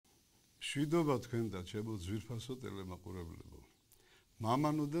მშვიდობა თქვენ და ჩემო ძვირფასო ტელემაყურებლებო.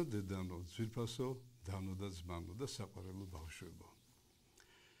 მამანო და დედანო, ძვირფასო დანო და ძმანო და საყვარელო ბავშვებო.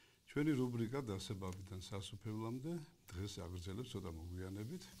 ჩვენი რუბრიკა დასაბამიდან სასუფევლამდე დღეს აგრძელებს ცოტა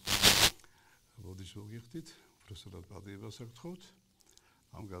მოგვიანებით. მოდით მოგიხდით, უბრალოდ პატიებას აგთხოვთ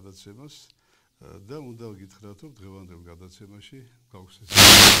ამ გადაცემას და უნდა გითხრათ, რომ დღევანდელ გადაცემაში გვაქვს ეს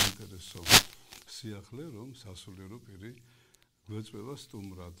საინტერესო სიახლე, რომ სასულიერო პირი გვეწვევა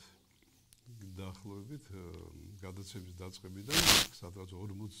სტუმრად. დაახლოებით გადაცემის დაწყებიდან სადღაც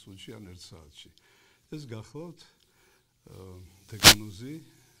 40 წუთში ან 1 საათში. ეს გახლავთ დეკანოზი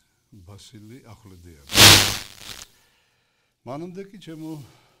ბასილი ახვლედიანი. მანამდე კი ჩემო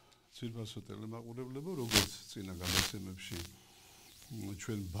ძვირფასო ტელემაყურებლებო, როგორც წინა გადაცემებში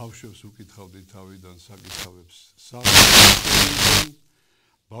ჩვენ ბავშვებს უკითხავდით თავიდან საკითხავებს სახარებიდან,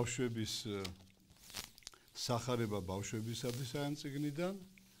 ბავშვების სახარება ბავშვებისათვის აი ამ წიგნიდან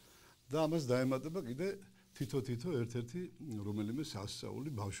და ამას დაემატება კიდე თითო ერთ-ერთი რომელიმე სასწაული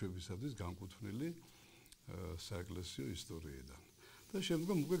ბავშვებისათვის განკუთვნილი საეკლესიო ისტორიიდან. და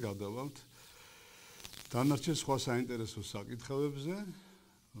შემდგომ უკვე გადავალთ დანარჩენ სხვა საინტერესო საკითხებზე,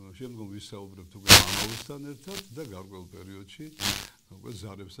 შემდგომ ვისაუბრებთ უკვე მამაოსთან ერთად და გარკვეულ პერიოდში უკვე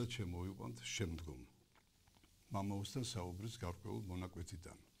ზარებსაც შემოვიყვანთ შემდგომ მამაოსთან საუბრის გარკვეულ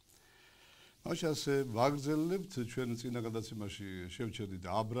მონაკვეთიდან. მაშინ ასე ვაგრძელებთ ჩვენ წინა გადაცემაში შევჩერდით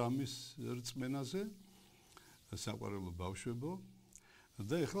აბრაამის რწმენაზე, საყვარელო ბავშვებო,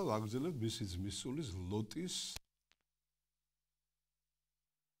 და ეხლა ვაგრძელებთ მისი ძმის სულის ლოტის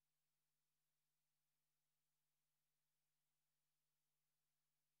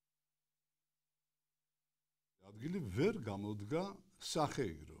ადგილი ვერ გამოდგა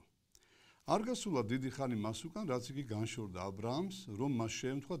სახეირო. არ გასულა დიდი ხანი მას უკან, რაც იგი განშორდა აბრაამს, რომ მას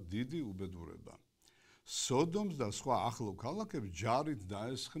შეემთხვა დიდი უბედურება. სოდომს და სხვა ახლო ქალაქებს ჯარით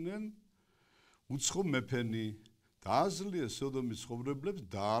დაესხნენ უცხო მეფენი, დააზლიეს სოდომის ცხოვრებლებს,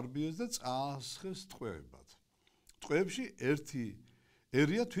 დაარბიეს და წაასხეს ტყვეებად. ტყვეებში ერთი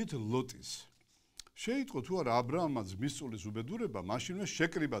ერია თვით ლოტის. შეიტყო თუ არა აბრაამმა ძმის სულის უბედურება, მაშინვე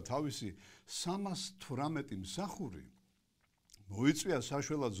შეკრიბა თავისი 318 მსახური, მოიწვია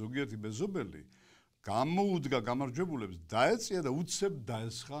საშველად ზოგიერთი მეზობელი, გამოუდგა გამარჯვებულებს, დაეწია და უცებ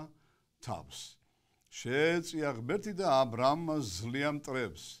დაესხა თავს. შეეწია ღმერთი და აბრაამმა ზლია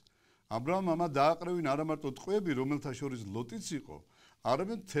მტრებს. აბრაამმა დააყრევინა არა მარტო ტყვეები, რომელთა შორის ლოტიც იყო,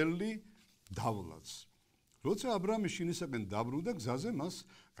 არამედ მთელი დავლაც. როცა აბრაამი შინისაკენ დაბრუნდა გზაზე, მას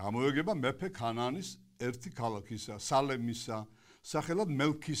გამოეგება მეფე ქანაანის ერთი ქალაქისა, სალემისა, სახელად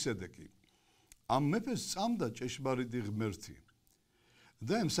მელქისედეკი. ამ მეფეს წამდა ჭეშმარიტი ღმერთი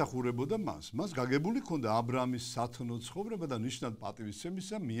და ემსახურებოდა მას. მას გაგებული ჰქონდა აბრაამის სათნო ცხოვრება და ნიშნად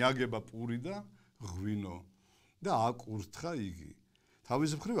პატივისცემისა მიაგება პური და ღვინო და აკურთხა იგი.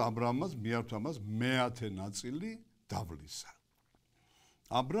 თავის მხრივ აბრაამს მიართვა მას მეათე ნაწილი დავლისა.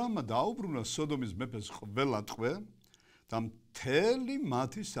 აბრაამმა დაუბრუნა სოდომის მეფეს ყველა ტყვე და მთელი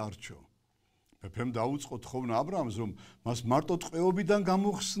მათი სარჩო. მეფემ დაუწყო თხოვნა აბრაამს, რომ მას მარტო ტყვეობიდან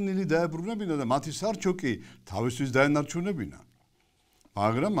გამოხსნილი დაებრუნებინა და მათი სარჩო კი თავისთვის დაენარჩუნებინა.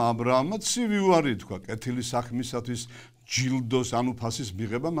 მაგრამ აბრაამმა ცივი უარი თქვა, კეთილი საქმისათვის ჯილდოს ანუ ფასის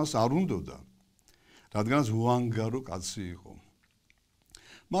მიღება მას არ უნდოდა, რადგანაც უანგარო კაცი იყო.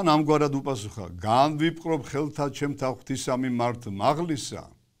 მან ამგვარად უპასუხა, განვიპყრობ ხელთა ჩემთა ღვთისა მიმართ მაღლისა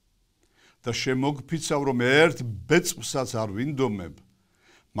და შემოგფიცავ, რომ ერთ ბეწვსაც არ ვინდომებ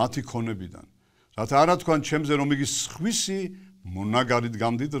მათი ქონებიდან, რათა არა თქვან ჩემზე, რომ იგი სხვისი მონაგარით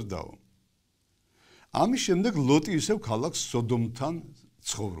გამდიდრდაო. ამის შემდეგ ლოტი ისევ ქალაქ სოდომთან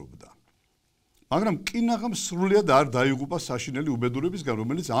ცხოვრობდა. მაგრამ კინაღამ სრულიად არ დაიღუპა საშინელი უბედურებისგან,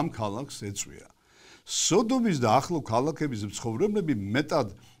 რომელიც ამ ქალაქს ეწვია. სოდომის და ახლო ქალაქების მცხოვრებლები მეტად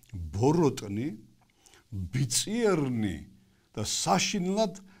ბოროტნი, ბიწიერნი და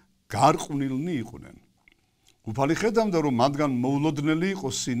საშინლად გარყვნილნი იყვნენ. უფალი ხედავდა, რომ მათგან მოულოდნელი იყო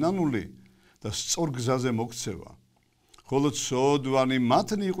სინანული და სწორ გზაზე მოქცევა. ხოლო ცოდვანი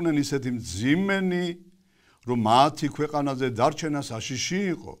მათნი იყვნენ ისეთი მძიმენი, რომ მათი ქვეყანაზე დარჩენა საშიში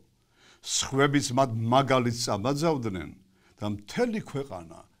იყო. სხვებიც მათ მაგალითს ამაძავდნენ და მთელი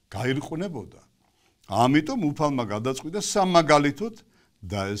ქვეყანა გაირყვნებოდა. ამიტომ უფალმა გადაწყვიტა სამაგალითოდ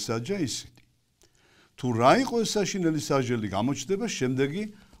დაესაჯა ისინი. თუ რა იყო ეს საშინელი სასჯელი გამოჩნდება შემდეგი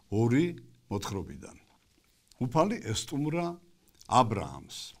 2 მოთხრობიდან. უფალი ესტუმრა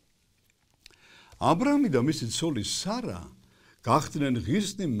აბრაამს. აბრაამი და მისი ცოლი სარა გახდნენ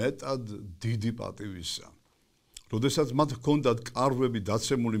ღირსნი მეტად დიდი პატივისა. როდესაც მათ ჰქონდათ კარვები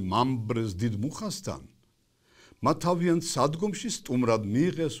დაცემული მამბრეს დიდ მუხასთან, მათ თავიანთ სადგომში სტუმრად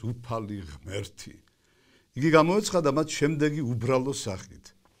მიიღეს უფალი ღმერთი. იგი გამოეცხადა მათ შემდეგი უბრალო სახით.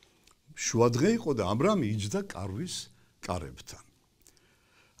 შუადღე იყო და აბრამი იჯდა კარვის კარებთან.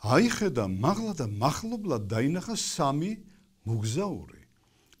 აიხედა მაღლა და მახლობლად დაინახა სამი მოგზაური.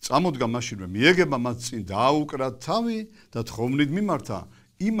 წამოდგა მაშინვე მიეგება მათ წინ დააუკრა თავი და თხოვნით მიმართა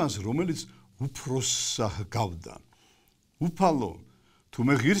იმას, რომელიც უფროსსა ჰგავდა. უფალო,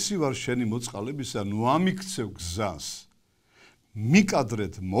 თუმე ღირსი ვარ შენი მოწყალებისა, ნუ ამიქცევ გზას.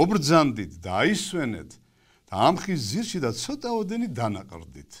 მიკადრეთ, მობრძანდით და აისვენეთ და ამ ხის ძირში და ცოტაოდენი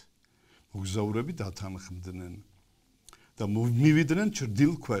დანაყრდით. მოგზაურები დათანხმდნენ და მივიდნენ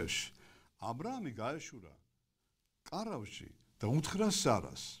ჩრდილ ქვეშ. აბრაამი გაეშურა კარავში და უთხრა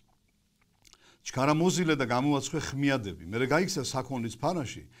სარას. ჩქარა მოზილე და გამოაცხე ხმიადები. მერე გაიქცა საქონლის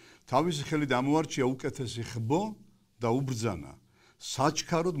ფარაში, თავისი ხელით ამოარჩია უკეთესი ხბო და უბრძანა,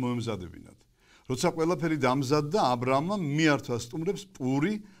 საჩქაროდ მოემზადებინათ. როცა ყველაფერი დამზადდა, აბრამმა მიართვა სტუმრებს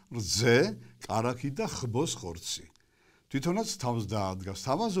პური, რძე, კარაქი და ხბოს ხორცი. თვითონაც თავს დაადგა,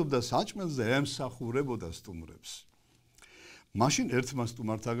 სთავაზობდა საჭმელს და ემსახურებოდა სტუმრებს. მაშინ ერთმა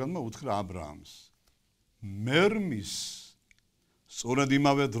სტუმართაგანმა უთხრა აბრაამს, მერმის, სწორედ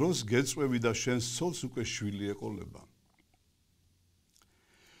იმავე დროს გეწვევი და შენს ცოლს უკვე შვილი ეყოლება.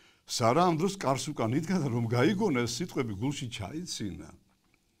 სარა ამ დროს კარს უკან იდგა და რომ გაიგონა ეს სიტყვები გულში ჩაიცინა.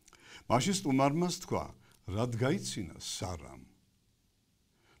 მაშინ სტუმარმა თქვა, რად გაიცინა სარამ?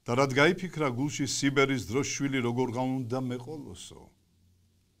 და რად გაიფიქრა გულში სიბერის დროს შვილი როგორ უნდა მეყოლოსო?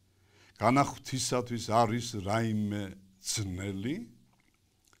 განახვთისათვის არის რაიმე ძნელი,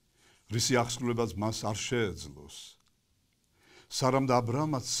 რისი აღსრულებაც მას არ შეეძლოს. სარამ და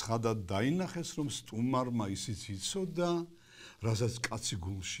აბრამაც ცხადად დაინახეს, რომ სტუმარმა ისიც იცოდა, რასაც კაცი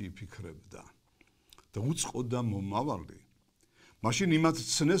გულში იფიქრებდა და უწყოდა მომავალი. მაშინ იმათ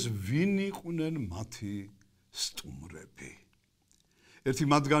ცნეს, ვინ იყვნენ მათი სტუმრები. ერთი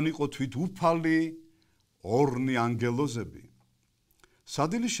მათგანი იყო თვით უფალი, ორნი ანგელოზები.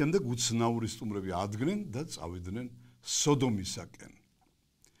 სადილის შემდეგ უცნაური სტუმრები ადგნენ და წავიდნენ სოდომისაკენ.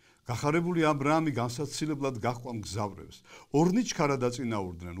 გახარებული აბრაამი განსაცილებლად გაჰყვა მგზავრებს. ორნი ჩქარა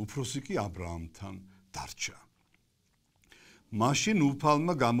დაწინაურდნენ, უფროსი კი აბრაამთან დარჩა. მაშინ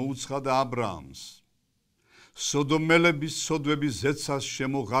უფალმა გამოუცხადა აბრაამს, სოდომელების სოდვების ზეცას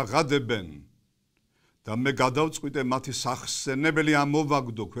შემოღაღადებენ და მე გადავწყვიტე მათი სახსენებელი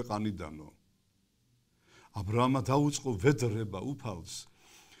ამოვაგდო ქვეყანიდანო. აბრაამმა დაუწყო ვედრება უფალს,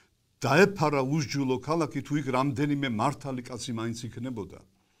 დაეფარა უსჯულო ქალაქი, თუ იქ რამდენიმე მართალი კაცი მაინც იქნებოდა.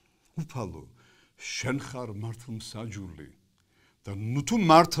 უფალო, შენ ხარ მართლმსაჯული და ნუ თუ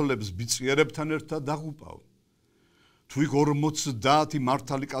მართლებს ბიწიერებთან ერთად დაღუპავ. თუ იქ 50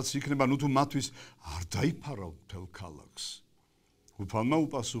 მართალი კაცი იქნება, ნუ თუ მათთვის არ დაიფარავ მთელ ქალაქს. უფალმა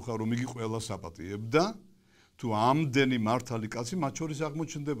უპასუხა, რომ იგი ყველას აპატიებდა, თუ ამდენი მართალი კაცი მათ შორის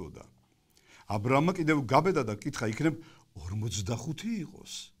აღმოჩნდებოდა. აბრაამმა კიდევ გაბედა და კითხა, იქნებ 45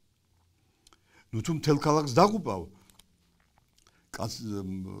 იყოს. ნუ თუ მთელ ქალაქს დაღუპავ,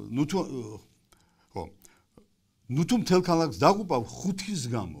 ნუ თუ მთელ ქალაქს დაღუპავ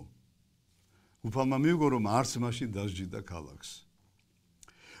 5-ის გამო. უფალმა მიუგო, რომ არც მაშინ დასჯიდა ქალაქს.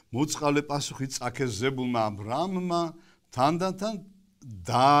 მოწყალე პასუხი წაქეს ზებულმა აბრაამმა თანდათან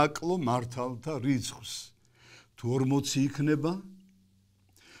დააკლო მართალთა რიცხვს. თუ 40 იქნება,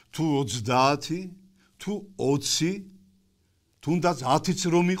 თუ 30, თუ 20, თუნდაც 10-იც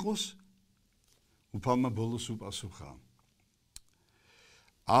რომ იყოს, უფალმა ბოლოს უპასუხა,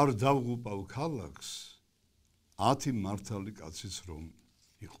 არ დავღუპავ ქალაქს 10 მართალი კაციც რომ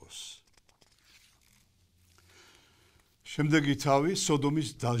იყოს. შემდეგი თავი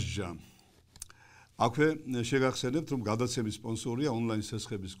სოდომის დასჯა. აქვე შეგახსენებთ, რომ გადაცემის სპონსორია ონლაინ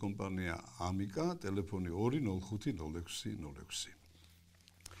სესხების კომპანია ამიკა, ტელეფონი 2050606.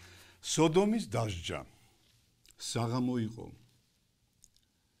 სოდომის დასჯა. საღამო იყო,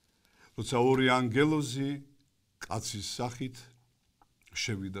 როცა ორი ანგელოზი კაცის სახით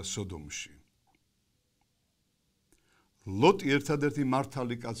შევიდა სოდომში. ლოტი ერთადერთი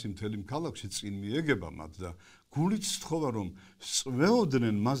მართალი კაცი მთელი ქალაქში წინ მიეგება მათ და გულით სთხოვა, რომ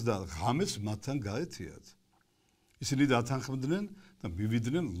წვეოდნენ მას და ღამეს მათთან გაეთიათ. ისინი დათანხმდნენ და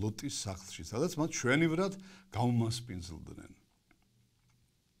მივიდნენ ლოტის სახლში, სადაც მათ ჩვენივრად გაუმასპინძლდნენ.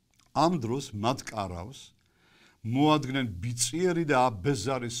 ამ დროს მათ კარავს მოადგნენ ბიწიერი და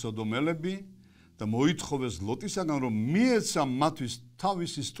აბეზარი სოდომელები და მოითხოვეს ლოტისაგან, რომ მიეცა მათთვის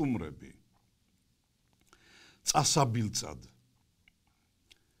თავისი სტუმრები. წასაბილწად.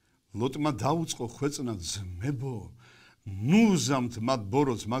 ლოტმა დაუწყო ხვეწნა, ძმებო, ნუ ზამთ მათ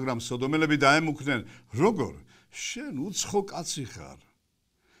ბოროტს, მაგრამ სოდომელები დაემუქრნენ, როგორ? შენ უცხო კაცი ხარ.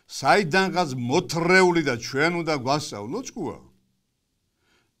 საიდანღაც მოთრეული და ჩვენ უნდა გვასწავლო ჭკუა.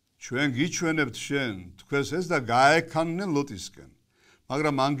 ჩვენ გიჩვენებთ შენ, თქვენს ეს და გაექანნენ ლოტისკენ.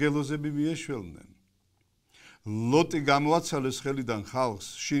 მაგრამ ანგელოზები მიეშველნენ. ლოტი გამოაცალეს ხელიდან ხალხს,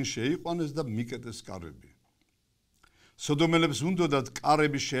 შინ შეიყვანეს და მიკეტეს კარები. სოდომელებს უნდოდათ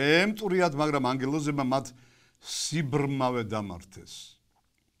კარები შეემტვრიათ, მაგრამ ანგელოზებმა მათ სიბრმავე დამართეს.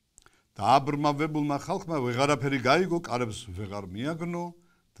 დააბრმავებულმა ხალხმა ვეღარაფერი გაიგო, კარებს ვეღარ მიაგნო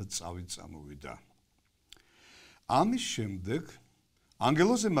და წავით წამოვიდა. ამის შემდეგ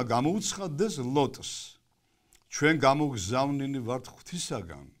ანგელოზებმა გამოუცხადდეს ლოტს, ჩვენ გამოგზავნილი ვართ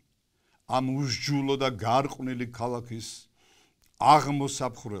ღვთისაგან, ამ უსჯულო და გარყვნილი ქალაქის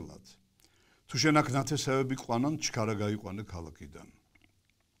აღმოსაფხრელად. თუ შენ აქ ნათესავები ყვანან, ჩქარა გაიყვანე ქალაქიდან.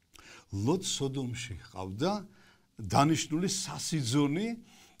 ლოტს სოდომში ჰყავდა დანიშნული სასიძონი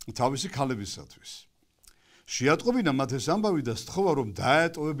თავისი ქალებისათვის. შეატყობინა მათ ეს ამბავი და სთხოვა, რომ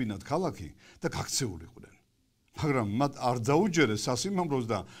დაეტოვებინათ ქალაქი და გაქცეულიყვნენ. მაგრამ მათ არ დაუჯერეს სასიმამროს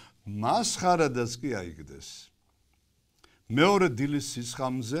და მასხარადაც კი აიგდეს. მეორე დილის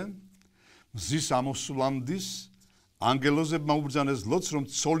სისხამზე, მზის ამოსვლამდის, ანგელოზებმა უბრძანეს ლოტს, რომ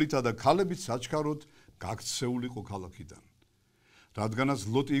ცოლითა და ქალებით საჩქაროდ გაქცეულიყო ქალაქიდან. რადგანაც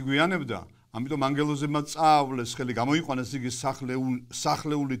ლოტი იგვიანებდა, ამიტომ ანგელოზებმა წაავლეს ხელი, გამოიყვანეს იგი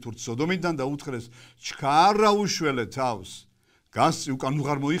სახლეული თურთ სოდომიდან და უთხრეს, ჩქარა უშველე თავს, გასწი უკან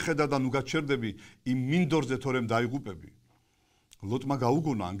უღარ მოიხედა და ნუ გაჩერდები იმ მინდორზე თორემ დაიღუპები. ლოტმა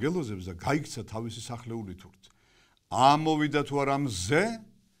გაუგონა ანგელოზებს და გაიქცა თავისი სახლეული თურთ. ამოვიდა თუ არა მზე,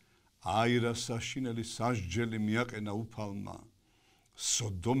 აირა საშინელი სასჯელი მიაყენა უფალმა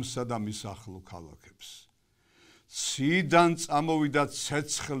სოდომსა და მის ახლო ქალაქებს. ციდან წამოვიდა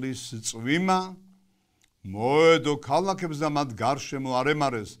ცეცხლის წვიმა, მოედო ქალაქებს და მათ გარშემო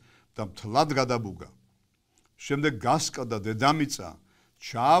არემარეს და მთლად გადაბუგა. შემდეგ გასკდა დედამიწა,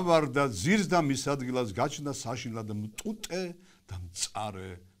 ჩავარდა ძირს და მის ადგილას გაჩნდა საშინლად მტუტე და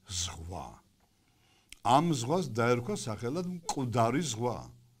მწარე ზღვა. ამ ზღვას დაერქვა სახელად მკვდარი ზღვა.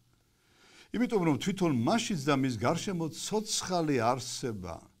 იმიტომ რომ თვითონ მაშიც და მის გარშემო ცოცხალი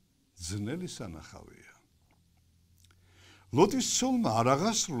არსება ძნელი სანახავია. ლოტის ცოლმა არ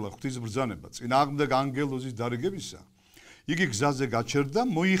აღასრულა ღვთისბრძანება წინააღმდეგ ანგელოზის დარიგებისა. იგი გზაზე გაჩერდა,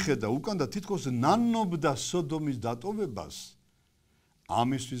 მოიხედა უკან და თითქოს ნანობდა სოდომის დატოვებას.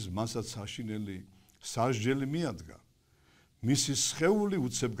 ამისთვის მასაც საშინელი სასჯელი მიადგა. მისი სხეული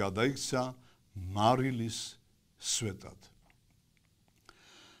უცებ გადაიქცა მარილის სვეტად.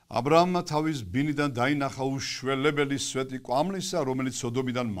 აბრაამმა თავის ბინიდან დაინახა უშველებელი სვეტი კვამლისა, რომელიც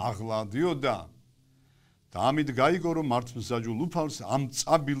სოდომიდან მაღლა დიოდა. და ამით გაიგო, რომ მართლმსაჯულ უფალს ამ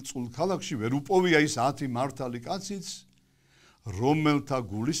წაბილწულ ქალაქში ვერ უპოვია ის 10 მართალი კაციც, რომელთა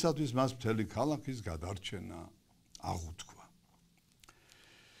გულისათვის მას მთელი ქალაქის გადარჩენა აღუთქვა.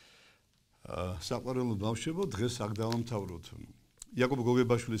 საყვარელო ბავშვებო, დღეს აქ დავამთავროთ იაკობ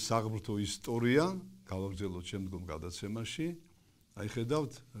გოგებაშვილის საღვთო ისტორია, გავაგრძელოთ შემდგომ გადაცემაში. აი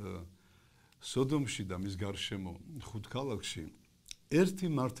ხედავთ, სოდომში და მის გარშემო 5 ქალაქში ერთი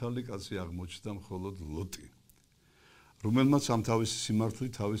მართალი კაცი აღმოჩნდა მხოლოდ ლოტი, რომელმაც ამ თავისი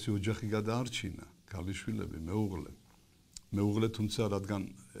სიმართლით თავისი ოჯახი გადაარჩინა, ქალიშვილები, მეუღლე, თუმცა რადგან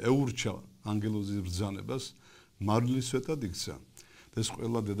ეურჩა ანგელოზის ბრძანებას, მარილის სვეტად იქცა. ეს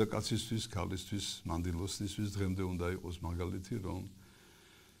ყველა დედაკაცისთვის, ქალისთვის, მანდილოსნისთვის დღემდე უნდა იყოს მაგალითი, რომ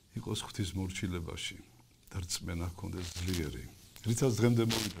იყოს ღვთისმორჩილებაში და რწმენა ჰქონდეს ძლიერი. რითაც დღემდე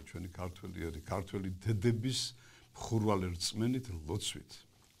მოვიდა ჩვენი ქართველი დედების მხურვალე რწმენით, ლოცვით.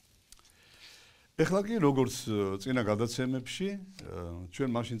 ეხლა კი როგორც წინა გადაცემებში, ჩვენ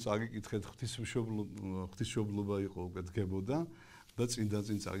მაშინ წაგიკითხეთ ღვთისმშობლობა იყო უკვე დგებოდა და წინ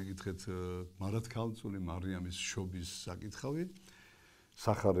წაგიკითხეთ მარადქალწული მარიამის შობის საკითხავი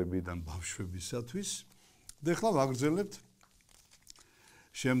სახარებიდან ბავშვებისათვის. და ეხლა ვაგრძელებთ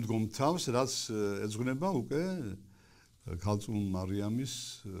შემდგომ თავს, რაც ეძღვნება უკვე ქალწულ მარიამის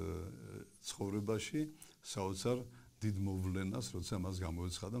ცხოვრებაში საოცარ დიდ მოვლენას, როცა მას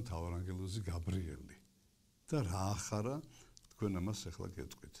გამოეცხადა მთავარანგელოზი გაბრიელი. და რა ახარა, თქვენ ამას ეხლა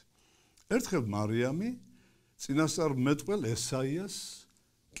გეტყვით. ერთხელ მარიამი წინასწარ მეტყველ ესაიას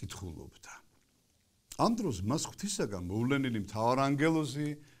კითხულობდა. ამ დროს მას ღვთისაგან მოვლენილი მთავარანგელოზი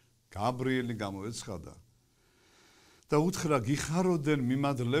გაბრიელი გამოეცხადა და უთხრა, გიხაროდენ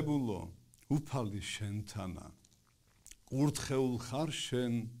მიმადლებულო, უფალი შენთანა, კურთხეულ ხარ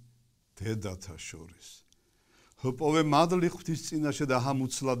შენ დედათა შორის. ჰპოვე მადლი ღვთის წინაშე და ამ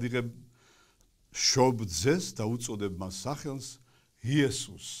უცლად იღებ შობძეს და უწოდებ მას სახელს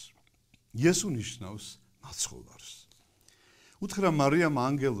იესუს. იესუ ნიშნავს მაცხოვარს. უთხრა მარიამ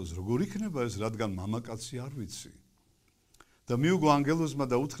ანგელოზს, როგორ იქნება ეს, რადგან მამაკაცი არ ვიცი. და მიუგო ანგელოზმა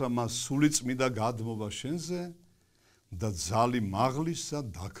და უთხრა მას, სული წმიდა გადმოვა შენზე და ძალი მაღლისა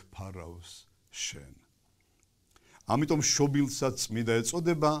დაგფარავს შენ. ამიტომ შობილსაც წმიდა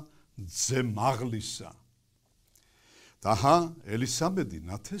ეწოდება ძე მაღლისა. დაჰა ელისაბედი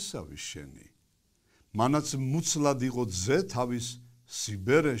ნათესავი შენი. მანაც მუცლად იყო ძე თავის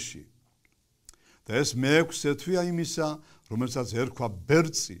სიბერეში. და ეს მეექვსე თვია იმისა, რომელსაც ერქვა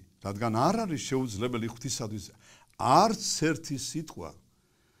ბერწი, რადგან არ არის შეუძლებელი ღვთისათვის არც ერთი სიტყვა.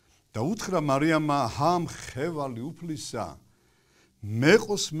 და უთხრა მარიამმა ჰამ ხევალი უფლისა,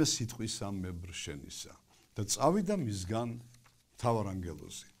 მეყოს მე სიტყვისამებრ შენისა. და წავიდა მისგან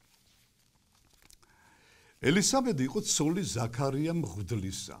მთავარანგელოზი. ელისაბედი იყო ცოლი ზაქარია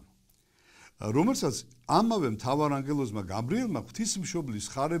მღვდლისა, რომელსაც ამავე მთავარანგელოზმა გაბრიელმა ღვთისმშობლის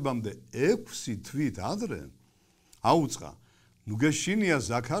ხარებამდე 6 თვით ადრე აუწყა, ნუ გეშინია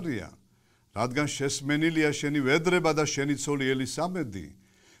ზაქარია, რადგან შესმენილია შენი ვედრება და შენი ცოლი ელისაბედი,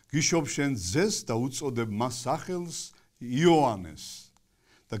 გიშობ შენ ძეს და უწოდებ მას სახელს იოანეს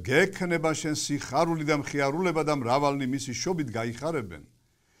და გექნება შენ სიხარული და მხიარულება და მრავალნი მისი შობით გაიხარებენ,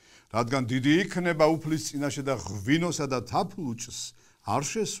 რადგან დიდი იქნება უფლის წინაშე და ღვინოსა და თაფლუჭს არ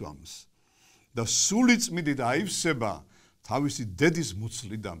შესვამს და სული წმიდით აივსება თავისი დედის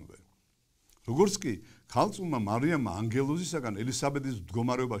მუცლიდანვე. როგორც კი ქალწულმა მარიამმა ანგელოზისაგან ელისაბედის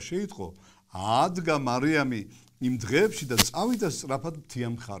მდგომარეობა შეიტყო, ადგა მარიამი იმ დღეებში და წავიდა სწრაფად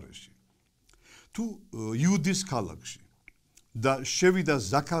მთიან მხარეში. თუ იუდის ქალაქში და შევიდა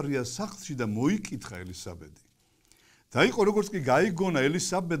ზაქარიას სახლში და მოიკითხა ელისაბედი. და იყო როგორც კი გაიგონა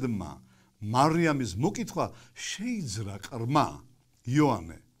ელისაბედმა მარიამის მოკითხვა, შეიძრა ყრმა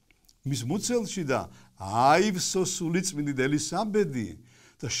იოანე მის მუცელში და აივსო სულიწმინდით ელისაბედი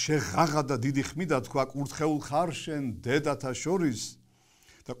და შეღაღადა დიდი ხმით და თქვა, კურთხეულ ხარ შენ დედათა შორის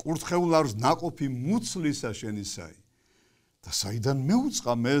და კურთხეულ არის ნაყოფი მუცლისა შენისაი. და საიდან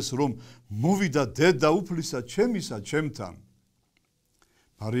მეუწყა მეს, რომ მოვიდა დედა უფლისა ჩემისა ჩემთან.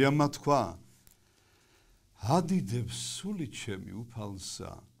 მარიამმა თქვა, ადიდებს სული ჩემი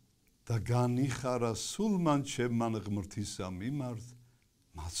უფალსა და განიხარა სულმან ჩემმან ღმრთისა მიმართ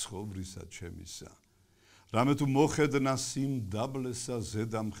მაცხოვრისა ჩემისა. რამე თუ მოხედნა სიმდაბლესა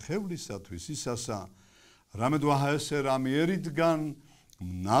ზედა მხევლისათვის ისასა, რამე თუ აჰესე რამეერიდგან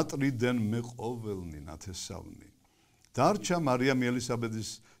ნატრიდან მეყოველნი ნათესავნი. დარჩა მარიამი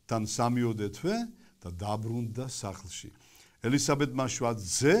ელისაბედისთან 3 თვე და დაბრუნდა სახლში. ელისაბედმა შვა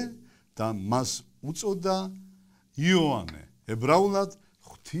ძე და მას უწოდა იოანე, ებრაულად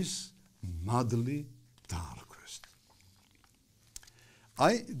ღვთის მადლი დაარქვეს.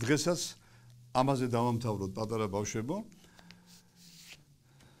 აი დღესაც ამაზე დავამთავროთ პატარა ბავშვებო,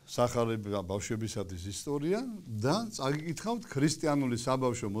 სახარება ბავშვებისათვის ისტორია და წაგიკითხავთ ქრისტიანული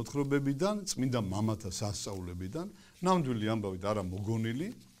საბავშვო მოთხრობებიდან, წმინდა მამათა სასწauლებიდან, ნამდვილი ამბავით არა მოგონილი.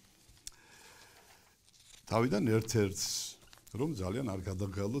 თავიდან ერთ-ერთს, რომ ძალიან არ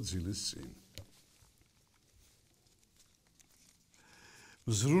გადაგღალო ძილის წინ.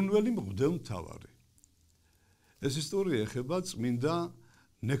 მზრუნველი მღვდელმთავარი. ეს ისტორია ეხება წმინდა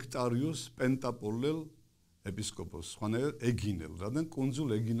ნექტარიოს პენტაპოლელ ეპისკოპოსს, ხანერ ეგინელ, რადგან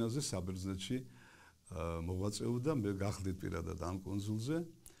კუნძულ ეგინაზე საბერძნეთში მოღვაწეობდა, მე გახდით პირადად ამ კუნძულზე,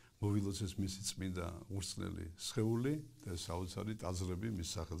 მოვილოცეს მისი წმინდა უცნელი სხეული და საოცარი ტაძრები მის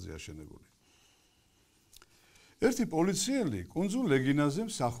სახელზე აშენებული. ერთი პოლიციელი კუნძულ ეგინაზე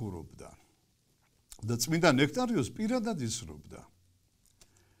მსახურობდა და წმინდა ნექტარიოს პირადად ისრობდა.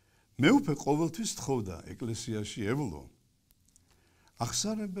 მეუფე ყოველთვის თხოვდა ეკლესიაში ევლო,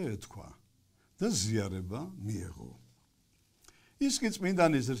 ახსარება ეთქვა და ზიარება მიეღო. ის კი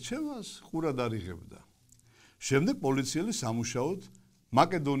წმინდანის რჩევას ყურად არ იღებდა. შემდეგ პოლიციელი სამუშაოდ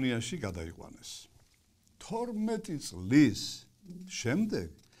მაკედონიაში გადაიყვანეს. 12 წლის შემდეგ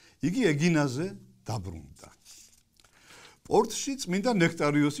იგი ეგინაზე დაბრუნდა. პორტში წმინდა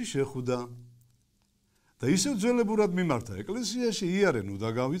ნექტარიოსი შეხვდა და ისევ ძველებურად მიმართა, ეკლესიაში იარე ნუ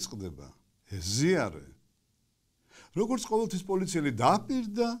დაგავიწყდება, ეზიარე. როგორც ყოველთვის პოლიციელი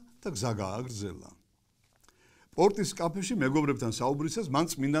დაპირდა და გზა გააგრძელა. პორტის კაფეში მეგობრებთან საუბრისას მან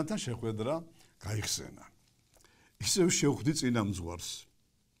წმინდანთან შეხვედრა გაიხსენა. ისევ შევხვდი წინა მძღვარს.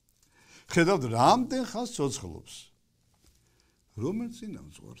 ხედავთ რამდენ ხანს ცოცხლობს. რომელ წინა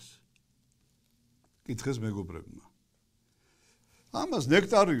მძღვარს? კითხეს მეგობრებმა. ამას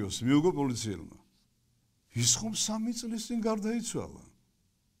ნექტარიოს მიუგო პოლიციელმა. ის ხომ 3 წლის წინ გარდაიცვალა.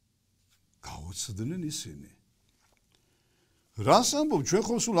 გაუცდნენ ისინი. რას ამბობ, ჩვენ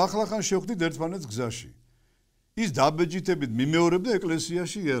ხო სულ ახლახან შევხვდით ერთმანეთს გზაში. ის დაბეჯითებით მიმეორებდა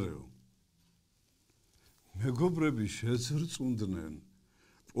ეკლესიაში იერეო. მეგობრები შეძრწუნდნენ.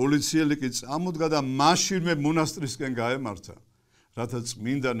 პოლიციელი კი წამოდგა და მაშინვე მონასტრისკენ გაემართა, რათა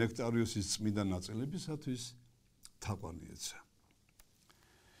წმინდა ნექტარიოსის წმინდა ნაწილებისათვის თაყვანი ეცა.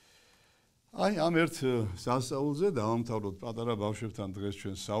 აი ამ ერთ სასწაულზე დავამთავროთ პატარა ბავშვებთან დღეს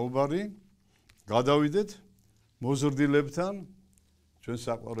ჩვენ საუბარი. გადავიდეთ მოზრდილებთან, ჩვენ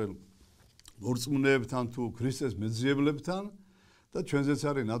საყვარელ მორწმუნეებთან თუ ქრისტეს მეძიებლებთან და ჩვენზეც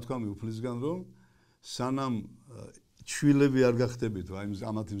არის ნათქვამი უფლისგან, რომ სანამ ჩვილები არ გახდებით, აი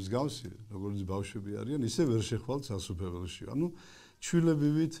ამათი მსგავსი, როგორც ბავშვები არიან, ისე ვერ შეხვალთ სასუფეველში. ანუ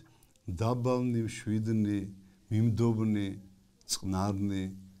ჩვილებივით დაბალნი, მშვიდნი, მიმდობნი, წყნარნი,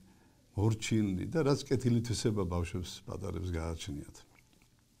 მორჩილნი და რაც კეთილი თვისება ბავშვებს პატარებს გააჩნიათ.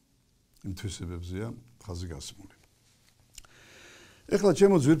 იმ თვისებებზეა ხაზი გასმული. ეხლა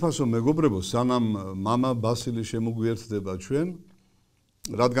ჩემო ძვირფასო მეგობრებო, სანამ მამა ბასილი შემოგვიერთდება ჩვენ,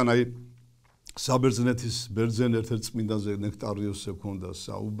 რადგან აი საბერძნეთის ბერძენ ერთ-ერთ წმინდანზე ნექტარიოსზე ქონდა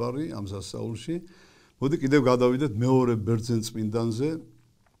საუბარი ამ სასწაულში, მოდი კიდევ გადავიდეთ მეორე ბერძენ წმინდანზე,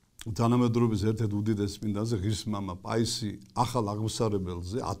 თანამედროვეობის ერთ-ერთ უდიდეს წმინდანზე, ღირსმამა პაისი ახალ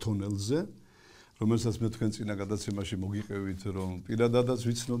აღმსარებელზე, ათონელზე, რომელსაც მე თქვენ წინა გადაცემაში მოგიყევით, რომ პირადადაც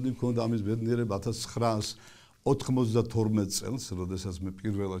ვიცნობდი, მქონდა ამის ბედნიერება 1992 წელს, როდესაც მე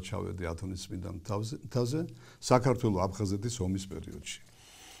პირველად ჩავედი ათონის წმინდა მთაზე, საქართველოს აფხაზეთის ომის პერიოდში.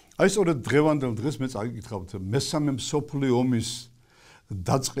 აი სწორედ დღევანდელ დღეს მე წაგიკითხავთ მესამე მსოფლიო ომის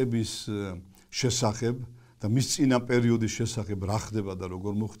დაწყების შესახებ და მის წინა პერიოდის შესახებ რა ხდება და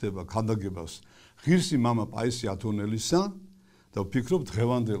როგორ მოხდება ქადაგებას ღირსი მამა პაისი ათონელისა და ვფიქრობ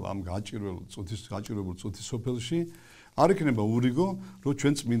დღევანდელ ამ გაჭირვებულ წუთის სოფელში არ იქნება ურიგო, რომ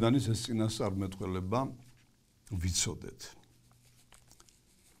ჩვენ წმინდანის ეს წინასწარმეტყველება ვიცოდეთ.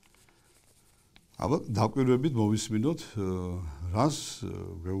 აბა დაკვირვებით მოვისმინოთ რას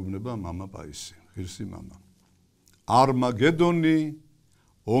გვეუბნება მამა პაისი, ღირსი მამა. არმაგედონი,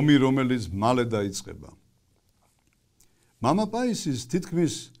 ომი რომელიც მალე დაიწყება. მამა პაისის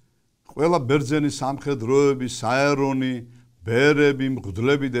თითქმის ყველა ბერძენი სამხედროები, საერონი, ბერები,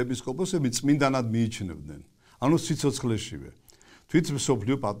 მღვდლები და ეპისკოპოსები წმინდანად მიიჩნევდნენ. ანუ სიცოცხლეშივე. თვით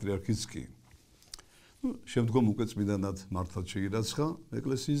მსოფლიო პატრიარქიც კი. შემდგომ უკვე წმინდანად მართლაც შეირაცხა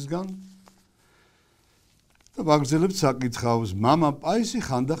ეკლესიისგან. და ვაგრძელებთ საკითხავს, მამა პაისი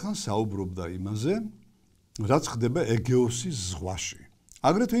ხანდახან საუბრობდა იმაზე, რაც ხდება ეგეოსის ზღვაში.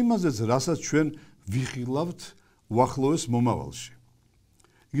 აგრეთვე იმაზეც, რასაც ჩვენ ვიხილავთ უახლოეს მომავალში.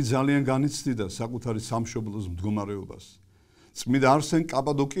 იგი ძალიან განიცდიდა საკუთარი სამშობლოს მდგომარეობას. წმინდა არსენ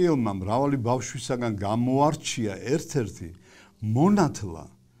კაპადოკიელმა მრავალი ბავშვისაგან გამოარჩია ერთ-ერთი მონათლა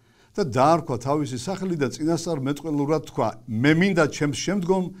და დაარქვა თავისი სახელი და წინასწარმეტყველურად თქვა, მე მინდა ჩემს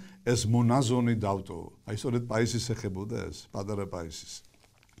შემდგომ ეს მონაზონი დავტოვო. აი სწორედ პაისის ეხებოდა ეს, პატარა პაისის.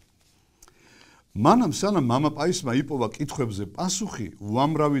 მანამ სანამ მამა პაისმა იპოვა კითხვებზე პასუხი,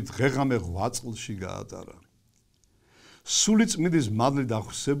 უამრავი დღეღამე 8 წლში გაატარა. სული წმინდის მადლით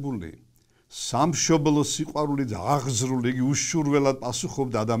აღსებული, სამშობლო სიყვარულით აღზრული, იგი უშურველად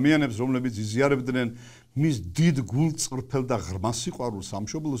პასუხობდა ადამიანებს, რომლებიც იზიარებდნენ მის დიდ გულწრფელ და ღრმა სიყვარულს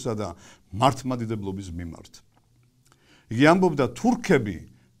სამშობლოსა და მართლმადიდებლობის მიმართ. იგი ამბობდა, თურქები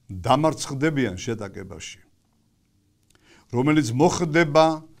დამარცხდებიან შეტაკებაში, რომელიც მოხდება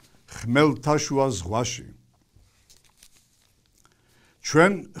ხმელთაშუა ზღვაში.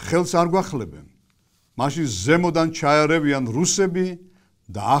 ჩვენ ხელს არ გვახლებენ, მაშინ ზემოდან ჩაერევიან რუსები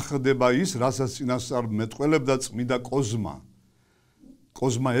და ახდება ის, რასაც წინასწარმეტყველებდა წმინდა კოზმა.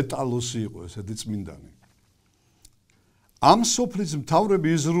 კოზმა ეტალოსი იყო ესეთი წმინდანი. ამ სოფლის მთავრები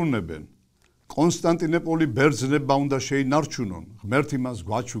იზრუნებენ, კონსტანტინოპოლი ბერძნებმა უნდა შეინარჩუნონ, ღმერთი მას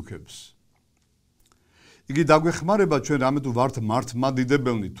გვაჩუქებს. იგი დაგვეხმარება ჩვენ რამე თუ ვართ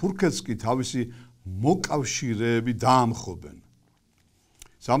მართლმადიდებელნი, თურქეთს კი თავისი მოკავშირეები დაამხობენ.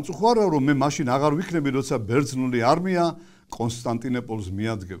 სამწუხაროა, რომ მე მაშინ აღარ ვიქნები, როცა ბერძნული არმია კონსტანტინოპოლს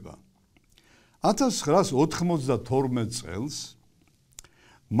მიადგება. 1992 წელს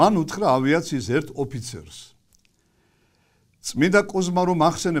მან უთხრა ავიაციის ერთ ოფიცერს. წმინდა კოზმა რომ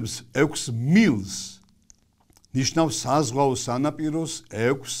ახსენებს 6 მილს, ნიშნავს საზღვაო სანაპიროს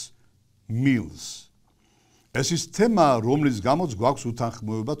 6 მილს. ეს ის თემაა, რომლის გამოც გვაქვს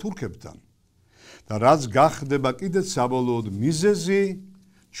უთანხმოება თურქებთან. და რაც გახდება კიდეც საბოლოოდ მიზეზი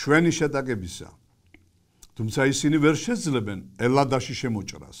ჩვენი შეტაკებისა. თუმცა ისინი ვერ შეძლებენ ელადაში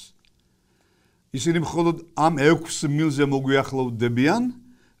შემოჭრას. ისინი მხოლოდ ამ 6 მილზე მოგვიახლოვდებიან,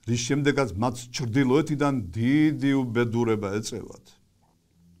 რის შემდეგაც მათ ჩრდილოეთიდან დიდი უბედურება ეწევათ.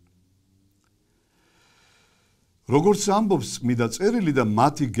 როგორც ამბობს წმინდა წერილი და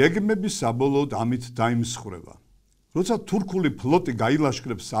მათი გეგმები საბოლოოდ ამით დაიმსხვრება. როცა თურქული ფლოტი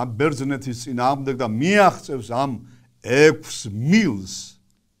გაილაშქრებს საბერძნეთის წინააღმდეგ და მიაღწევს ამ 6 მილს,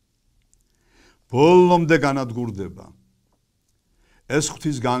 ბოლომდე განადგურდება. ეს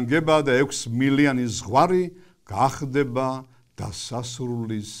ღვთის განგება და 6 მილიანი ზღვარი გახდება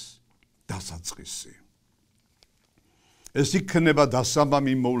დასასრულის დასაწყისი. ეს იქნება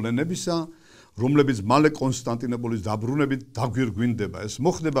დასაბამი მოვლენებისა, რომლებიც მალე კონსტანტინოპოლის დაბრუნებით დაგვირგვინდება. ეს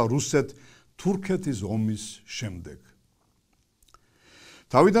მოხდება რუსეთ-თურქეთის ომის შემდეგ.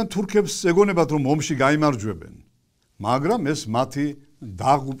 თავიდან თურქებს ეგონებათ, რომ ომში გაიმარჯვებენ, მაგრამ ეს მათი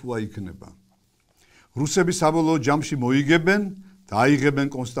დაღუპვა იქნება. რუსები საბოლოო ჯამში მოიგებენ და აიღებენ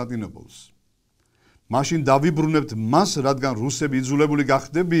კონსტანტინოპოლს. მაშინ დავიბრუნებთ მას, რადგან რუსები იძულებული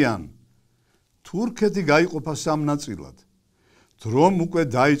გახდებიან. თურქეთი გაიყოფა სამ ნაწილად. დრომ უკვე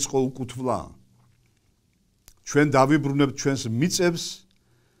დაიწყო უკუთვლა. ჩვენ დავიბრუნებთ ჩვენს მიწებს,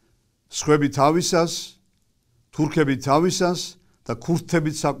 სხვები თავისას, თურქები თავისას და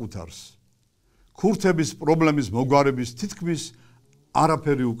ქურთებით საკუთარს. ქურთების პრობლემის მოგვარების თითქმის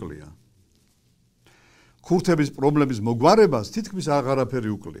არაფერი უკლია. ქურთების პრობლემის მოგვარებას თითქმის აღარაფერი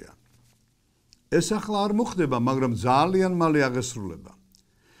უკლია. ეს ახლა არ მოხდება, მაგრამ ძალიან მალე აღესრულება.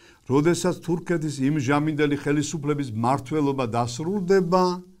 როდესაც თურქეთის იმჟამინდელი ხელისუფლების მმართველობა დასრულდება,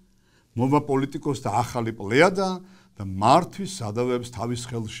 მოვა პოლიტიკოსთა ახალი პლეიადა და მართვის სადავეებს თავის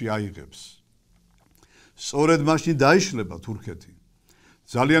ხელში აიღებს. სწორედ მაშინ დაიშლება თურქეთი.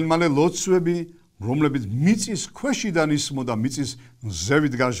 ძალიან მალე ლოცვები, რომლებიც მიწის ქვეშიდან ისმოდა მიწის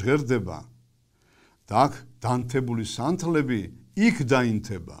ზევით გაჟღერდება და აქ დანთებული სანთლები იქ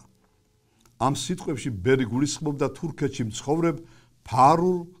დაინთება. ამ სიტყვებში ბერი გულისხმობდა თურქეთში მცხოვრებ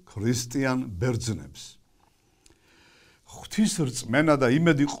ფარულ ქრისტიან ბერძნებს. ღვთის რწმენა და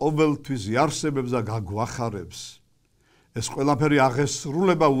იმედი ყოველთვის იარსებებს და გაგვახარებს. ეს ყველაფერი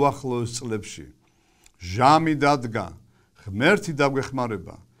აღესრულება უახლოეს წლებში. ჟამი დადგა, ღმერთი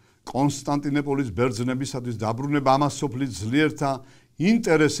დაგვეხმარება. კონსტანტინოპოლის ბერძნებისათვის დაბრუნება ამას სოფლის ძლიერთა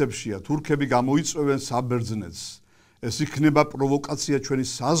ინტერესებშია. თურქები გამოიწვევენ საბერძნეთს. ეს იქნება პროვოკაცია ჩვენი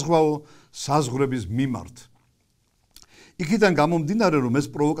საზღვაო საზღვრების მიმართ. იქიდან გამომდინარე, რომ ეს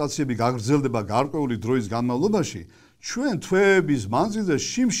პროვოკაციები გაგრძელდება გარკვეული დროის განმავლობაში, ჩვენ თვეების მანძილზე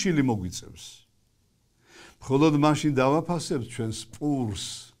შიმშილი მოგვიწევს. მხოლოდ მაშინ დავაფასებთ ჩვენს პურს,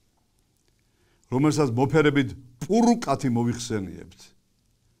 რომელსაც მოფერებით პურუკათი მოვიხსენიებთ.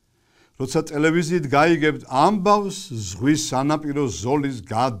 როცა ტელევიზიით გაიგებთ ამბავს ზღვის სანაპირო ზოლის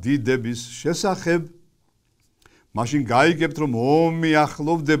გადიდების შესახებ, მაშინ გაიგებთ, რომ ომი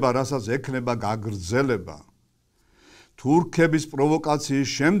ახლოვდება, რასაც ექნება გაგრძელება. თურქების პროვოკაციის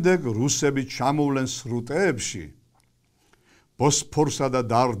შემდეგ რუსები ჩამოვლენ სრუტეებში, ბოსფორსა და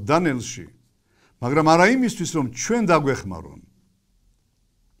დარდანელში, მაგრამ არა იმისთვის, რომ ჩვენ დაგვეხმარონ.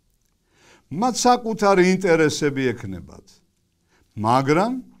 მათ საკუთარი ინტერესები ექნებათ,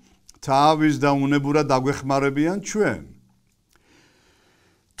 მაგრამ თავის და უნებურად დაგვეხმარებიან ჩვენ.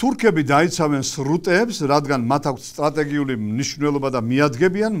 თურქები დაიცავენ სრუტეებს, რადგან მათ აქვს სტრატეგიული მნიშვნელობა და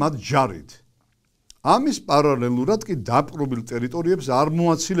მიადგებიან მათ ჯარით. ამის პარალელურად კი დაპყრობილ ტერიტორიებს არ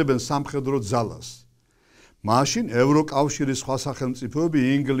მოაცილებენ სამხედრო ძალას. მაშინ ევროკავშირის სხვა სახელმწიფოები,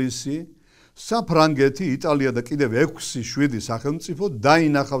 ინგლისი, საფრანგეთი, იტალია და კიდევ 6-7 სახელმწიფო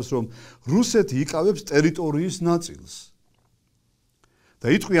დაინახავს, რომ რუსეთი იკავებს ტერიტორიის ნაწილს. და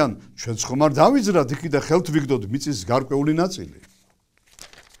იტყვიან, ჩვენც ხომ არ დავიძრათ იქი და ხელთ ვიგდოთ მიწის გარკვეული ნაწილი.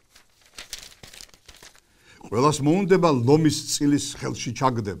 ყველას მოუნდება ლომის წილის ხელში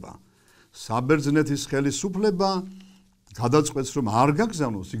ჩაგდება. საბერძნეთის ხელისუფლება გადაწყვეტს, რომ არ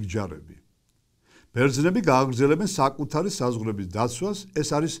გაგზავნოს იქ ჯარები. ბერძნები გააგრძელებენ საკუთარი საზღვრების დაცვას, ეს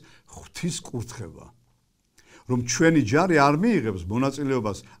არის ღვთის კურთხევა. რომ ჩვენი ჯარი არ მიიღებს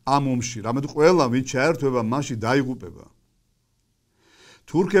მონაწილეობას ამ ომში, რამედ ყველა ვინც ჩაერთვება მასში დაიღუპება.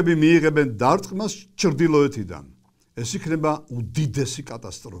 თურქები მიიღებენ დარტყმას ჩრდილოეთიდან. ეს იქნება უდიდესი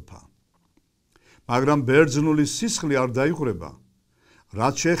კატასტროფა. მაგრამ ბერძნული სისხლი არ დაიღრება.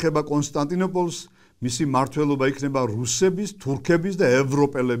 რაც შეეხება კონსტანტინოპოლს, მისი მმართველობა იქნება რუსების, თურქების და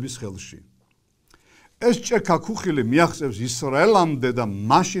ევროპელების ხელში. ეს ჭექა ქუხილი მიაღწევს ისრაელამდე და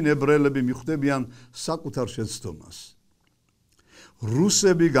მაშინ ებრაელები მიხვდებიან საკუთარ შეცდომას.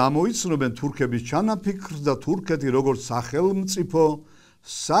 რუსები გამოიცნობენ თურქების ჩანაფიქრს და თურქეთი როგორც სახელმწიფო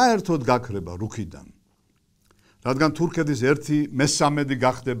საერთოდ გაქრება რუქიდან. რადგან თურქეთის 1/3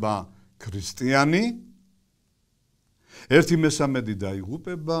 გახდება ქრისტიანი, 1/3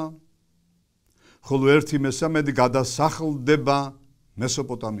 დაიღუპება, ხოლო 1/3 გადასახლდება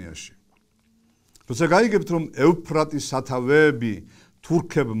მესოპოტამიაში. როცა გაიგებთ, რომ ევფრატის სათავეები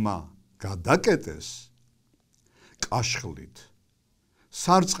თურქებმა გადაკეტეს კაშხლით,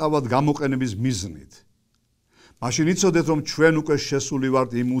 სარწყავად გამოყენების მიზნით, მაშინ იცოდეთ, რომ ჩვენ უკვე შესული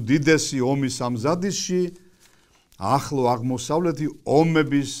ვართ იმ უდიდესი ომის ამზადისში, ახლო აღმოსავლეთი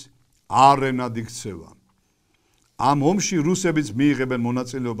ომების არენად იქცევა. ამ ომში რუსებიც მიიღებენ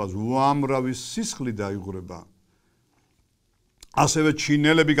მონაწილეობას, უამრავი სისხლი დაიღრება. ასევე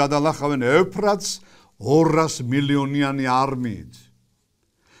ჩინელები გადალახავენ ეფრატს 200 მილიონიანი არმიით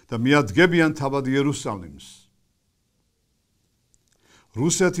და მიადგებიან თავად იერუსალიმს.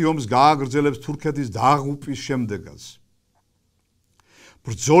 რუსეთი ომს გააგრძელებს თურქეთის დაღუპვის შემდეგაც.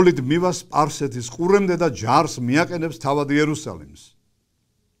 ბრძოლით მივა სპარსეთის ყურემდე და ჯარს მიაყენებს თავად იერუსალიმს.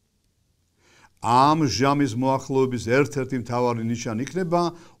 ამ ჟამის მოახლოების ერთ-ერთი მთავარი ნიშანი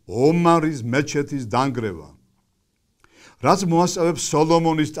იქნება ომარის მეჩეთის დანგრევა, რაც მოასწავებს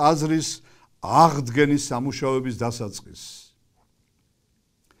სოლომონის ტაძრის აღდგენის სამუშაოების დასაწყისს,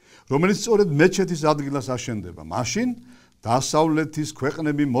 რომელიც სწორედ მეჩეთის ადგილას აშენდება. მაშინ დასავლეთის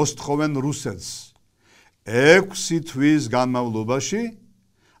ქვეყნები მოსთხოვენ რუსეთს 6 თვის განმავლობაში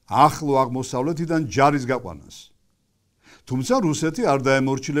ახლო აღმოსავლეთიდან ჯარის გაყვანას. თუმცა რუსეთი არ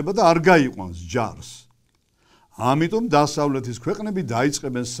დაემორჩილება და არ გაიყვანს ჯარს. ამიტომ დასავლეთის ქვეყნები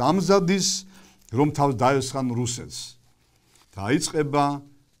დაიწყებენ სამზადისს, რომ თავს დაესხან რუსეთს. დაიწყება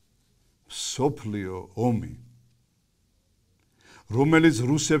მსოფლიო ომი, რომელიც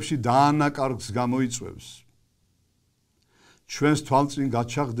რუსებში დაანაკარგს გამოიწვევს. ჩვენს თვალწინ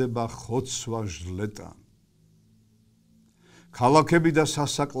გაჩაღდება ხოცვა ჟლეტა. ქალაქები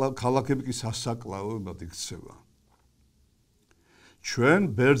კი სასაკლაოებად იქცევა.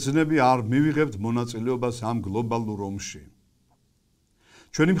 ჩვენ ბერძნები არ მივიღებთ მონაწილეობას ამ გლობალურ ომში.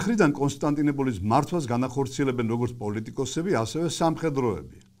 ჩვენი მხრიდან კონსტანტინოპოლის მართვას განახორციელებენ როგორც პოლიტიკოსები, ასევე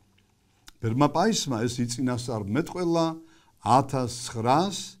სამხედროები. ბერმაპაისმა ეს იწინასწარმეტყველა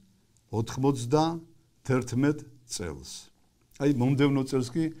 1991 წელს. აი მომდევნო წელს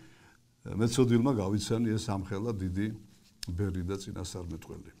კი მეცოდილმა გავიცანი ეს ამხელა დიდი ბერი და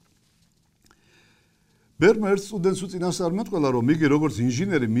წინასწარმეტყველი. ბერმა ერთ სტუდენტს უწინასწარმეტყველა, რომ იგი როგორც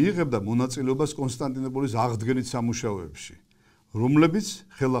ინჟინერი მიიღებდა მონაწილეობას კონსტანტინოპოლის აღდგენით სამუშაოებში, რომლებიც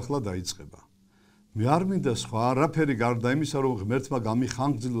ხელახლა დაიწყება. მე არ მინდა სხვა არაფერი გარდა იმისა, რომ ღმერთმა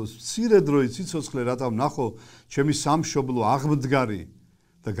გამიხანგრძლოს მცირე დროის სიცოცხლე, რათა ვნახო ჩემი სამშობლო აღმდგარი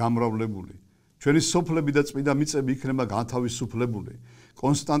და გამრავლებული. ჩვენი სოფლები და წმინდა მიწები იქნება გათავისუფლებული.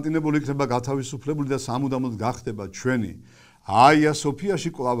 კონსტანტინოპოლი იქნება გათავისუფლებული და სამუდამოდ გახდება ჩვენი. აია სოფიაში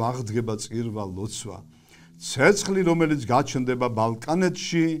კვლავ აღდგება წირვა ლოცვა. ცეცხლი, რომელიც გაჩნდება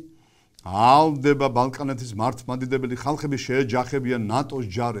ბალკანეთში, ალდება ბალკანეთის მართლმადიდებელი ხალხები შეეჯახებიან ნატოს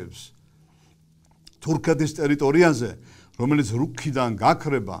ჯარებს. თურქეთის ტერიტორიაზე, რომელიც რუქიდან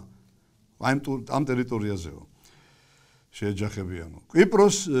გაქრება, ამ ტერიტორიაზეო შეეჯახებიანო.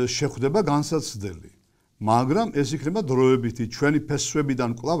 კვიპროს შეხვდება განსაცდელი, მაგრამ ეს იქნება დროებითი, ჩვენი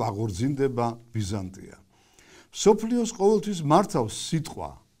ფესვებიდან კვლავ აღორძინდება ბიზანტია. მსოფლიოს ყოველთვის მართავს სიტყვა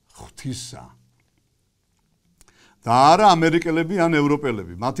ღვთისა. და არა ამერიკელები ან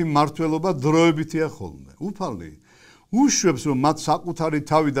ევროპელები, მათი მმართველობა დროებითია ხოლმე. უფალი უშვებს, რომ მათ საკუთარი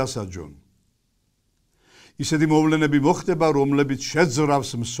თავი დასაჯონ. ისეთი მოვლენები მოხდება, რომლებიც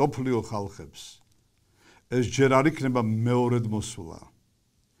შეძრავს მსოფლიო ხალხებს. ეს ჯერ არ იქნება მეორედ მოსვლა,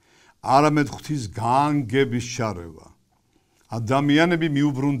 არამედ ღვთის განგების ჩარევა. ადამიანები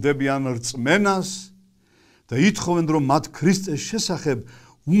მიუბრუნდებიან რწმენას და ითხოვენ, რომ მათ ქრისტეს შესახებ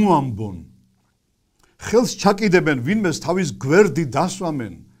უამბონ. ხელს ჩაკიდებენ ვინმეს თავის გვერდი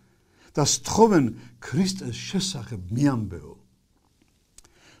დასვამენ და სთხოვენ ქრისტეს შესახებ მიამბეო.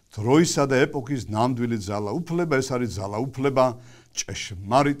 დროისა და ეპოქის ნამდვილი ძალაუფლება, ეს არის ძალაუფლება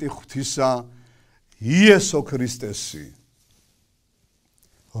ჭეშმარიტი ღვთისა იესო ქრისტესი,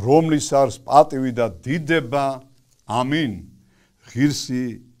 რომლის არს პატივი და დიდება, ამინ.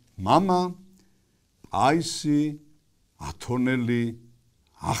 ღირსი მამა, პაისი, ათონელი,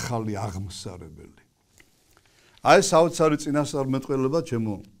 ახალი აღმსარებელი. აი საოცარი წინასწარმეტყველება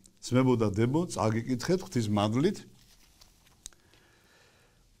ჩემო ძმებო და დებო, წაგიკითხეთ ღვთის მადლით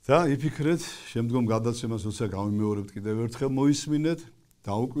და იფიქრეთ, შემდგომ გადაცემას როცა გავიმეორებთ კიდევ ერთხელ მოისმინეთ,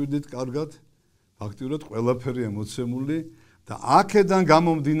 დაუკვირდით კარგად, ფაქტიურად ყველაფერია მოცემული და აქედან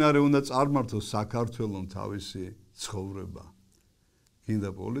გამომდინარე უნდა წარმართოს საქართველოს თავისი ცხოვრება. გინდა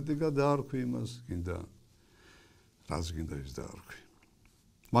პოლიტიკა დაარქვი იმას, გინდა რაც გინდა ის დაარქვი.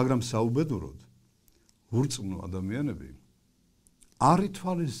 მაგრამ საუბედუროდ ურწმუნო ადამიანები არ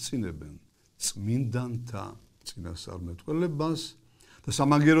ითვალისწინებენ წმინდანთა წინასწარმეტყველებას და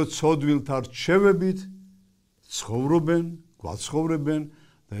სამაგერო ცოდვილთა რჩევებით ცხოვრობენ, გვაცხოვრებენ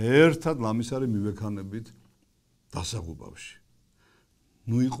და ერთად ლამისარი მივექანებით დასაღუპავში.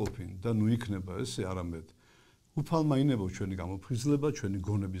 ნუ იყოფინ და ნუ იქნება ესე, არამედ უფალმა ინებო ჩვენი გამოფხიზლება, ჩვენი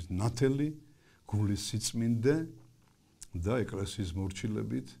გონების ნათელი, გულის სიწმინდე და ეკლესიის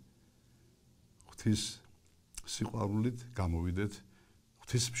მორჩილებით ღვთის სიყვარულით გამოვიდეთ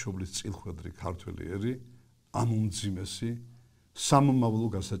ღვთისმშობლის წილხვედრი ქართველი ერი ამ უმძიმესი სამომავლო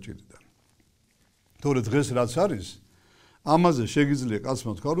გასაჭირიდან. თორე დღეს რაც არის, ამაზე შეგიძლია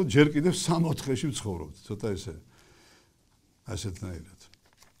კაცმა თქვა, რომ ჯერ კიდევ 60-ში ვცხოვრობთ, ცოტა ასეთნაირად,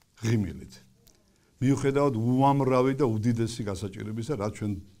 ღიმილით. მიუხედავად უამრავი და უდიდესი გასაჭირებისა, რაც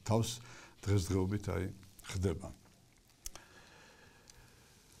ჩვენ თავს დღესდღეობით ხდება.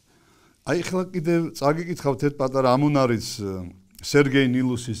 ახლა კიდევ წაგიკითხავთ ერთ პატარა ამუნარიც სერგეი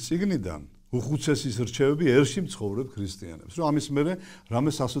ნილუსის წიგნიდან, უხუცესის რჩევები ერში მცხოვრებ ქრისტიანებს. რომ ამის მერე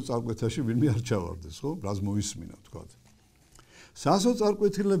რამე სასოწარკვეთაში ვინმე არ ჩავარდეს, ხო? რას მოისმინა თქვა.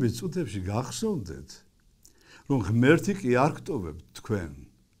 სასოწარკვეთილების წუთებში გახსოვდეთ, რომ ღმერთი კი არ გტოვებთ თქვენ,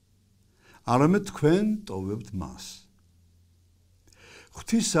 არამედ თქვენ ტოვებთ მას.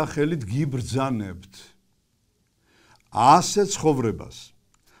 ღვთის სახელით გიბრძანებთ ასე ცხოვრებას,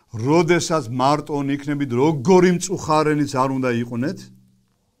 როდესაც მარტონ იქნებით, როგორი მწუხარენიც არ უნდა იყვნენ,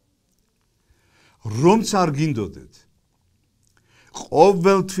 რომც არ გინდოდეთ.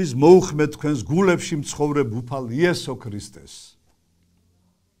 ყოველთვის მოუხმეთ თქვენს გულებში მცხოვრებ უფალ იესო ქრისტეს.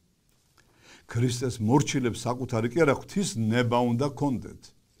 ქრისტეს მორჩილებს საკუთარი კი არა ღვთის ნება უნდა გქონდეთ,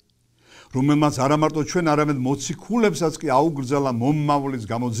 რომელმაც არა მარტო ჩვენ, არამედ მოციქულებსაც კი აუგრძელა მომავლის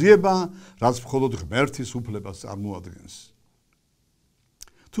გამოძიება, რაც მხოლოდ ღმერთის უფლებას წარმოადგენს.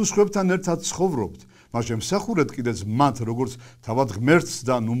 თუ სხვებთან ერთად ცხოვრობთ, მაშინ მსახურეთ კიდეც მათ, როგორც თავად ღმერთს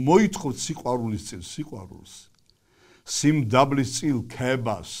და ნუ მოითხოვთ სიყვარულის წილ სიყვარულს, სიმდაბლის წილ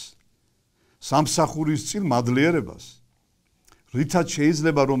ქებას, სამსახურის წილ მადლიერებას, რითაც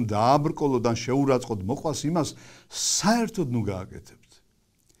შეიძლება რომ დააბრკოლოთ და შეურაცხოთ მოყვას იმას, საერთოდ ნუ გააკეთებთ.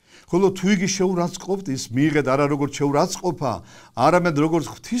 ხოლო თუ იგი შეურაცხყოფთ, ის მიიღეთ არა როგორც შეურაცხყოფა, არამედ როგორც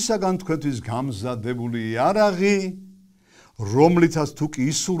ღვთისაგან თქვენთვის გამზადებული იარაღი, რომლითაც თუ კი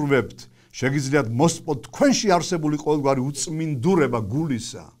ისურვებთ, შეგიძლიათ მოსპოთ თქვენში არსებული ყოველგვარი უწმინდურება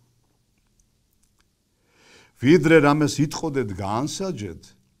გულისა. ვიდრე რამეს იტყოდეთ გაანსაჯეთ,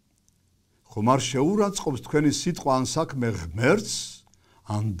 ხომ არ შეურაცხყოფს თქვენი სიტყვა ან საქმე ღმერთს,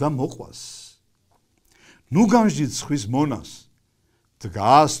 ან და მოყვას. ნუ განსჯით სხვის მონას,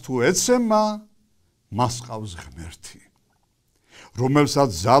 დგას თუ ეცემა, მას ყავს ღმერთი, რომელსაც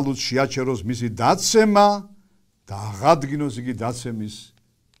ზალუც შეაჩეროს მისი დაცემა და აღადგინოს იგი დაცემის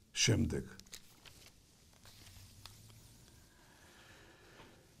შემდეგ.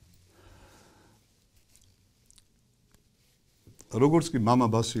 როგორც კი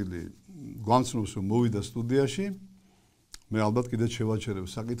მამა ბასილი გვამცნობს, რომ მოვიდა სტუდიაში, მე ალბათ კიდე შევაჩერებ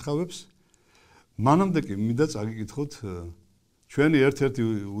საკითხავებს. მანამდე კი მინდა წაგიკითხოთ ჩვენი ერთ-ერთი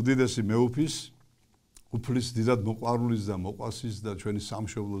უდიდესი მეუფის, უფლის დიდად მოყვარულის და მოყვასის და ჩვენი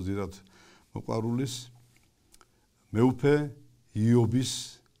სამშობლოს დიდად მოყვარულის მეუფე იობის,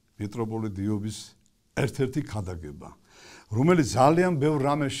 მიტროპოლიტ იობის ერთ-ერთი ქადაგება, რომელიც ძალიან ბევრ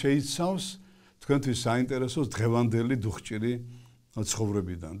რამეს შეიცავს თქვენთვის საინტერესოს დღევანდელი დუხჭირი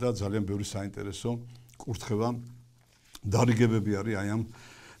ცხოვრებიდან და ძალიან ბევრი საინტერესო კურთხევა დარიგებები არის აი ამ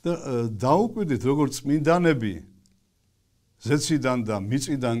და დაუკვირდით როგორც წმინდანები ზეციდან და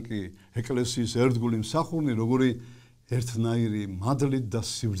მიწიდან კი ეკლესიის ერთგული მსახურნი როგორი ერთნაირი მადლით და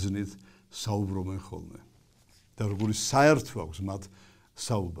სიბრძნით საუბრობენ ხოლმე და როგორი საერთო აქვს მათ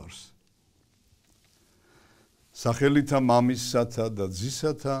საუბარს. სახელითა მამისათა და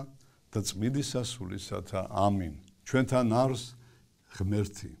ძისათა და წმინდისა სულისათა ამინ. ჩვენთან არის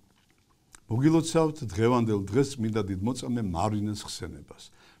ღმერთი. მოგილოცავთ დღევანდელ დღეს წმინდა დიდმოწამე მარინეს ხსენებას.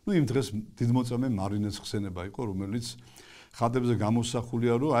 ნუ იმ დღეს დიდმოწამე მარინეს ხსენება იყო, რომელიც ხატებზე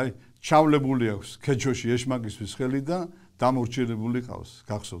გამოსახულია, რომ აი ჩავლებული აქვს ქეჩოში ეშმაკისთვის ხელი და დამორჩილებული ყავს,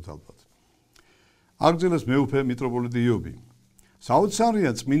 გახსოვთ ალბათ. აგრძელეს მეუფე მიტროპოლიტი იობი.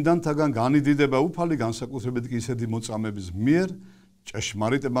 საოცარია წმინდანთაგან განიდიდება უფალი, განსაკუთრებით კი ისეთი მოწამების მიერ,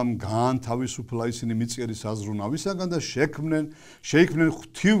 ჭეშმარიტებამ გაანთავისუფლა ისინი მიწიერის აზრუნავისაგან და შეიქმნენ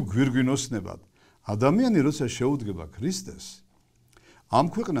ღვთივ გვირგვინოსნებად. ადამიანი როცა შეუდგება ქრისტეს, ამ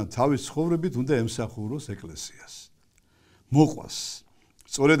ქვეყნად თავის ცხოვრებით უნდა ემსახუროს ეკლესიას. მოყვას.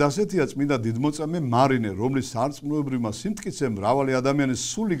 სწორედ ასეთია წმინდა დიდმოწამე მარინე, რომლის სარწმუნოებრივმა სიმტკიცემ მრავალი ადამიანის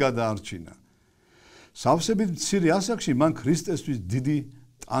სული გადაარჩინა. სავსებით მცირე ასაკში მან ქრისტესთვის დიდი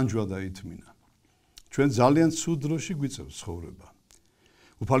ტანჯვა დაითმინა. ჩვენ ძალიან ცუდ დროში გვიწევს ცხოვრება.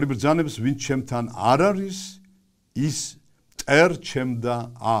 უფალი ბრძანებს, ვინც ჩემთან არ არის, ის მტერ ჩემდა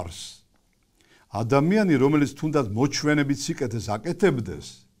არს. ადამიანი, რომელიც თუნდაც მოჩვენებით სიკეთეს აკეთებდეს,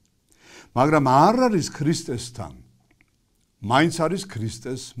 მაგრამ არ არის ქრისტესთან, მაინც არის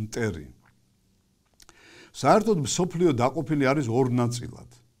ქრისტეს მტერი. საერთოდ მსოფლიო დაყოფილი არის ორ ნაწილად.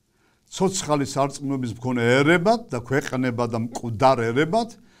 ცოცხალი სარწმუნოების მქონე ერებად და ქვეყნებად და მკვდარ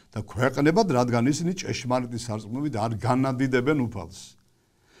ერებად და ქვეყნებად, რადგან ისინი ჭეშმარიტი სარწმუნოებით არ განადიდებენ უფალს.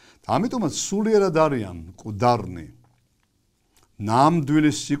 ამიტომაც სულიერად არიან მკვდარნი.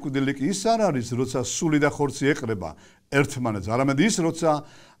 ნამდვილი სიკვდილი კი ის არ არის, როცა სული და ხორცი ეყრება, ერთმანეთს, არამედ ის, როცა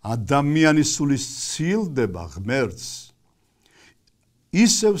ადამიანის სული სცილდება ღმერთს,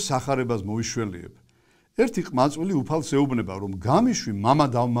 ისევ სახარებას მოიშველიებ. ერთი ყმაწვილი უფალს ეუბნება, რომ გამიშვი მამა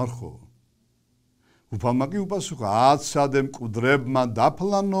დავმარხო. უფალმა კი უპასუხა, აცადე მკვდრებმა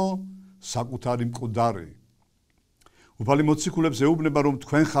დაფლანო საკუთარი მკვდარი. უფალი მოციქულებს ეუბნება, რომ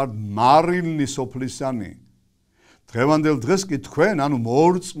თქვენ ხართ მარილნი სოფლისანი. დღევანდელ დღეს კი თქვენ, ანუ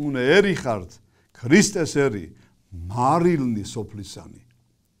მორწმუნე ერი ხართ, ქრისტეს ერი, მარილნი სოფლისანი.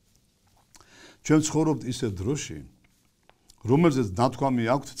 ჩვენ ცხოვრობთ ისეთ დროში, რომელზეც ნათქვამი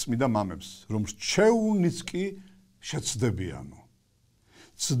აქვთ წმიდა მამებს, რომ რჩეულნიც კი შეცდებიანო.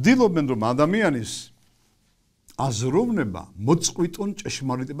 ცდილობენ, რომ ადამიანის აზროვნება მოწყვიტონ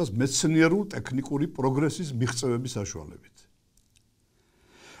ჭეშმარიტებას მეცნიერულ-ტექნიკური პროგრესის მიღწევების საშუალებით.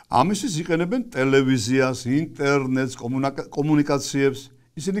 ამისთვის იყენებენ ტელევიზიას, ინტერნეტს, კომუნიკაციებს,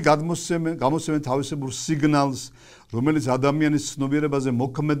 ისინი გამოსცემენ თავისებურ სიგნალს, რომელიც ადამიანის ცნობიერებაზე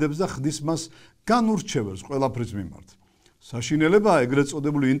მოქმედებს და ხდის მას განურჩეველს ყველაფრის მიმართ. საშინელებაა ეგრეთ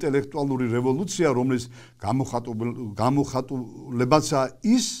წოდებული ინტელექტუალური რევოლუცია, რომლის გამოხატულებაცაა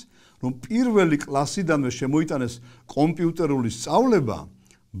ის, რომ პირველი კლასიდანვე შემოიტანეს კომპიუტერული სწავლება,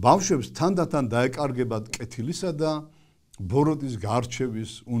 ბავშვებს თანდათან დაეკარგებათ კეთილისა და ბოროტის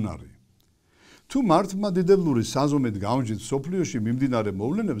გარჩევის უნარი. თუ მართლმადიდებლური საზომით გაუნჯით სოფლიოში მიმდინარე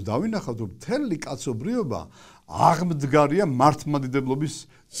მოვლენებს, დავინახავთ, რომ მთელი კაცობრიობა აღმდგარია მართლმადიდებლობის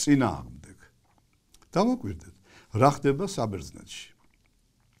წინააღმდეგ. დამოკვირდეთ, რა ხდება საბერძნეთში.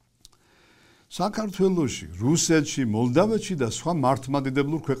 საქართველოში, რუსეთში, მოლდავეთში და სხვა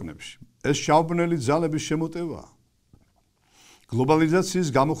მართლმადიდებლურ ქვეყნებში. ეს შავბნელი ძალების შემოტევაა. გლობალიზაციის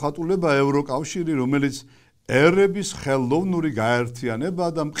გამოხატულება ევროკავშირი, რომელიც ერების ხელოვნური გაერთიანება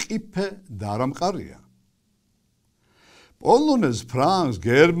და მყიფე და არამყარია. პოლონელს, ფრანგს,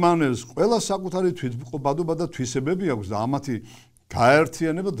 გერმანელს ყველა საკუთარი თვითმყოფადობა და თვისებები აქვს და ამათი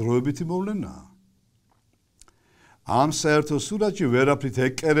გაერთიანება დროებითი მოვლენაა. ამ საერთო სურათში ვერაფრით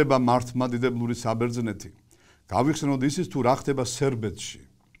ეკერება მართლმადიდებლური საბერძნეთი. გავიხსენოთ ისიც თუ რა ხდება სერბეთში.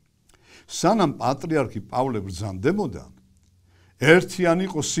 სანამ პატრიარქი პავლე ბრძანდებოდა, ერთიანი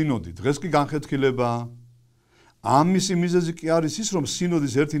იყო სინოდი, დღეს კი განხეთქილებაა. ამისი მიზეზი კი არის ის, რომ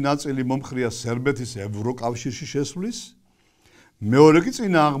სინოდის ერთი ნაწილი მომხრია სერბეთის ევროკავშირში შესვლის, მეორე კი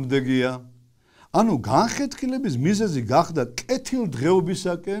წინააღმდეგია. ანუ განხეთქილების მიზეზი გახდა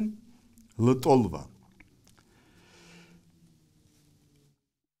კეთილდღეობისაკენ ლტოლვა.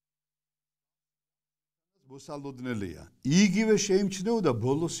 მოსალოდნელია. იგივე შეიმჩნეოდა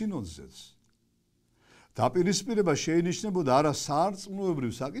ბოლო სინოდზეც. დაპირისპირება შეინიშნებოდა არა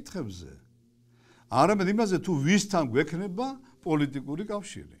სარწმუნოებრივ საკითხებზე, არამედ იმაზე, თუ ვისთან გვექნება პოლიტიკური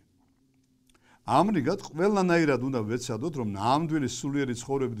კავშირი. ამრიგად, ყველანაირად უნდა ვეცადოთ, რომ ნამდვილი სულიერი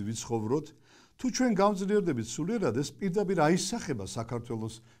ცხოვრებით ვიცხოვროთ, თუ ჩვენ გავძლიერდებით სულიერად, ეს პირდაპირ აისახება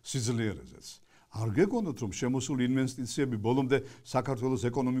საქართველოს სიძლიერეზეც. არ გეგონოთ, რომ შემოსული ინვესტიციები ბოლომდე საქართველოს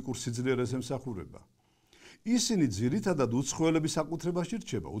ეკონომიკურ სიძლიერეს ემსახურება. ისინი ძირითადად უცხოელების საკუთრებაში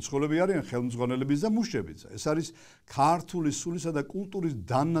რჩება. უცხოელები არიან ხელმძღვანელებიც და მუშებიც. ეს არის ქართული სულისა და კულტურის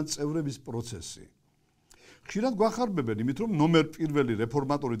დანაწევრების პროცესი. ხშირად გვახარბებენ იმით, რომ ნომერ პირველი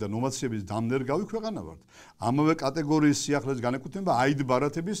რეფორმატორი და ნოვაციების დამნერგავი ქვეყანა ვართ. ამავე კატეგორიის სიახლეს განეკუთვნება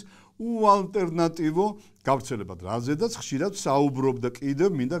აიდ-ბარათების უალტერნატივო გავრცელებად, რაზედაც ხშირად საუბრობ და კიდევ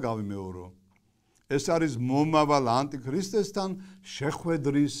მინდა გავიმეორო. ეს არის მომავალ ანტიქრისტესთან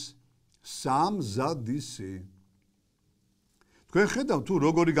შეხვედრის სამზადისი. თქვენ ხედავთ, თუ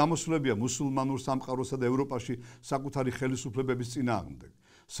როგორი გამოსვლებია მუსულმანურ სამყაროსა და ევროპაში საკუთარი ხელისუფლებების წინააღმდეგ.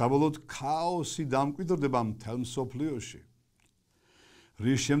 საბოლოოდ ქაოსი დამკვიდრდება მთელ მსოფლიოში.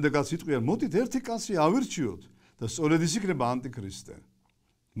 რის შემდეგაც იტყვიან, მოდით ერთი კაცი ავირჩიოთ და სწორედ ის იქნება ანტიქრისტე.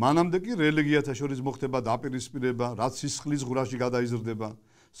 მანამდე კი რელიგიათა შორის მოხდება დაპირისპირება, რაც სისხლის ღრუში გადაიზრდება.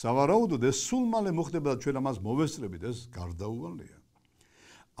 სავარაუდოდ ეს სულ მალე მოხდება და ჩვენ ამას მოვესწრებით, ეს გარდაუვალია.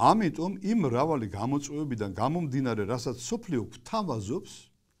 ამიტომ იმ მრავალი გამოწვევებიდან გამომდინარე, რასაც სოფლიო გვთავაზობს,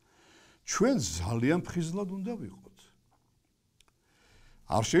 ჩვენ ძალიან ფხიზლად უნდა ვიყოთ.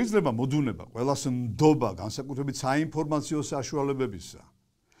 არ შეიძლება მოდუნება ყველას ნდობა განსაკუთრებით საინფორმაციო საშუალებებისა,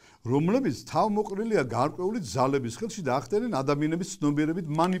 რომლებიც თავმოყრილია გარკვეული ძალების ხელში და ახდენენ ადამიანების ცნობიერებით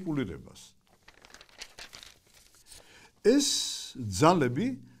მანიპულირებას. ეს ძალები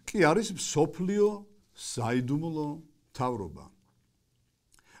კი არის მსოფლიო საიდუმლო მთავრობა.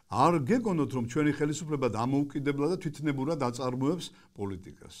 არ გეგონოთ, რომ ჩვენი ხელისუფლება დამოუკიდებლად და თვითნებურად აწარმოებს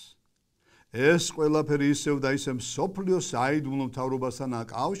პოლიტიკას. ეს ყველაფერი ისევ და ისევ მსოფლიო საიდუმლო მთავრობასთანაა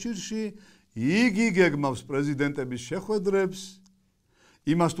კავშირში, იგი გეგმავს პრეზიდენტების შეხვედრებს,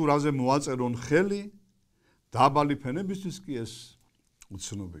 იმას თუ რაზე მოაწერონ ხელი, დაბალი ფენებისთვის კი ეს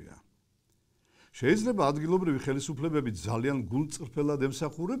უცნობია. შეიძლება ადგილობრივი ხელისუფლებები ძალიან გულწრფელად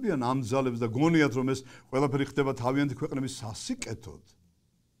ემსახურებიან ამ ძალებს და გონიათ, რომ ეს ყველაფერი ხდება თავიანთი ქვეყნების სასიკეთოდ.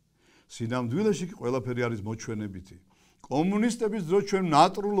 სინამდვილეში კი ყველაფერი არის მოჩვენებითი. კომუნისტების დროს ჩვენ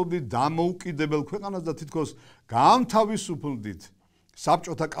ნატრულობდით დამოუკიდებელ ქვეყანას და თითქოს გამთავისუფლდით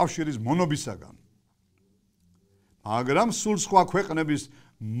საბჭოთა კავშირის მონობისაგან. მაგრამ სულ სხვა ქვეყნების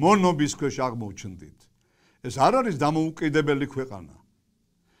მონობის ქვეშ აღმოჩნდით. ეს არ არის დამოუკიდებელი ქვეყანა.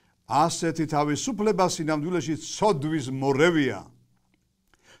 ასეთი თავისუფლება სინამდვილეში ცოდვის მორევია.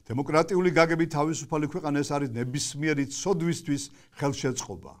 დემოკრატიული გაგებით თავისუფალი ქვეყანა ეს არის ნებისმიერი ცოდვისთვის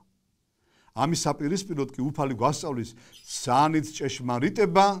ხელშეწყობა. ამის საპირისპიროდ კი უფალი გვასწავლის სანით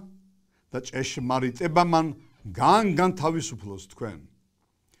ჭეშმარიტება და ჭეშმარიტება მან განგან თავისუფლოს თქვენ.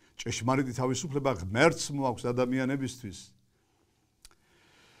 ჭეშმარიტი თავისუფლება ღმერთს მოაქვს ადამიანებისთვის.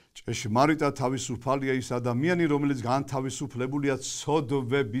 ჭეშმარიტად თავისუფალია ის ადამიანი, რომელიც განთავისუფლებულია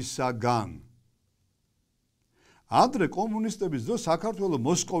ცოდვებისაგან. ადრე კომუნისტების დროს საქართველო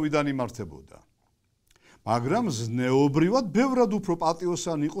მოსკოვიდან იმართებოდა. მაგრამ ზნეობრივად ბევრად უფრო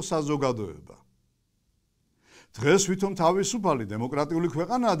პატიოსანი იყო საზოგადოება. დღეს ვითომ თავისუფალი დემოკრატიული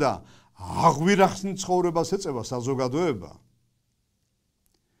ქვეყანაა და აღვირახსნით ცხოვრებას ეწევა საზოგადოება.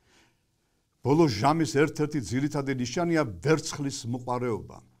 ბოლო ჟამის ერთ-ერთი ძირითადი ნიშანია ვერცხლის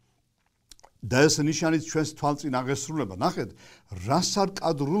მოყარეობა. და ეს ნიშანიც ჩვენს თვალწინ აღესრულება. ნახეთ, რა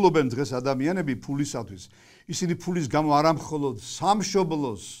სარკადრულობენ დღეს ადამიანები ფულისათვის. ისინი ფულის გამო არა მხოლოდ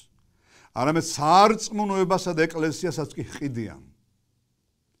სამშობლოს, არამედ სარწმუნოებასა და ეკლესიასაც კი ყიდიან.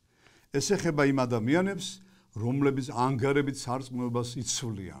 ეს ეხება იმ ადამიანებს, რომლებიც ანგარებით სარწმუნოებას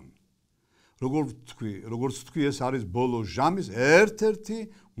იცვლიან. როგორც თქვი, ეს არის ბოლო ჟამის ერთ-ერთი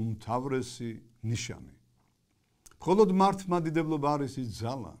უმთავრესი ნიშანი. მხოლოდ მართლმადიდებლობა არის ის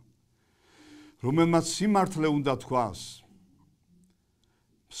ძალა, რომელმაც სიმართლე უნდა თქვას.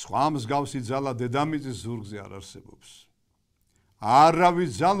 სხვა მსგავსი ძალა დედამიწის ზურგზე არ არსებობს.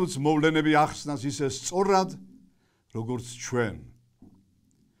 არავის ძალუც მოვლენები ახსნას ისე სწორად, როგორც ჩვენ.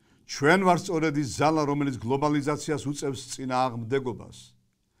 ჩვენ ვარ სწორედ ის ძალა, რომელიც გლობალიზაციას უწევს წინააღმდეგობას.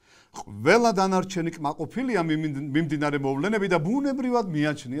 ყველა დანარჩენი კმაყოფილია მიმდინარე მოვლენები და ბუნებრივად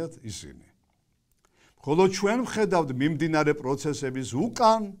მიაჩნიათ ისინი. მხოლოდ ჩვენ ვხედავთ მიმდინარე პროცესების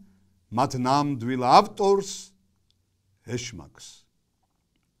უკან მათ ნამდვილ ავტორს, ეშმაკს,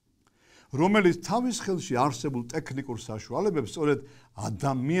 რომელიც თავის ხელში არსებულ ტექნიკურ საშუალებებს სწორედ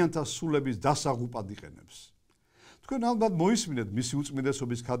ადამიანთა სულების დასაღუპად იყენებს. თქვენ ალბათ მოისმინეთ მისი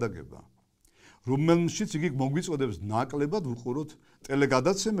უწმიდესობის ქადაგება, რომელშიც იგი მოგვიწოდებს ნაკლებად ვუყუროთ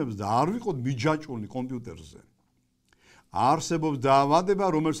ტელეგადაცემებს და არ ვიყოთ მიჯაჭვული კომპიუტერზე. არსებობს დაავადება,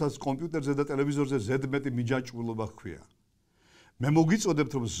 რომელსაც კომპიუტერზე და ტელევიზორზე ზედმეტი მიჯაჭვულობა ჰქვია. მე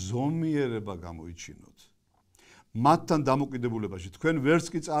მოგიწოდებთ, რომ ზომიერება გამოიჩინოთ. მათთან დამოკიდებულებაში თქვენ ვერც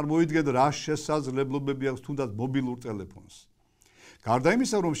კი წარმოიდგენთ, რა შესაძლებლობები აქვს თუნდაც მობილურ ტელეფონს. გარდა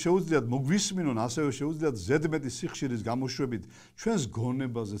იმისა, რომ შეუძლიათ მოგვისმინონ, ასევე შეუძლიათ ზედმეტი სიხშირის გამოშვებით ჩვენს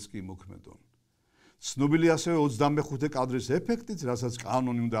გონებაზეც კი მოქმედონ. ცნობილი ასევე 25 კადრის ეფექტით, რასაც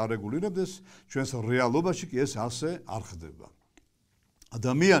კანონი უნდა არეგულირებდეს, ჩვენს რეალობაში კი ეს ასე არ ხდება.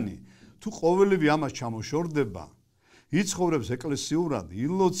 ადამიანი თუ ყოველივე ამას ჩამოშორდება, იცხოვრებს ეკლესიურად,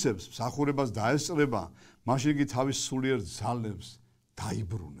 ილოცებს, მსახურებას დაესწრება, მაშინ კი თავის სულიერ ძალებს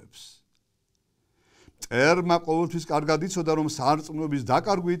დაიბრუნებს. მტერმა ყოველთვის კარგად იცოდა, რომ სარწმუნოების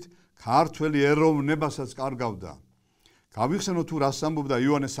დაკარგვით ქართველი ეროვნებასაც კარგავდა. გავიხსენოთ თუ რას ამბობდა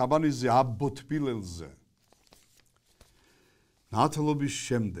იოანე საბანიძე აბოთბილელზე. ნათლობის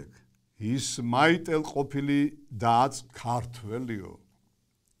შემდეგ ის მაიტელ ყოფილი და ქართველიო.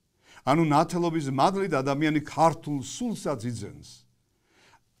 ანუ ნათლობის მადლით ადამიანი ქართულ სულსაც იძენს.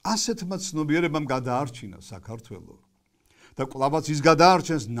 ასეთმა ცნობიერებამ გადაარჩინა საქართველო. და კვლავაც ის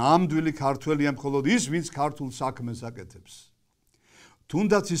გადაარჩენს ნამდვილი ქართველია მხოლოდ ის, ვინც ქართულ საქმეს აკეთებს.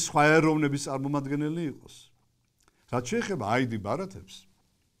 თუნდაც ის სხვა ეროვნების წარმომადგენელი იყოს. რაც შეეხება აიდი ბარათებს,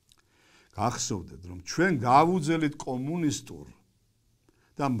 გახსოვდეთ, რომ ჩვენ გავუძელით კომუნისტურ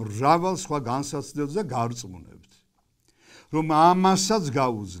და მრავალ სხვა განსაცდელს და გარწმუნებთ, რომ ამასაც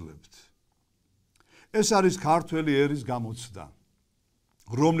გავუძლებთ. ეს არის ქართველი ერის გამოცდა,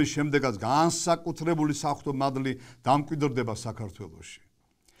 რომლის შემდეგაც განსაკუთრებული საღვთო მადლი დამკვიდრდება საქართველოში.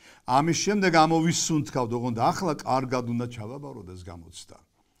 ამის შემდეგ ამოვისუნთქავთ, ოღონდ ახლა კარგად უნდა ჩავაბაროთ ეს გამოცდა.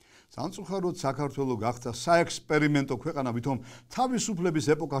 სამწუხაროდ საქართველო გახდა საექსპერიმენტო ქვეყანა, ვითომ თავისუფლების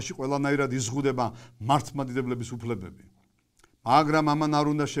ეპოქაში ყველანაირად იზღუდება მართლმადიდებლების უფლებები. მაგრამ ამან არ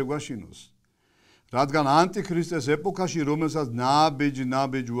უნდა შეგვაშინოს, რადგან ანტიქრისტეს ეპოქაში, რომელსაც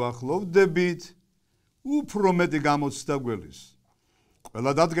ნაბეჯ უახლოვდებით, უფრო მეტი გამოცდა გველის.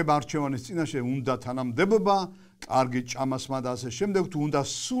 ყველა დადგება არჩევანის წინაშე უნდა თანამდებობა, კარგი ჭამასმა და ასე შემდეგ, თუ უნდა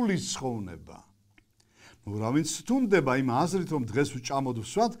სულის ცხოვრება. რა ვინც თუნდება იმ აზრით რომ დღეს ვჭამოდ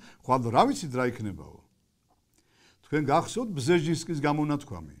ვსვათ, ხვალ რა ვიცით რა იქნებაო. თქვენ გახსოვთ ბზეჟინსკის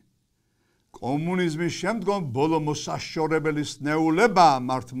გამონათქვამი. კომუნიზმის შემდგომ ბოლო მოსაშორებელი სნეულება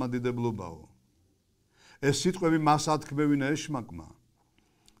მართლმადიდებლობაო. ეს სიტყვები მას ათქმევინა ეშმაკმა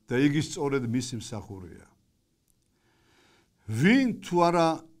და იგი სწორედ მისი მსახურია. ვინ თუ არა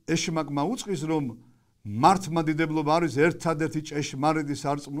ეშმაკმა უწყის რომ მართლმადიდებლობა არის ერთადერთი ჭეშმარიტი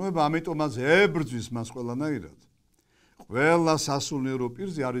სარწმუნოება, ამიტომაც ებრძვის მას ყველანაირად. ყველა სასულიერო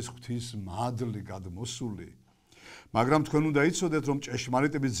პირზე არის ღვთის მადლი გადმოსული. მაგრამ თქვენ უნდა იცოდეთ, რომ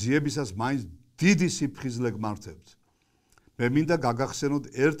ჭეშმარიტების ძიებისას მაინც დიდი სიფხიზლე გმართებთ. მე მინდა გაგახსენოთ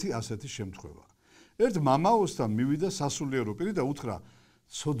ერთი ასეთი შემთხვევა. ერთ მამაოსთან მივიდა სასულიერო პირი და უთხრა,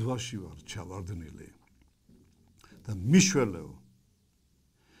 ცოდვაში ვარ ჩავარდნილი და მიშველეო.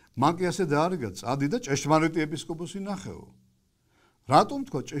 მან კი ასე დაარიგა, წადი და ჭეშმარიტი ეპისკოპოსი ნახეო. რატომ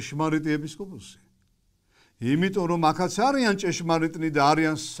თქვა ჭეშმარიტი ეპისკოპოსი? იმიტომ რომ აქაც არიან ჭეშმარიტნი და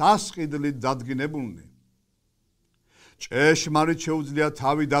არიან სასყიდლით დადგინებულნი. ჭეშმარიტ შეუძლია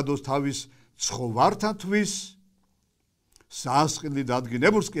თავი დადოს თავის ცხოვართათვის, სასყიდლით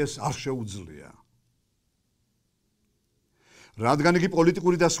დადგინებულს კი ეს არ შეუძლია. რადგან იგი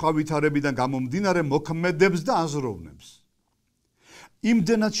პოლიტიკური და სხვა ვითარებიდან გამომდინარე მოქმედებს და აზროვნებს.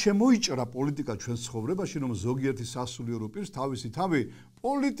 იმდენად შემოიჭრა პოლიტიკა ჩვენს ცხოვრებაში, რომ ზოგიერთი სასულიერო პირს თავისი თავი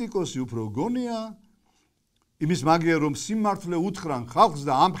პოლიტიკოსი უფრო გონია, იმის მაგია რომ სიმართლე უთხრან ხალხს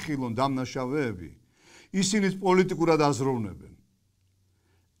და ამხილონ დამნაშავეები, ისინიც პოლიტიკურად აზროვნებენ.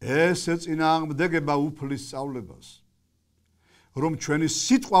 ეს ეწინააღმდეგება უფლის სწავლებას, რომ ჩვენი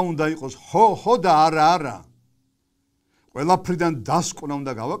სიტყვა უნდა იყოს ხო ხო და არა არა. ყველაფრიდან დასკვნა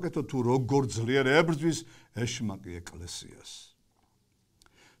უნდა გავაკეთოთ თუ როგორ ძლიერ ებრძვის ეშმაკი ეკლესიას.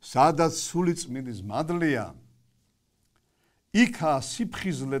 სადაც სული წმინდის მადლია, იქა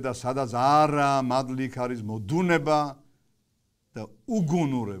სიფხიზლე და სადაც არა მადლი, იქ არის მოდუნება და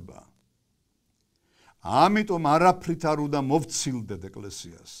უგუნურება. ამიტომ არაფრით არ უნდა მოვცილდეთ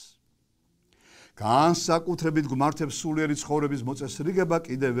ეკლესიას. განსაკუთრებით გმართებს სულიერი ცხოვრების მოწესრიგება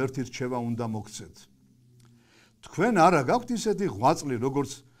კიდევ ერთი რჩევა უნდა მოგცეთ. თქვენ არა გაქვთ ისეთი ღვაწლი,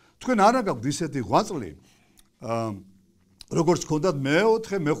 როგორც ჰქონდათ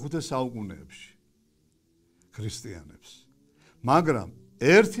მეოთხე, მეხუთე საუკუნეებში ქრისტიანებს. მაგრამ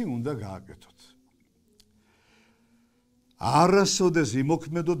ერთი უნდა გააკეთოთ. არასოდეს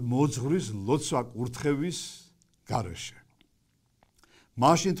იმოქმედოთ მოძღვრის ლოცვა კურთხევის გარეშე.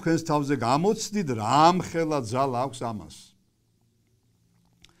 მაშინ თქვენს თავზე გამოცდით რა მხელა ძალა აქვს ამას.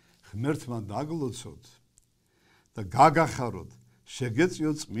 ღმერთმა დაგლოცოთ და გაგახაროთ,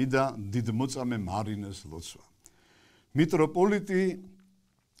 შეგეწიოთ წმიდა დიდმოწამე მარინეს ლოცვა. მიტროპოლიტი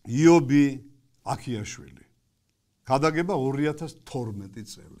იობი აქიაშვილი. ქადაგება 2012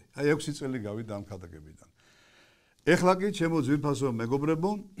 წელი. აი 6 წელი გავიდა ამ ქადაგებიდან. ეხლა კი ჩემო ძვირფასო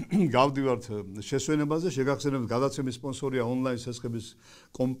მეგობრებო, გავდივართ შესვენებაზე, შეგახსენებთ გადაცემის სპონსორია ონლაინ სესხების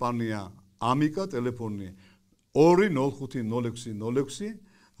კომპანია ამიკა, ტელეფონი 2050606,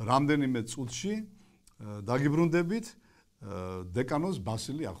 რამდენიმე წუთში დაგიბრუნდებით დეკანოს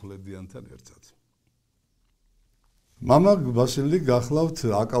ბასილი ახვლედიანთან ერთად. მამა ბასილი გახლავთ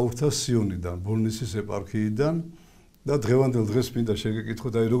აკაურთა სიონიდან, ბოლნისის ეპარქიიდან და დღევანდელ დღეს მინდა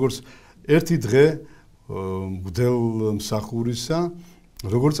შეგეკითხოთ, აი როგორც ერთი დღე მგდელ მსახურისა,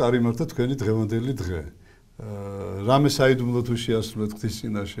 როგორ წარიმართა თქვენი დღევანდელი დღე? რამე საიდუმლო თუ შეასრულეთ ღვთის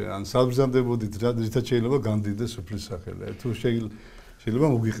წინაშე, ან საბრძანდებოდით, რითაც შეიძლება განდიდეს უფლის სახელი, თუ შეიძლება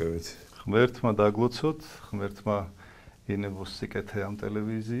მოგიყევეთ. ღმერთმა დაგლოცოთ, ღმერთმა ინებოს სიკეთე ამ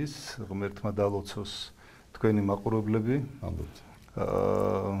ტელევიზიის, ღმერთმა დალოცოს თქვენი მაყურებლები,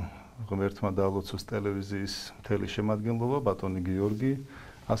 ღმერთმა დალოცოს ტელევიზიის მთელი შემადგენლობა, ბატონი გიორგი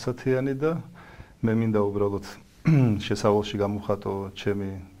ასათიანი და მე მინდა უბრალოდ შესავალში გამოვხატო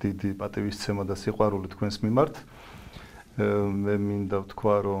ჩემი დიდი პატივისცემა და სიყვარული თქვენს მიმართ. მე მინდა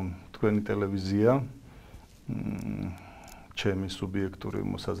ვთქვა, რომ თქვენი ტელევიზია ჩემი სუბიექტური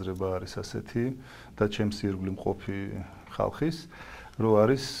მოსაზრება არის ასეთი და ჩემს ირგვლივ მყოფი ხალხის, რომ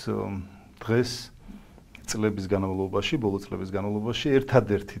არის დღეს წლების განმავლობაში, ბოლო წლების განმავლობაში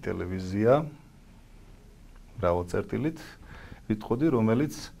ერთადერთი ტელევიზია მრავალ წერტილით ვიტყოდი,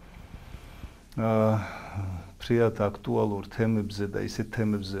 რომელიც ფრიად აქტუალურ თემებზე და ისეთ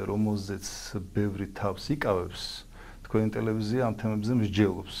თემებზე, რომელზეც ბევრი თავს იკავებს, თქვენი ტელევიზია ამ თემებზე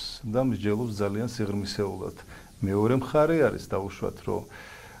მსჯელობს და მსჯელობს ძალიან სიღრმისეულად. მეორე მხარე არის დაუშვათ, რომ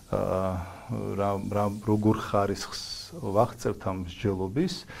როგორ ხარისხს ვაღწევთ ამ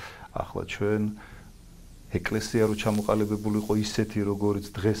მსჯელობის, ახლა ჩვენ ეკლესია რო ჩამოყალიბებულიყო ისეთი, როგორიც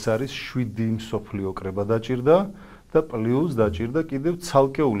დღეს არის, 7 მსოფლიო კრება დაჭირდა და პლუს დაჭირდა კიდევ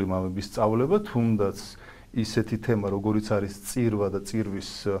ცალკეული მამების სწავლება, თუნდაც ისეთი თემა, როგორიც არის წირვა და წირვის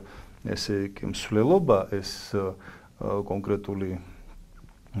ესე იგი მსვლელობა, ეს კონკრეტული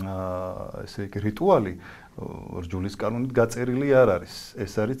ესე იგი რიტუალი რჯულის კანონით გაწერილი არ არის.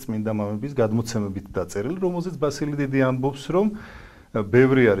 ეს არის წმინდა მამების გადმოცემებით დაწერილი, რომელზეც ბასილი დიდი ამბობს, რომ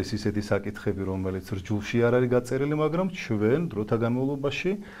ბევრი არის ისეთი საკითხები, რომელიც რჯულში არ არის გაწერილი, მაგრამ ჩვენ დროთა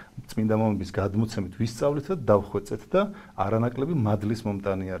განმავლობაში წმინდა მამების გადმოცემით ვისწავლეთ და დავხვეწეთ და არანაკლები მადლის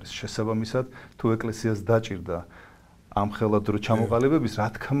მომტანი არის. შესაბამისად, თუ ეკლესიას დაჭირდა ამ ხელადრო ჩამოყალიბების, რა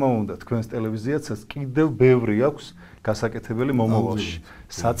თქმა უნდა, თქვენს ტელევიზიაცას კიდევ ბევრი აქვს გასაკეთებელი მომავალში.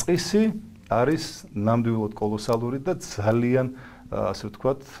 საწყისი არის ნამდვილად კოლოსალური და ძალიან, ასე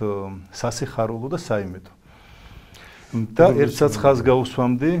ვთქვათ, სასიხარულო და საიმედო. და ერთსაც ხაზს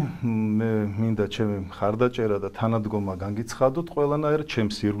გაუსვამდი, მე მინდა ჩემი მხარდაჭერა და თანადგომა განგიცხადოთ ყველანაირად,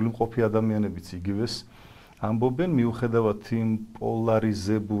 ჩემს ირგვლივ მყოფი ადამიანებიც იგივეს ამბობენ, მიუხედავად იმ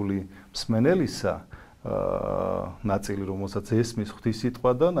პოლარიზებული მსმენელისა, ნაწილი რომელსაც ესმის ღვთის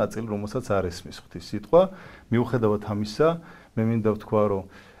სიტყვა და ნაწილი რომელსაც არ ესმის ღვთის სიტყვა, მიუხედავად ამისა, მე მინდა ვთქვა, რომ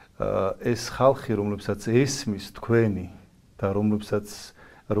ეს ხალხი, რომლებსაც ესმის თქვენი და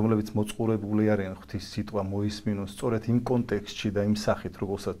რომლებიც მოწყურებული არიან ღვთის სიტყვა მოისმინონ სწორედ იმ კონტექსტში და იმ სახით,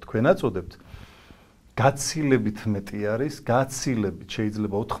 როგორცაც თქვენ აწოდებთ, გაცილებით მეტი არის, გაცილებით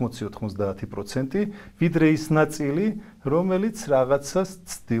შეიძლება 80-90%, ვიდრე ის ნაწილი, რომელიც რაღაცას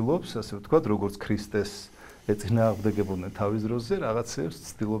ცდილობს, ასე ვთქვათ, როგორც ქრისტეს ეწინააღმდეგებოდნენ თავის დროზე, რაღაცებს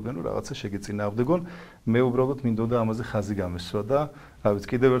ცდილობენ, რომ რაღაცა შეგეწინააღმდეგონ. მე უბრალოდ მინდოდა ამაზე ხაზი გამესვა და რა ვიცი,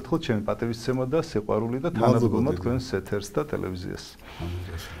 კიდევ ერთხელ ჩემი პატივისცემა და სიყვარული და თანადგომა თქვენს ეთერს და ტელევიზიას.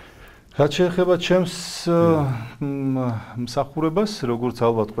 რაც შეეხება ჩემს მსახურებას, როგორც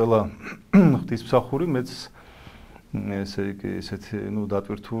ალბათ ყველა ღვთისმსახური, მეც ესე იგი ესეთი,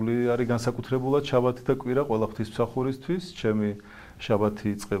 დატვირთული არის განსაკუთრებულად შაბათი და კვირა ყველა ღვთისმსახურისთვის. ჩემი შაბათი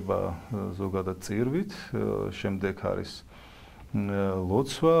იწყება ზოგადად წირვით, შემდეგ არის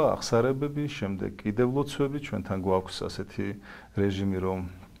ლოცვა, აღსარებები, შემდეგ კიდევ ლოცვები, ჩვენთან გვაქვს ასეთი რეჟიმი, რომ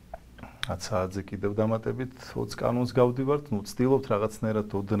 10 საათზე კიდევ დამატებით 20 კანონს გავდივართ, ვცდილობთ რაღაცნაირად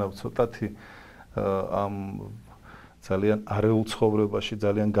ოდნავ ცოტათი ამ ძალიან არეულ ცხოვრებაში,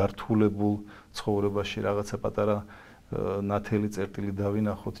 ძალიან გართულებულ ცხოვრებაში რაღაცა პატარა ნათელი წერტილი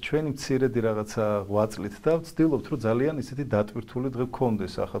დავინახოთ. ჩვენი მცირედი რაღაცა ღვაწლით და ვცდილობთ, რომ ძალიან ისეთი დატვირთული დღე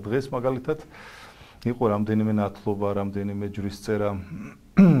გქონდეს. ახლა დღეს მაგალითად იყო რამდენიმე ნათლობა, რამდენიმე ჯვრისწერა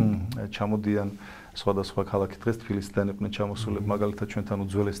ჩამოდიან სხვადასხვა ქალაქი დღეს თბილისიდან იყვნენ ჩამოსულები, მაგალითად ჩვენთან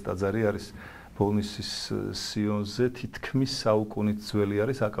უძველესი ტაძარი არის ბოლნისის სიონზე, თითქმის საუკუნით ძველი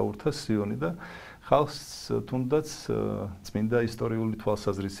არის აკაურთა სიონი და ხალხს თუნდაც წმინდა ისტორიული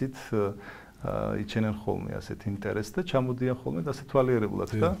თვალსაზრისით იჩენენ ხოლმე ასეთ ინტერესს და ჩამოდიან ხოლმე ასე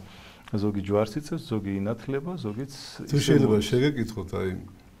თვალიერებლად და ზოგი ჯვარს იწევს, ზოგი ინათლება, ზოგიც თუ შეიძლება შეგეკითხოთ აი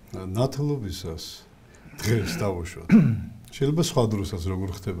ნათლობისას დღეს დავუშვათ. შეიძლება სხვა დროსაც როგორ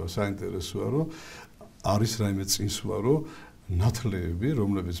ხდება, საინტერესოა, რომ არის რაიმე წინსვლა, რომ ნათლეები,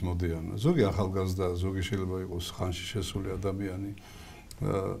 რომლებიც მოდიან, ზოგი ახალგაზრდა, ზოგი შეიძლება იყოს ხანში შესული ადამიანი,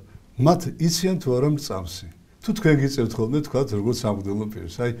 მათ იციან თუ არა მწამსი. თუ თქვენ გიწევთ ხოლმე თქვათ როგორც სამღვდელო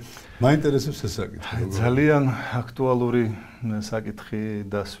პირს, აი მაინტერესებს ეს საკითხი. ძალიან აქტუალური საკითხი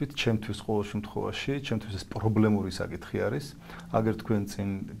დასვით, ჩემთვის ყოველ შემთხვევაში, ჩემთვის ეს პრობლემური საკითხი არის. აგერ თქვენ წინ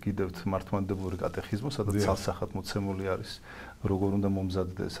გიდევთ მართლმადიდებლური კატეხიზმო, სადაც ცალსახად მოცემული არის, როგორ უნდა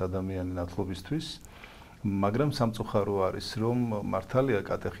მომზადდეს ადამიანი ნათლობისთვის. მაგრამ სამწუხარო არის, რომ მართალია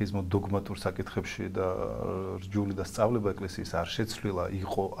კატეხიზმო დოგმატურ საკითხებში და რჯული და სწავლება ეკლესიის არ შეცვლილა,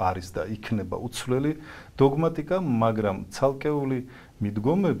 იყო, არის და იქნება უცვლელი დოგმატიკა, მაგრამ ცალკეული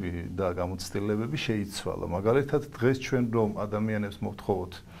მიდგომები და გამოცდილებები შეიცვალა. მაგალითად, დღეს ჩვენ რომ ადამიანებს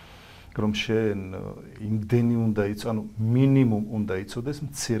მოვთხოვოთ, რომ შენ იმდენი უნდა იცო, ანუ მინიმუმ უნდა იცოდეს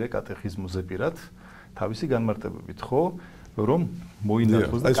მცირე კატეხიზმოზე პირად, თავისი განმარტებებით, ხო? რომ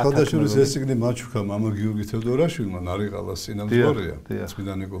მოინათლოს და აი სხვადასხვა ეს სიგნე მაჩუქა მამა გიორგი თევდორაშვილმა ნარიყალას წინამძღოლია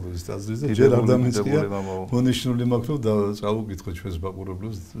წმინდა ნიკოლოზის ტაძრის და ჯერ არ დამეწია მონიშნული მაქვს რომ წავუკითხო ჩვენს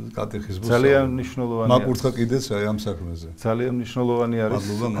ბაყურებლებს კატეხიზმოს ძალიან მნიშვნელოვანია მაკურთხა კიდეც აი ამ საქმეზე ძალიან მნიშვნელოვანი არის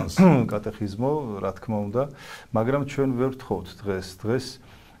კატეხიზმო რა თქმა უნდა მაგრამ ჩვენ ვერ ვთხოვთ დღეს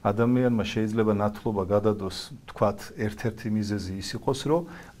ადამიანმა შეიძლება ნათლობა გადადოს, თქვათ, ერთ-ერთი მიზეზი ის იყოს, რომ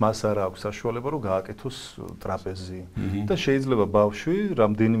მას არ აქვს საშუალება, რომ გააკეთოს ტრაპეზი და შეიძლება ბავშვი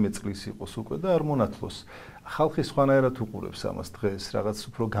რამდენიმე წლის იყოს უკვე და არ მონათლოს. ხალხი სხვანაირად უყურებს ამას დღეს, რაღაც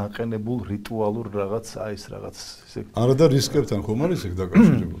უფრო განყენებულ, რიტუალურ რაღაც, აი ეს რაღაც ისე. არა და რისკებთან ხომ არის ეგ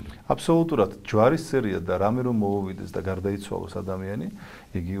დაკავშირებული? აბსოლუტურად, ჯვარის სერია და რამე რომ მოუვიდეს და გარდაიცვალოს ადამიანი,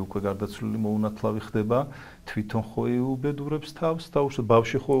 იგი უკვე გარდაცვლილი მოუნათლავი ხდება. თვითონ ხო უბედურებს თავს, დაუშვათ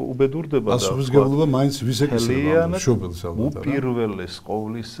ბავშვი ხო უბედურდება და ასუბრისგებლობა მაინც ვის ეკისრება შობელს ალბათ. უპირველეს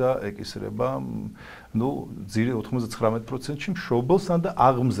ყოვლისა ეკისრება ნუ ძირი 99%-ში მშობელსა და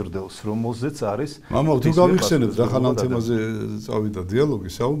აღმზრდელს, რომელზეც არის მამა, თუ გავიხსენებ რახან ამ თემაზე წავიდა დიალოგი,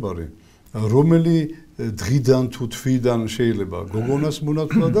 საუბარი, რომელი დღიდან თუ თვიდან შეიძლება გოგონას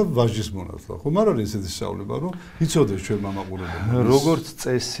მონათლა და ვაჟის მონათლა. ხომ არ არის ესეთი სწავლება, რომ იცოდეს ჩვენ მამაყურებელი.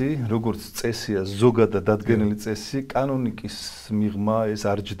 როგორც წესია ზოგადად დადგენილი წესი, კანონიკის მიღმა ეს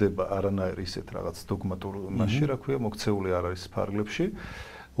არ ჯდება არანაირი ისეთ რაღაც დოგმატურ მასში, რა ქვია, მოქცეული არ არის ფარგლებში.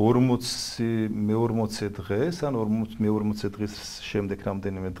 40 დღეს ან 40 დღის შემდეგ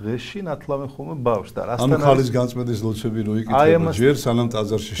რამდენიმე დღეში ნათლავენ ხოლმე ბავშვს და რასთან არის ხალის განწმენდის ლოცვები რო იკითხება ჯერ სანამ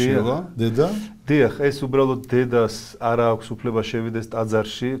ტაძარში შევა დედა? დიახ, ეს უბრალოდ დედას არ აქვს უფლება შევიდეს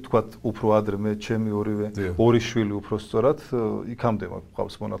ტაძარში, თქვათ უფრო ადრე მე ჩემი ორი შვილი უფრო სწორად იქამდე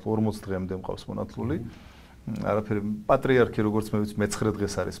მყავს მონათლული, 40 დღემდე მყავს მონათლული. არაფერი პატრიარქი როგორც მე ვიცი მე-9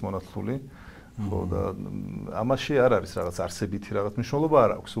 დღეს არის მონათლული. ხო და ამაში არ არის რაღაც არსებითი რაღაც მნიშვნელობა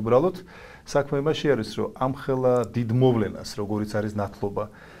არ აქვს. უბრალოდ საქმე იმაში არის, რომ ამხელა დიდ მოვლენას, როგორიც არის ნათლობა,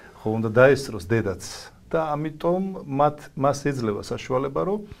 ხო უნდა დაესწროს დედაც და ამიტომ მას ეძლევა საშუალება,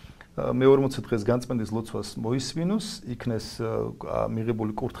 რომ მე-40 დღეს განწმენდის ლოცვას მოისმინოს, იქნეს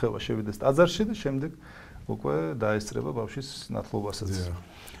მიღებული კურთხევა შევიდეს ტაძარში და შემდეგ უკვე დაესწრება ბავშვის ნათლობასაც.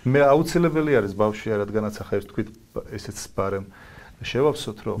 მე აუცილებელი არის ბავშვი, რადგანაც ახლა ერთ თქვით ესეც ბარემ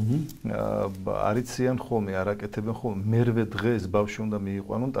შევავსოთ, რომ არიციან ხოლმე, არაკეთებენ ხოლმე, მერვე დღეს ბავშვი უნდა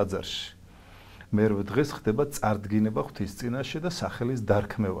მიიყვანონ ტაძარში. მერვე დღეს ხდება წარდგინება ღვთისწინაშე და სახელის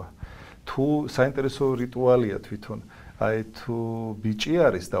დარქმევა. თუ საინტერესო რიტუალია თვითონ, აი თუ ბიჭი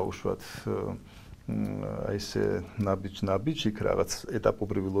არის დაუშვათ, აი ესე ნაბიჯ იქ რაღაც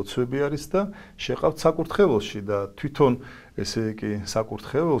ეტაპობრივი ლოცვები არის და შეყავთ საკურთხეველში და თვითონ ესე იგი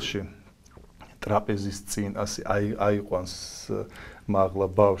საკურთხეველში ტრაპეზის წინ ასე აიყვანს მაღლა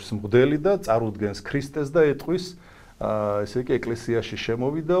ბავშვს მღვდელი და წარუდგენს ქრისტეს და ეტყვის ესე იგი ეკლესიაში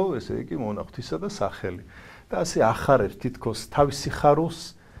შემოვიდაო, ესე იგი მონაღვთისა და სახელი. და ასე ახარებს თითქოს თავისი ხაროს,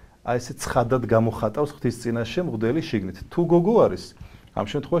 აი ესე ცხადად გამოხატავს ღვთისწინაშე მღვდელი შიგნით. თუ გოგო არის, ამ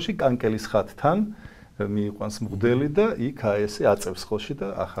შემთხვევაში კანკელის ხატთან მიიყვანს მღვდელი და იქ აი ესე აწევს ხელში და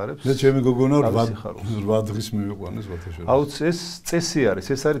ახარებს. მე ჩემი გოგონა 8 დღის მივიყვანეს ვათაშორს. აუც ეს წესი არის,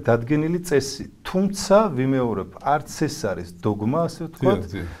 ეს არის დადგენილი წესი. თუმცა ვიმეორებ, არც ეს არის დოგმა, ასე ვთქვათ.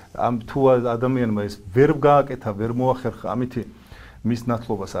 ამ თუ ადამიანმა ეს ვერ გააკეთა, ვერ მოახერხა, ამითი მის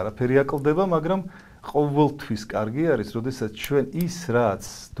ნათლობას არაფერი აკლდება, მაგრამ ყოველთვის კარგი არის, როდესაც ჩვენ ის რაც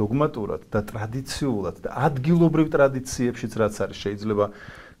დოგმატურად და ტრადიციულად და ადგილობრივ ტრადიციებშიც რაც არის, შეიძლება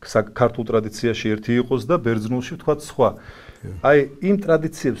ქართულ ტრადიციაში ერთი იყოს და ბერძნულში ვთქვათ სხვა. აი იმ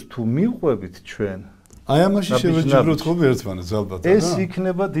ტრადიციებს თუ მივყვებით ჩვენ, აი ამაში შევეჯიბროთ ხოლმე ერთმანეთს ალბათ. ეს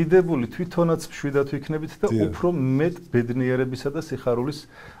იქნება დიდებული, თვითონაც მშვიდად ვიქნებით და უფრო მეტ ბედნიერებისა და სიხარულის,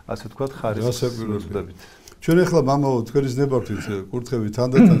 ასე ვთქვათ, ხარისხს ვხვდებით. ჩვენ ახლა მამაო თქვენი ზნებართვით კურთხევით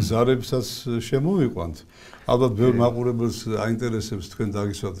თანდათან ზარებსაც შემოვიყვანთ. ალბათ ბევრ მაყურებელს აინტერესებს თქვენ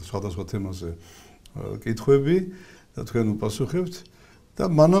დაგისვათ სხვადასხვა თემაზე კითხვები და თქვენ უპასუხებთ. და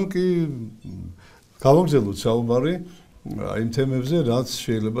მანამ კი გავაგზავნოთ საუბარი იმ თემებზე, რაც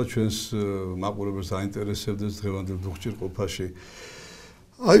შეიძლება ჩვენს მაყურებელს აინტერესებდეს დღევანდელ დუხჭირყოფაში.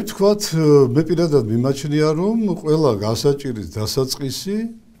 აი თქვათ, მე პირადად მიმაჩნია, რომ ყველა გასაჭირის დასაწყისი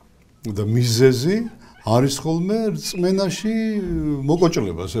და მიზეზი არის ხოლმე რწმენაში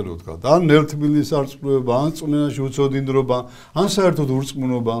მოკოჭლება, ასე რომ ვთქვათ. ან ნერთმილის არწმუნოება, ან რწმენაში უცოდინდრობა, ან საერთოდ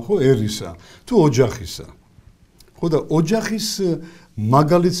ურწმუნობა, ხო, ერისა, თუ ოჯახისა. ხო და ოჯახის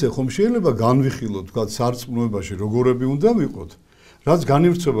მაგალითზე ხომ შეიძლება განვიხილოთ, თქვათ, სარწმუნოებაში როგორები უნდა ვიყოთ, რაც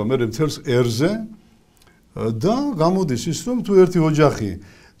განივცობა მე მთელს ერზე და გამოდის ის, რომ თუ ერთი ოჯახი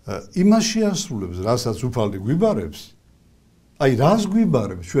იმაში ასრულებს, რასაც უფალი გვიბარებს, აი რას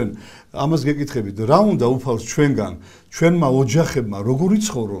გვიბარებს ჩვენ ამას გეკითხებით, რა უნდა უფალს ჩვენგან, ჩვენმა ოჯახებმა როგორი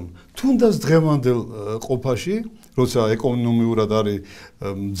ცხოვრონ, თუნდაც დღევანდელ ყოფაში, როცა ეკონომიურად არის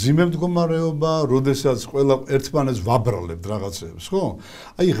მძიმე მდგომარეობა, როდესაც ყველა ერთმანეთს ვაბრალებთ რაღაცებს, ხო?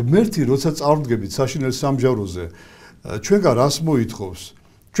 აი ღმერთი როცა წარდგებით საშინელ სამჯავროზე, ჩვენგან რას მოითხოვს?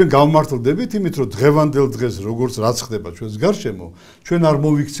 ჩვენ გავმართლდებით იმით, რომ დღევანდელ დღეს როგორც რაც ხდება ჩვენს გარშემო, ჩვენ არ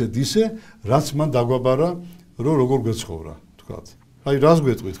მოვიქცეთ ისე, რაც მან დაგვაბარა, რომ როგორ გვეცხოვრა, თქვათ. აი რას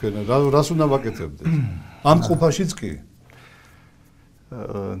გვეტყვით თქვენ, რას უნდა ვაკეთებდეთ? ამ ყოფაშიც კი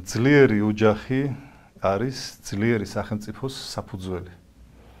ძლიერი ოჯახი არის ძლიერი სახელმწიფოს საფუძველი.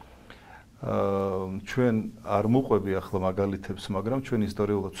 ჩვენ არ მოყვები ახლა მაგალითებს, მაგრამ ჩვენ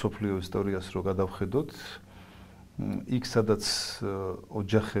ისტორიულად სოფლიო ისტორიას რო გადავხედოთ, იქ სადაც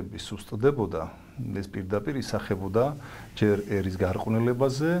ოჯახები სუსტდებოდა, ეს პირდაპირ ისახებოდა ჯერ ერის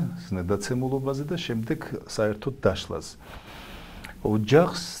გარყვნილებაზე, ზნედაცემულობაზე და შემდეგ საერთოდ დაშლაზე.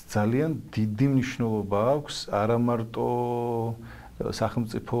 ოჯახს ძალიან დიდი მნიშვნელობა აქვს არა მარტო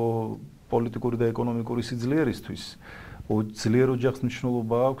სახელმწიფო პოლიტიკური და ეკონომიკური სიძლიერისთვის ძლიერ ოჯახს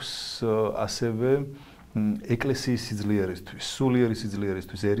მნიშვნელობა აქვს ასევე ეკლესიის სიძლიერისთვის, სულიერი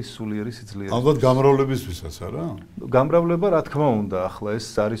სიძლიერისთვის, ერის სულიერი სიძლიერისთვის. ალბათ გამრავლებისთვისაც არა? გამრავლება რა თქმა უნდა, ახლა ეს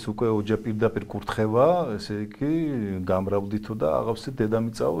არის უკვე პირდაპირ კურთხევა, ესე იგი გამრავლდითო და აღავსეთ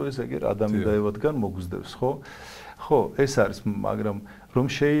დედამიწაო, ესე იგი ადამი და ევადგან მოგზდევს, ხო? ხო, ეს არის, მაგრამ რომ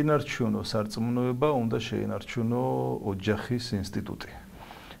შეინარჩუნო სარწმუნოება, უნდა შეინარჩუნო ოჯახის ინსტიტუტი.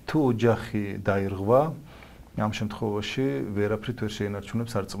 თუ ოჯახი დაირღვა, ამ შემთხვევაში ვერაფრით ვერ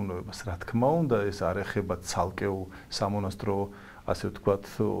შეინარჩუნებს სარწმუნოებას. რა თქმა უნდა, ეს არ ეხება ცალკეულ სამონასტრო, ასე ვთქვათ,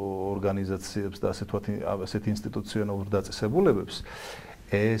 ორგანიზაციებს და ასეთ ინსტიტუციონალურ დაწესებულებებს.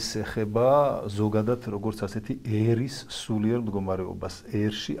 ეს ეხება ზოგადად როგორც ასეთი ერის სულიერ მდგომარეობას,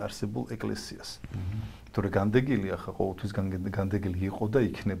 ერში არსებულ ეკლესიას. თორე განდეგილია ხა ყოველთვის განდეგილი იყო და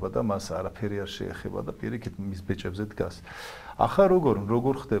იქნება და მას არაფერი არ შეეხება და პირიქით მის ბეჭებზე დგას. ახლა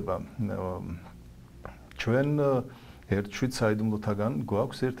როგორ ხდება ჩვენ ერთ-შვიდ საიდუმლოთაგან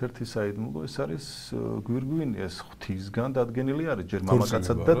გვაქვს ერთ-ერთი საიდუმლო, ეს არის გვირგვინი, ეს ღვთისგან დადგენილი არის, ჯერ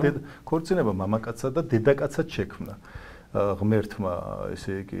მამაკაცად და ქორწინება მამაკაცად და დედაკაცად შექმნა. ღმერთმა,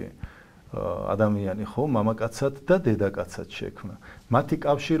 ესე იგი, ადამიანი ხო, მამაკაცად და დედაკაცად შექმნა. მათი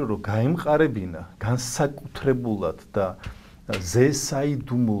კავშირი რომ გაემყარებინა განსაკუთრებულად და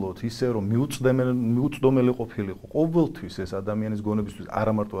ზესაიდუმლოდ, ისე რომ მიუწვდომელი ყოფილიყო ყოველთვის ეს ადამიანის გონებისთვის,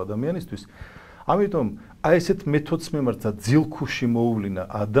 არა მარტო ადამიანისთვის. ამიტომ აი ესეთ მეთოდს მიმართა ძილქუში მოუვლინა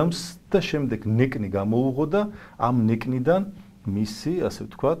ადამიანს და შემდეგ ნეკნი გამოუღო და ამ ნეკნიდან მისი, ასე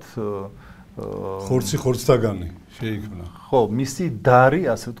ვთქვათ, ხორცთაგანი შეიქმნა. ხო, მისი დარი,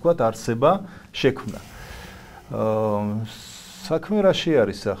 ასე ვთქვათ, არსება შექმნა. საქმე რაში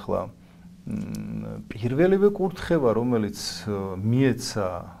არის ახლა? პირველივე კურთხევა, რომელიც მიეცა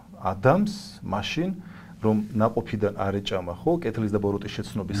ადამიანს, მაშინ რომ ნაყოფიდან არ ეჭამა, ხო, კეთილის და ბოროტის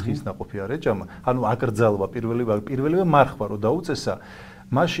შეცნობის ხის ნაყოფი არ ეჭამა, ანუ აკრძალვა პირველივე მარხვა რო დაუწესა,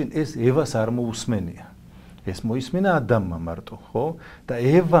 მაშინ ეს ევას არ მოусმენია. ეს მოისმენა ადამიანმა მარტო, ხო? და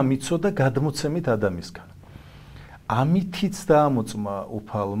ევა მიცოდა გადმოცემით ადამიანისგან. ამითიც დაამოწმა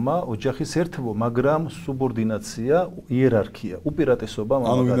უფალმა ოჯახის ერთობა, მაგრამ სუბორდინაცია, იერარქია, უპირატესობა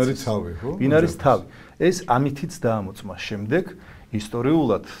მამაკაცის. ანუ ვინ არის თავი, ხო? ვინ არის თავი. ეს ამითიც დაამოწმა. შემდეგ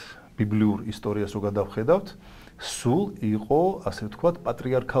ისტორიულად ბიბლიურ ისტორიას რო გადავხედავთ, სულ იყო, ასე ვთქვათ,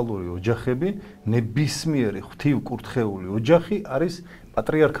 პატრიარქალური ოჯახები, ნებისმიერი ღვთივკურთხეული ოჯახი არის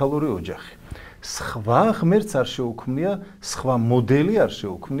პატრიარქალური ოჯახი. სხვა ღმერთს არ შეუქმნია, სხვა მოდელი არ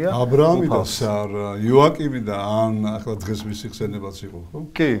შეუქმნია. აბრაამი და სარა, იოაკიმი და ან ახლა დღეს მისი ხსენებაც იყო, ხო?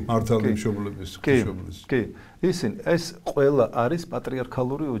 კი. მართალი მშობლების, ღვთისმშობლის. კი. ისინი ეს ყველა არის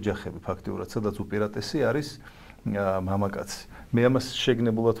პატრიარქალური ოჯახები, ფაქტიურად, სადაც უპირატესი არის მამაკაცი. მე ამას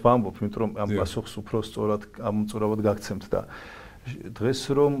შეგნებულად ვამბობ, იმიტომ რომ ამ პასუხს უფრო სწორად ამოწურავად გაგცემთ და დღეს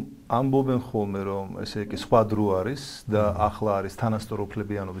რომ ამბობენ ხოლმე რომ ესე იგი სხვა დრო არის და ახლა არის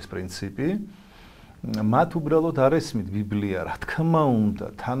თანასწორუფლებიანობის პრინციპი, მათ უბრალოდ არ ესმით ბიბლია, რა თქმა უნდა,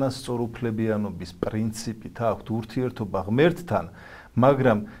 თანასწორუფლებიანობის პრინციპით აქვთ ურთიერთობა ღმერთთან,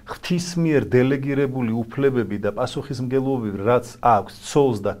 მაგრამ ღვთის მიერ დელეგირებული უფლებები და პასუხისმგებლობები რაც აქვს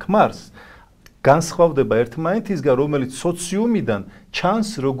ცოლს და ქმარს განსხვავდება ერთმანეთისგან, რომელიც სოციუმიდან ჩანს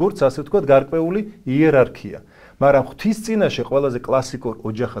როგორც ასე ვთქვათ გარკვეული იერარქია. მაგრამ ღვთის წინაშე ყველაზე კლასიკურ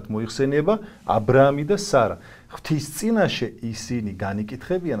ოჯახად მოიხსენიება აბრაამი და სარა. ღვთის წინაშე ისინი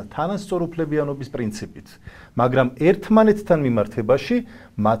განიკითხებიან თანასწორუფლებიანობის პრინციპით, მაგრამ ერთმანეთთან მიმართებაში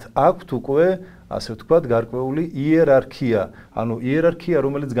მათ აქვთ უკვე ასე ვთქვათ გარკვეული იერარქია, ანუ იერარქია,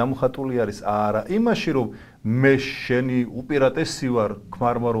 რომელიც გამოხატული არის არა იმაში, რომ მე შენი უპირატესი ვარ,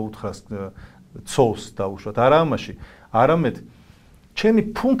 ქმარმა რო უთხრას ცოლს დაუშვათ, არა ამაში, არამედ ჩემი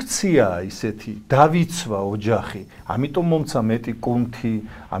ფუნქციაა ისეთი, დავიცვა ოჯახი, ამიტომ მომცა მეტი კუნთი,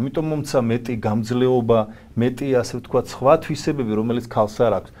 ამიტომ მომცა მეტი გამძლეობა, მეტი ასე ვთქვათ სხვა თვისებები, რომელიც ქალს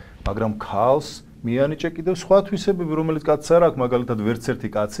არ აქვს, მაგრამ ქალს მიანიჭე კიდევ სხვა თვისებები, რომელიც კაცს არ აქვს, მაგალითად ვერც ერთი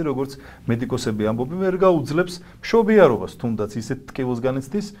კაცი, როგორც მედიკოსები ამბობენ, ვერ გაუძლებს მშობიარობას, თუნდაც ისეთ ტკივილს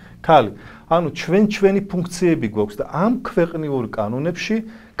განიცდის ქალი. ანუ ჩვენი ფუნქციები გვაქვს და ამ ქვეყნიურ კანონებში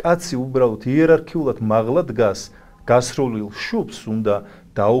კაცი უბრალოდ იერარქიულად მაღლა დგას. გასროლილ შუბს უნდა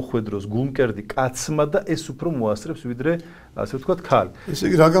დაუხვედროს გულმკერდი კაცმა და ეს უფრო მოასწრებს ვიდრე ასე ვთქვათ ქალი. ესე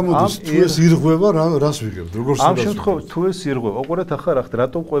იგი რა გამოდის თუ ეს ირღვევა რას ვიგებთ? როგორ ამ შემთხვევაში თუ ეს ირღვევა, უყურეთ ახლა რა ხდება,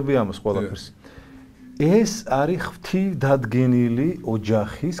 რატომ ყვები ამას ყველაფერს? ეს არის ღვთივდადგენილი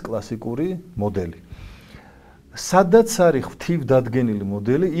ოჯახის კლასიკური მოდელი. სადაც არის ღვთივდადგენილი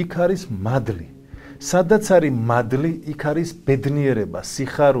მოდელი, იქ არის მადლი. სადაც არის მადლი, იქ არის ბედნიერება,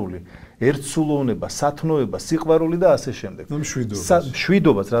 სიხარული, ერთსულოვნება, სათნოება, სიყვარული და ასე შემდეგ.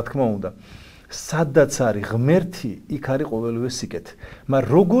 მშვიდობაც, რა თქმა უნდა. სადაც არის ღმერთი, იქ არის ყოველივე სიკეთე.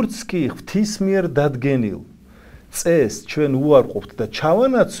 მაგრამ როგორც კი ღვთის მიერ დადგენილ წესს ჩვენ უარყოფთ და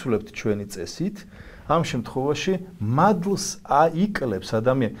ჩავანაცვლებთ ჩვენი წესით, ამ შემთხვევაში მადლს აიკლებს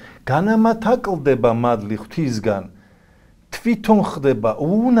ადამიანი. განამათაკლდება მადლი ღვთისგან. თვითონ ხდება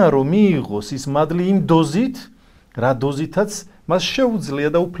უნდა რომ მიიღოს ის მადლი იმ დოზით, რა დოზითაც მას შეუძლია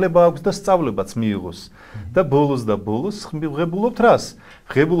და უფლება აქვს და სწავლებაც მიიღოს. და ბოლოს ღებულობთ რას?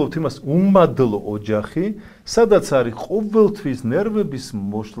 ღებულობთ იმას უმადლო ოჯახი, სადაც არის ყოველთვის ნერვების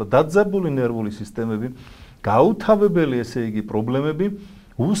მოშლა, დაძაბული ნერვული სისტემები, გაუთავებელი ესე იგი პრობლემები,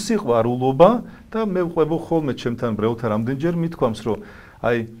 უსიყვარულობა და მე ვყვებო ხოლმე ჩემთან ბრელთა რამდენჯერ მithქვამს რომ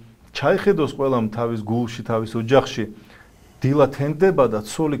აი ჩაიხედოს ყველამ თავის გულში, თავის ოჯახში დილად ენდება და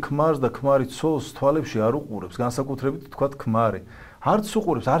ცოლი ქმარს და ქმარი ცოლს თვალებში არ უყურებს, განსაკუთრებით თქვათ ქმარი. არც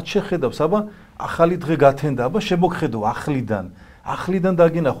უყურებს, არც შეხედავს, აბა ახალი დღე გათენდა, აბა შემოგხედო ახლიდან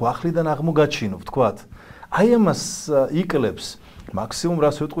დაგინახო, ახლიდან აღმოგაჩინო, თქვათ. აი ამას იკლებს მაქსიმუმ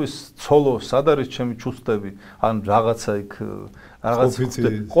რას ვეტყვის ცოლო, სად არის ჩემი ჩუსტები, ან რაღაცა იქ რაღაც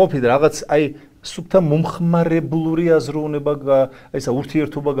ყოფილი რაღაც აი სუფთა მომხმარებლური აზროვნება, აი ესა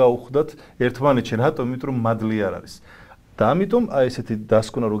ურთიერთობა გაუხდათ ერთმანეთში, რატომ? იმიტომ რომ მადლი არ არის. და ამიტომ აი ესეთი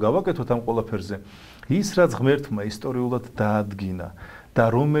დასკვნა რო გავაკეთოთ ამ ყველაფერზე, ის რაც ღმერთმა ისტორიულად დაადგინა და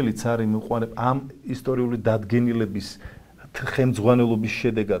რომელიც არის მიყვანებ ამ ისტორიული დადგენილების ხელმძღვანელობის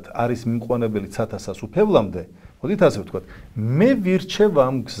შედეგად არის მიყვანებელი 1000-ას უფევლამდე, მოდით ასე ვთქვათ, მე ვირჩევ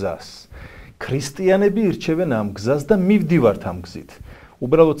ამ გზას. ქრისტიანები ირჩევენ ამ გზას და მივდივართ ამ გზით.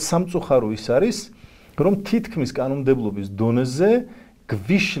 უბრალოდ სამწუხარო ის არის, რომ თითქმის კანონმდებლობის დონეზე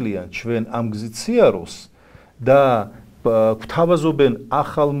გვიშლიან ჩვენ ამ გზით სიარულს და გვთავაზობენ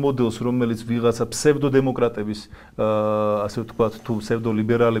ახალ მოდელს, რომელიც ვიღაცა ფსევდოდემოკრატების, ასე ვთქვათ, თუ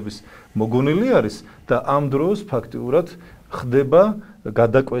ფსევდოლიბერალების მოგონილი არის და ამ დროს ფაქტიურად ხდება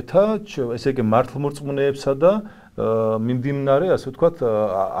გადაკვეთა, ესე იგი მართლმორწმუნეებსა და მიმდინარე, ასე ვთქვათ,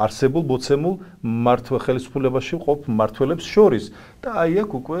 არსებულ მოცემულ ხელისუფლებაში ყოფ მმართველებს შორის და აი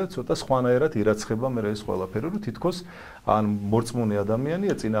აქ უკვე ცოტა სხვანაირად ირაცხება მე ეს ყველაფერი, რომ თითქოს ან მორწმუნე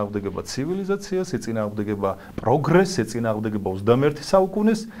ადამიანი ეწინააღმდეგება ცივილიზაციას, ეწინააღმდეგება პროგრესს, ეწინააღმდეგება 21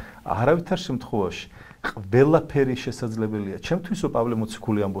 საუკუნეს, არავითარ შემთხვევაში ყველაფერი შესაძლებელია. ჩემთვისო პავლე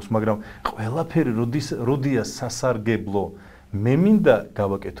მოციქული ამბობს, მაგრამ ყველაფერი როდია სასარგებლო, მე მინდა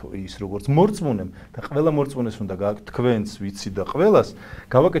გავაკეთო ის როგორც მორწმუნემ და ყველა მორწმუნეს უნდა თქვენს ვიცი და ყველას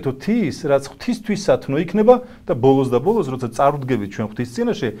გავაკეთოთ ის, რაც ღვთისთვისათნო იქნება და ბოლოს როცა წარუდგებით ჩვენ ღვთის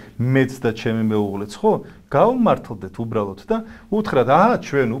წინაშე, მეც და ჩემი მეუღლეც, ხო, გავმართლდეთ უბრალოდ და უთხრათ, აჰა,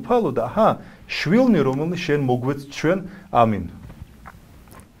 ჩვენ უფალო და აჰა, შვილნი, რომელიც შენ მოგვეც ჩვენ, ამინ.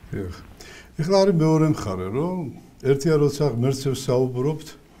 ეხლა არის მეორე მხარე, რომ ერთია როცა ღმერთს საუბრობთ,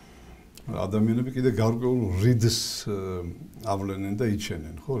 ადამიანები კიდე გარკვეულ რიდს ავლენენ და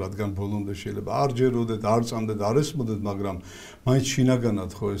იჩენენ, ხო, რადგან ბოლომდე შეიძლება არ ჯეროდეთ, არ წამდეთ, არ ესმოდეთ, მაგრამ მაინც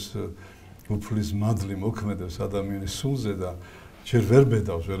შინაგანად ხო ეს უფლის მადლი მოქმედებს ადამიანის სულზე და ჯერ ვერ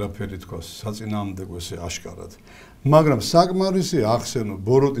ბედავს ვერაფერი თქვას, საწინააღმდეგო ესე აშკარად. მაგრამ საკმარისი ახსენო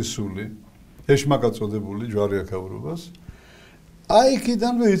ბოროტის სული, ეშმაკა წოდებული ჯვარიაქაურობას, აი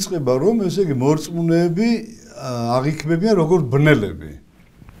იქიდანვე იწყება, რომ ესე იგი მორწმუნეები აღიქმებიან როგორც ბნელები.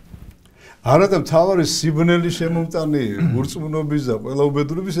 არადა მთავარი სიბნელი შემომტანი ურწმუნობის და ყველა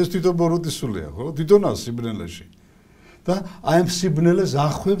უბედურების ეს თვითონ ბოროტის სულია, ხო? თვითონაა სიბნელეში. და აი ამ სიბნელეს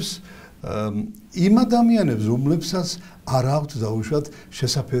ახვევს იმ ადამიანებს, რომლებსაც არ აქვთ დაუშვათ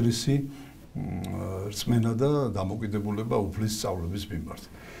შესაფერისი რწმენა და დამოკიდებულება უფლის სწავლების მიმართ.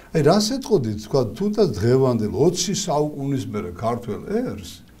 აი რას ეტყოდით, თქვა, თუნდაც დღევანდელ 20 საუკუნის მერე ქართველ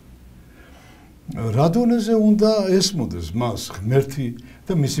ერს რა დონეზე უნდა ესმოდეს მას ღმერთი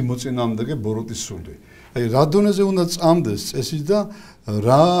და მისი მოწინააღმდეგე ბოროტის სული. აი რა დონეზე უნდა წამდეს წესით და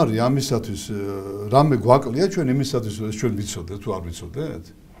რა არის ამისათვის, რამე გვაკლია ჩვენ იმისათვის, რომ ჩვენ ვიცოდეთ თუ არ ვიცოდეთ?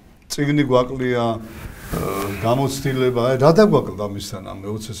 წიგნი გვაკლია, გამოცდილება, აი რა დაგვაკლდა ამისთან ამ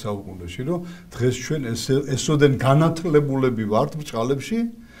 20 საუკუნეში, რომ დღეს ჩვენ ესოდენ განათლებულები ვართ ბრჭყალებში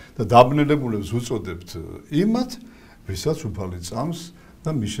და დაბნელებულებს უწოდებთ იმათ, ვისაც უფალი წამს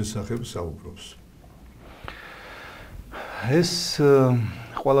და მის შესახებ საუბრობს. ეს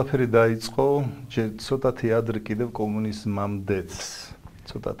ყველაფერი დაიწყო ცოტათი ადრე კიდევ კომუნიზმამდეც,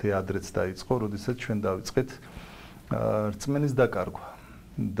 ცოტათი ადრეც დაიწყო, როდესაც ჩვენ დავიწყეთ რწმენის დაკარგვა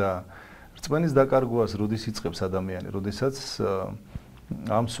და რწმენის დაკარგვას როდის იწყებს ადამიანი, როდესაც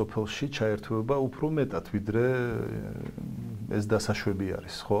ამ სოფელში ჩაერთვება უფრო მეტად, ვიდრე ეს დასაშვები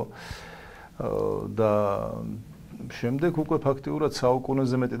არის, ხო? და შემდეგ უკვე ფაქტიურად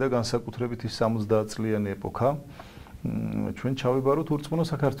საუკუნეზე მეტი და განსაკუთრებით ის 70 წლიანი ეპოქა ჩვენ ჩავიბაროთ ურწმუნო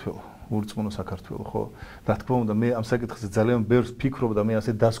საქართველო. ურწმუნო საქართველო, ხო? რა თქმა უნდა, მე ამ საკითხზე ძალიან ბევრს ვფიქრობ და მე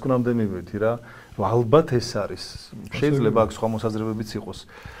ასე დასკვნამდე მივედი რა, რომ ალბათ ეს არის. შეიძლება აქ სხვა მოსაზრებებიც იყოს.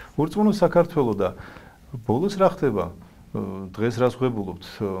 ურწმუნო საქართველო და ბოლოს რა ხდება? დღეს რას ვღებულობთ?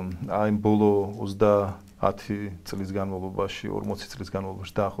 აი ბოლო 30 წლის განმავლობაში, 40 წლის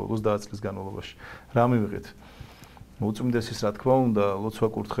განმავლობაში, დაახლოებით 30 წლის განმავლობაში რა მივიღეთ? უწმინდესის რა თქმა უნდა, ლოცვა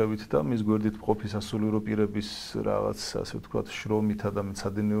კურთხევით და მის გვერდით მყოფი სასულიერო პირების რაღაც ასე ვთქვათ, შრომითა და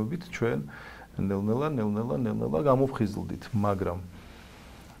მეცადინეობით ჩვენ ნელ-ნელა გამოვხიზლდით, მაგრამ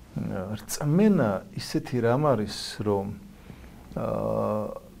რწმენა ისეთი რამ არის, რომ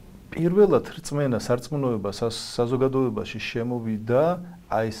პირველად რწმენა სარწმუნოება საზოგადოებაში შემოვიდა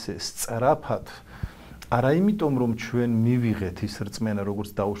აი ესე სწრაფად არა იმიტომ რომ ჩვენ მივიღეთ ის რწმენა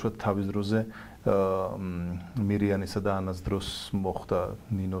როგორც დაუშვათ თავის დროზე მირიანისა და ანას დროს მოხდა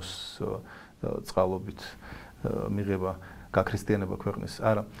ნინოს წყალობით მიღება გაქრისტიანება ქვეყნის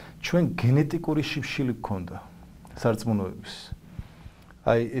არა ჩვენ გენეტიკური შიფშილი გქონდა სარწმუნოების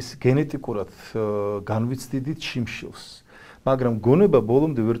აი ეს გენეტიკურად განვიცდიდით შიმშილს მაგრამ გონება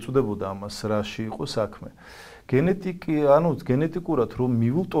ბოლომდე ვერ წუდებოდა ამას რაში იყო საქმე გენეტიკურად რომ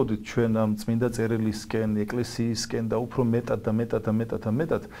მივულტოდით ჩვენ ამ წმინდა წერილისკენ, ეკლესიისკენ და უფრო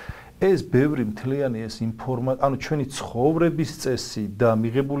მეტად ეს ბევრი მთლიანი ეს ინფორმაცია, ჩვენი ცხოვრების წესი და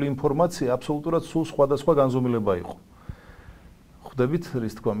მიღებული ინფორმაცია აბსოლუტურად სულ სხვადასხვა განზომილება იყო. ხვდებით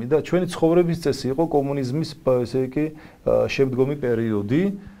რის თქმამი და ჩვენი ცხოვრების წესი იყო კომუნიზმის ესე იგი შემდგომი პერიოდი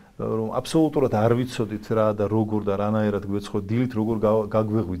რომ აბსოლუტურად არ ვიცოდით რა და როგორ და რანაირად გვეცხოთ დილით როგორ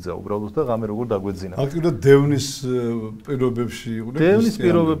გაგვეღვიძა უბრალოდ და ღამე როგორ დაგვეძინა. აქტიურად დევნის პირობებში იყვნენ. დევნის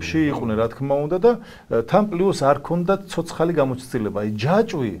პირობებში იყვნენ რა თქმა უნდა და თან პლუს არ ქონდათ ცოცხალი გამოცდილება. აი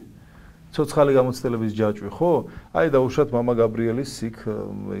ჯაჭვი ცოცხალი გამოცდილების ჯაჭვი ხო? აი დაუშვათ მამა გაბრიელის იქ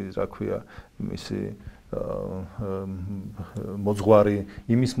რა ქვია მისი მოძღვარი,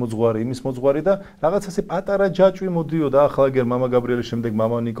 იმის მოძღვარი და რაღაც ასე პატარა ჯაჭვი მოდიოდა ახლა აგერ მამა გაბრიელის შემდეგ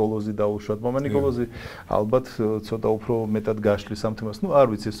მამა ნიკოლოზი დაუშვათ. მამა ნიკოლოზი ალბათ ცოტა უფრო მეტად გაშლის ამ თემას. არ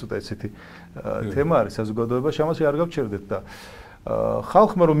ვიცი ეს ცოტა ესეთი თემა არის საზოგადოებაში, ამაზე არ გავჩერდეთ და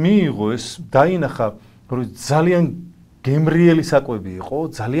ხალხმა რომ მიიღო ეს დაინახა რომ ძალიან გემრიელი საკვები იყო,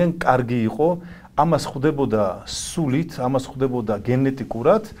 ძალიან კარგი იყო, ამას ხვდებოდა სულით, ამას ხვდებოდა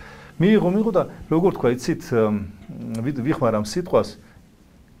გენეტიკურად მიიღო და როგორ თქვა იცით ვიხმარ ამ სიტყვას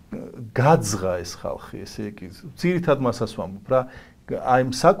გაძღა ეს ხალხი ესე იგი ძირითად მასას ვამბობ რა აი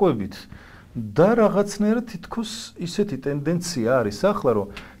ამ საკვებით და რაღაცნაირად თითქოს ისეთი ტენდენცია არის ახლა რომ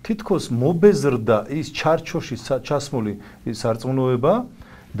თითქოს მობეზრდა ის ჩარჩოში ჩასმული სარწმუნოება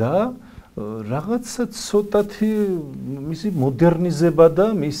და რაღაცა ცოტათი მისი მოდერნიზება და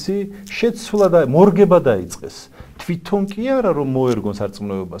მისი შეცვლა და მორგება დაიწყეს თვითონ კი არა რომ მოერგონ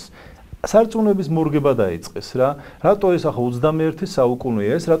სარწმუნოებას სარწმუნოების მორგება დაიწყეს რა რატო ეს ახლა 21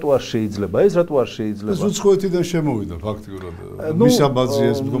 საუკუნეა ეს რატო არ შეიძლება ეს უცხოეთიდან შემოვიდა ფაქტიურად მისაბაძი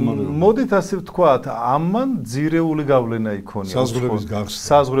ეს მდგომარეობა მოდით ასე ვთქვათ ამან ძირეული გავლენა იქონია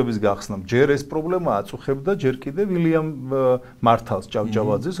საზღვრების გახსნა ჯერ ეს პრობლემა აწუხებდა ჯერ კიდე ვილიამ მართალს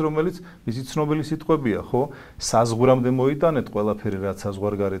ჭავჭავაძეს რომელიც მისი ცნობილი სიტყვებია ხო საზღვრამდე მოიტანეთ ყველაფერი რაც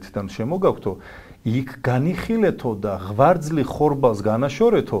საზღვარგარეთიდან შემოგაქვთო იქ განიხილეთო და ღვარძლი ხორბალს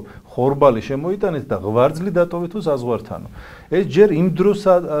განაშორეთო ხორბალი შემოიტანეთ და ღვარძლი დატოვეთო საზღვართანო ეს ჯერ იმ დროს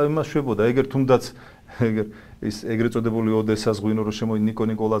იმას შვებოდა ეგერ თუნდაც ეგერ ის ეგრეთ წოდებული ოდესას ღვინო რო შემოი ნიკო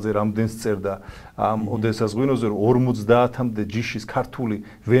ნიკოლაძე რამდენს წერდა ამ ოდესას ღვინოზე რომ 50-მდე ჯიშის ქართული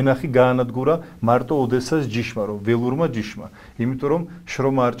ვენახი გაანადგურა მარტო ოდესას ჯიშმა რომ ველურმა ჯიშმა იმიტომ რომ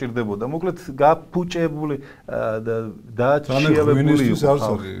შრომა არ ჭირდებოდა მოკლედ გაფუჭებული და დაჩიავებული იყო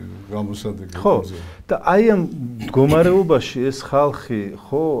გამოსადეგი ხო და აი ამ მდგომარეობაში ეს ხალხი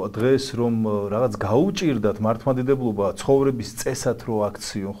ხო დღეს რომ რაღაც გაუჭირდათ მართლმადიდებლობა ცხოვრების წესად რო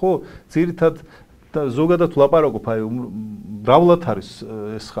აქციონ ხო ძირითად და ზოგადად ლაპარაკობ აი მრავლად არის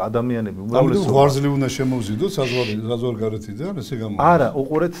ეს ადამიანები უმრავლესობა ღვარძლი უნდა შემოვზიდოთ საზღვარგარეთიდან ესე გამოდის არა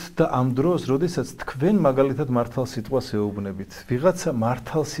უყურეთ და ამ დროს როდესაც თქვენ მაგალითად მართალ სიტყვას ეუბნებით ვიღაცა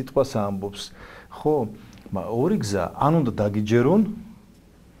მართალ სიტყვას ამბობს ხო ორი გზა ან უნდა დაგიჯერონ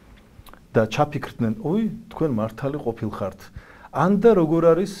და ჩაფიქრდნენ ой თქვენ მართალი ყოფილხართ ან და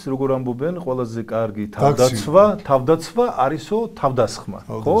როგორ არის როგორ ამბობენ ყველაზე კარგი თავდაცვა არისო თავდასხმა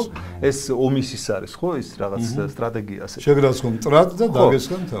ხო ეს ომისის არის ხო ის რაღაც სტრატეგია ასე შეგრაცხო მტრად და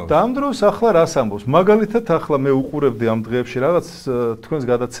დაგესხან თავი და ამ დროს ახლა რას ამბობს მაგალითად ახლა მე უყურებდი ამ დღეებში რაღაც თქვენს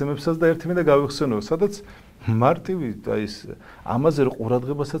გადაცემებსაც და ერთმინდა გავიხსენო სადაც მარტივი აი ეს ამაზე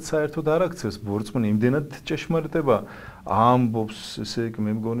ყურადღებასაც საერთოდ არ აქცევს ბორწმუნე იმდენად ჭეშმარიტება ამბობს ესე იგი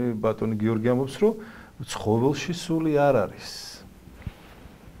მე მგონი ბატონი გიორგი ამბობს რომ ცხოველში სული არ არის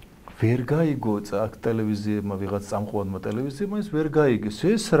ვერ გაიგო აქ ტელევიზიებმა ვიღაც წამყვანმა ტელევიზიებმა ის ვერ გაიგეს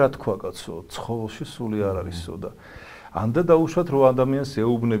ეს რა თქვა კაცო ცხოველში სული არ არისო და անդა დაუშვათ რომ ადამიანს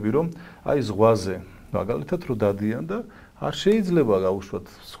ეუბნები რომ აი ზღვაზე მაგალითად რომ დადიან და არ შეიძლება გაუშვათ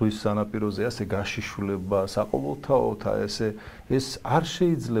ზღვის სანაპიროზე ასე გაშიშვლება საყოველთაოდ ეს არ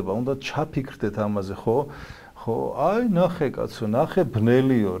შეიძლება უნდა ჩაფიქრდეთ ამაზე ხო აი ნახე კაცო ნახე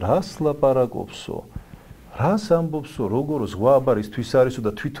ბნელიო რას ლაპარაკობსო რას ამბობსო როგორ ზღვა აბარისთვის არისო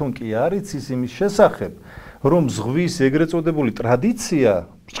და თვითონ კი არის ის იმის შესახებ რომ ზღვის ეგრეთ წოდებული ტრადიცია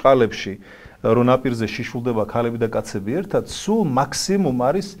ბრჭყალებში რომ ნაპირზე შიშულდება ქალები და კაცები ერთად სულ მაქსიმუმ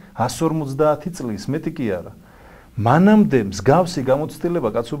არის 150 წლის მეტი კი არა მანამდე მსგავსი გამოცდილება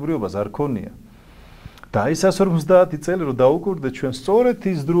კაცობრიობას არ ქონია და ის 150 წელი რომ დაუკვირდეთ ჩვენ სწორედ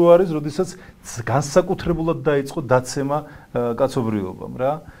ის დრო არის როდესაც განსაკუთრებულად დაიწყო დაცემა კაცობრიობამ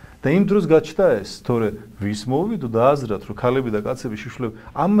რა და იმ დროს გაჩნდა ეს თორე ვის მოვიდო და აზრად რომ ქალები და კაცები შიშვლებ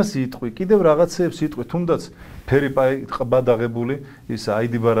ამას იტყვი კიდევ რაღაცეებს იტყვი თუნდაც ფერიპაი ყბადაღებული ის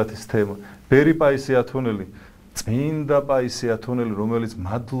აიდი ბარათის თემა ბერი პაისი ათონელი წმინდა პაისი ათონელი რომელიც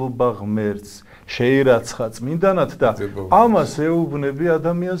მადლობა ღმერთს შეირაცხა წმინდანად და ამას ეუბნები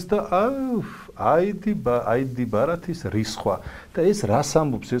ადამიანს და აიდი ბარათის რისხვა და ეს რას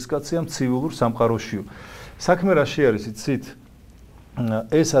ამბობს ეს კაცია ცივილურ სამყაროშიო საქმე რაში არის იცით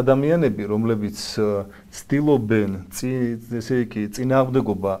ეს ადამიანები რომლებიც ცდილობენ ესე იგი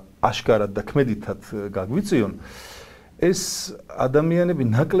წინააღმდეგობა აშკარად და ქმედითად გაგვიწიონ ეს ადამიანები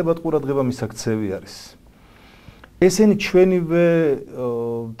ნაკლებად ყურადღება მისაქცევი არის ესენი ჩვენივე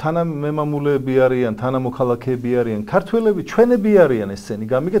თანამემამულეები არიან თანამოქალაქეები არიან ქართველები ჩვენები არიან ესენი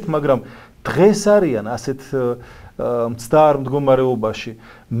გამიგეთ მაგრამ დღეს არიან ასეთ მცდარ მდგომარეობაში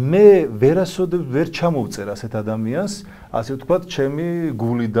მე ვერასოდეს ვერ ჩამოვწერ ასეთ ადამიანს ასე ვთქვათ ჩემი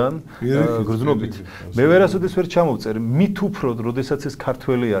გულიდან გრძნობით მე ვერასოდეს ვერ ჩამოვწერ მით უფრო როდესაც ეს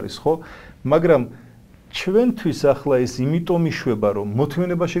ქართველი არის ხო მაგრამ ჩვენთვის ახლა ეს იმიტომ იშვება რომ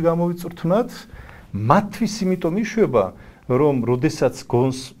მოთმინებაში გამოვიწვრთნათ მათთვის იმიტომ იშვება რომ როდესაც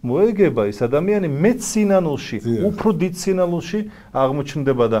გონს მოეგება ეს ადამიანი მეც სინანულში უფრო დიდ სინანულში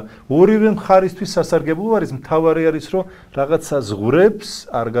აღმოჩნდება და ორივე მხარისთვის სასარგებლო არის მთავარი არის რომ რაღაცა ზღვრებს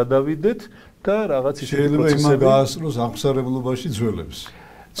არ გადავიდეთ და რაღაც ისეთი შეიძლება იმან გაასწროს აღმსარებლობაში ძველებს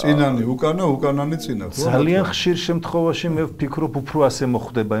წინანი უკანა უკანანი წინა ხო ძალიან ხშირ შემთხვევაში მე ვფიქრობ უფრო ასე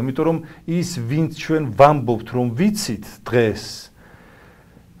მოხდება იმიტომ რომ ის ვინც ჩვენ ვამბობთ რომ ვიცით დღეს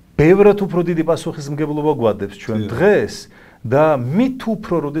ბევრად უფრო დიდი პასუხისმგებლობა გვადებს ჩვენ დღეს და მით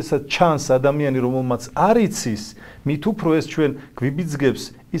უფრო როდესაც ჩანს ადამიანი რომელმაც არ იცის მით უფრო ეს ჩვენ გვიბიძგებს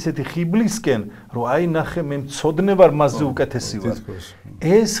ისეთი ხიბლისკენ რომ აი ნახე მე მწოდნე ვარ მასზე უკეთესი ვარ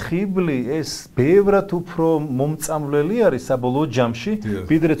ეს ხიბლი ეს ბევრად უფრო მომწამვლელი არის საბოლოო ჯამში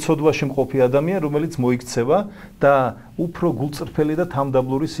ვიდრე ცოდვაში მყოფი ადამიანი რომელიც მოიქცევა და უფრო გულწრფელი და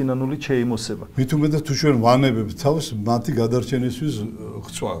თამდაბლური სინანულით შეიმოსება მით უმეტეს თუ ჩვენ ვანებებთ თავს მათი გადარჩენისთვის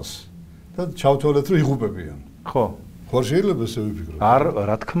ღვწლს და ჩავთვალეთ რომ იღუპებიან ხო ხარ შეიძლება ესე ვიფიქროთ არ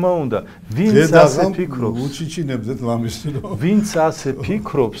რა თქმა უნდა ვინც ასე ფიქრობს უჩიჩინებდეთ ლამისი რომ ვინც ასე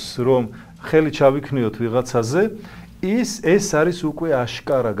ფიქრობს რომ ხელი ჩავიქნიოთ ვიღაცაზე ეს არის უკვე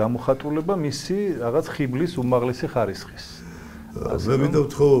აშკარა გამოხატულება მისი რაღაც ხიბლის უმაღლესი ხარისხის მე მინდა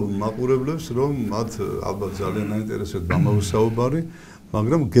ვთქო მაყურებლებს რომ მათ ალბათ ძალიან აინტერესებთ ამავე საუბარი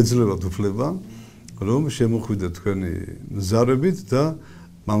მაგრამ გეძლევათ უფლება რომ შემოხვიდეთ თქვენი მზარებით და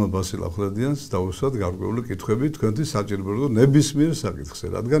მამა ბასილ ახვლედიანს დაუსვათ გარკვეული კითხვები თქვენთვის საჭირო ნებისმიერ საკითხზე,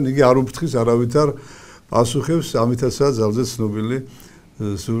 რადგან იგი არ უფრთხის არავითარ პასუხებს, ამითაცაა ძალზე ცნობილი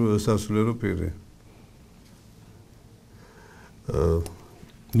სასულიერო პირი.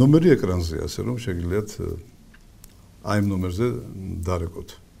 ნომერი ეკრანზე, ასე რომ შეგიძლიათ აი ამ ნომერზე დარეკოთ.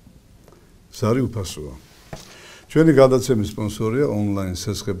 ზარი უფასოა. ჩვენი გადაცემის სპონსორია ონლაინ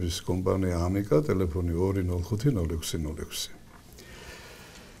სესხების კომპანია ამიკა, ტელეფონი 20500606.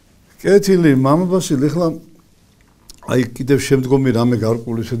 კეთილი, მამა ბასილ, ეხლა აი კიდევ შემდგომი რამე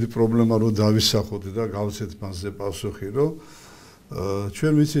გარკვეული ისეთი პრობლემა რო დავისახოთ და გავცეთ მასზე პასუხი, რომ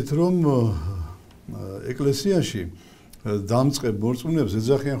ჩვენ ვიცით რომ ეკლესიაში დამწყებ მორწმუნეებს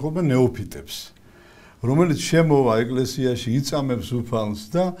ეძახიან ხოლმე ნეოფიტებს, რომელიც შემოვა ეკლესიაში, იწამებს უფალს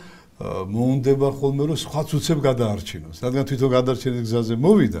და მოუნდება ხოლმე რომ სხვა ცუცებ გადაარჩინოს, რადგან თვითონ გადარჩენის გზაზე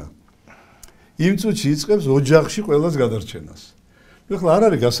მოვიდა, იმ წუთში იწყებს ოჯახში ყველას გადარჩენას. ეხლა არ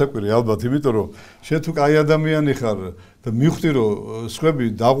არის გასაკვირი ალბათ, იმიტომ რომ შენ თუ კაი ადამიანი ხარ და მივხვდი რომ სხვები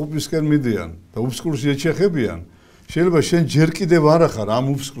დაღუპვისკენ მიდიან და უფსკრუს ეჩეხებიან, შეიძლება შენ ჯერ კიდევ არ ახარ ამ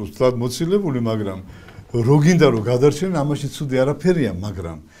უფსკრუს თლად მოცილებული, მაგრამ რო გინდა რომ გადარჩენ, ამაში ცუდი არაფერია,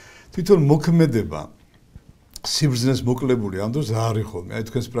 მაგრამ თვითონ მოქმედება სიბრძნეს მოკლებული ამ დროს არის ხოლმე. აი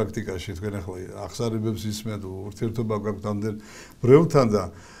თქვენს პრაქტიკაში თქვენ ახლა ახსარებებს ისმენთ, ურთიერთობა გაქვთ ამდენ ბრევლთან და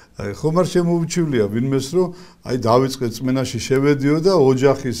აი ხომ არ შემოუჩივლია ვინმეს რომ აი დავიწყე წმენაში შევედიო და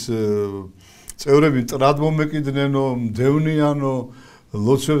ოჯახის წევრები მტრად მომეკიდნენ,ო მდევნიანო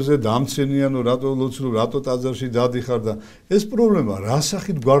ლოცვებზე დამცენიანო რატო ლოცვ რატო ტაძარში დადიხარ და ეს პრობლემა რა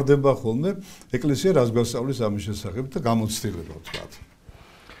სახით გვარდება ხოლმე ეკლესია რას გვასწავლის ამის შესახებ და გამოცდილება ვთქვათ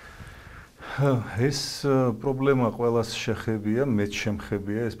ეს პრობლემა ყველას შეხებია მეც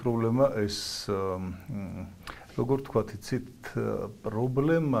შემხებია ეს პრობლემა ეს როგორ თქვათ იცით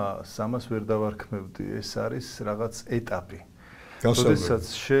პრობლემა სამას ვერ დავარქმევდი ეს არის რაღაც ეტაპი როდესაც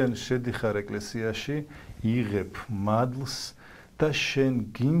შენ შედიხარ ეკლესიაში იღებ მადლს და შენ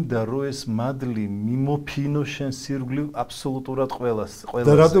გინდა რომ ეს მადლი მიმოფინო შენ სირგლივ აბსოლუტურად ყველას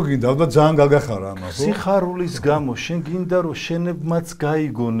და რატო გინდა ალბათ ძალიან გაგახარა ამას ხო სიხარულის გამო შენ გინდა რომ შენებმაც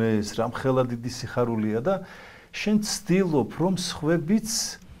გაიგონეს რამხელა დიდი სიხარულია და შენ ცდილობ რომ სხვებიც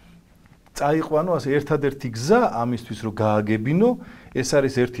წაიყვანო ასე ერთადერთი გზა ამისთვის რომ გააგებინო ეს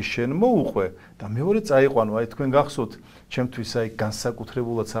არის ერთი შენ მოუყვე და მეორე წაიყვანო აი თქვენ გახსოვთ ჩემთვის აი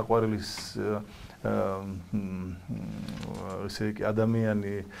განსაკუთრებულად საყვარელის ესე იგი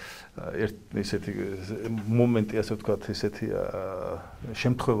ადამიანი ესეთი მომენტი ასე ვთქვათ ესეთი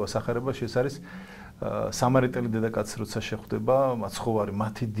შემთხვევა სახარებაში ეს არის სამარიტელი დედაკაცს როცა შეხვდება მაცხოვარი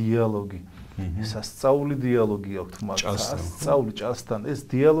მათი დიალოგი სასწაული დიალოგი აქვთ მათ სასწაული ჭასთან ეს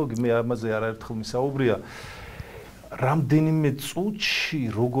დიალოგი მე ამაზე არაერთხელ მისაუბრია რამდენიმე წუთში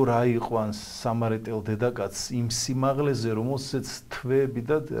როგორ აიყვანს სამარიტელ დედაკაცს იმ სიმაღლეზე რომელსაც თვეები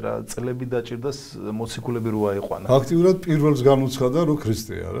და წლები დაჭირდა მოციქულები რო აიყვანა ფაქტიურად პირველს განუცხადა რომ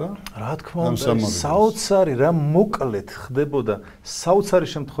ქრისტეა რა თქმა უნდა საოცარი რა მოკლედ ხდებოდა საოცარი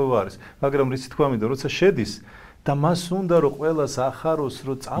შემთხვევა არის მაგრამ რითი თქვა მინდა როცა შედის და მას უნდა რომ ყველას ახაროს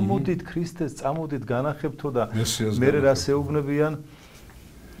რომ წამოდით ქრისტეს წამოდით განახებთო და მე რას ეუბნებიან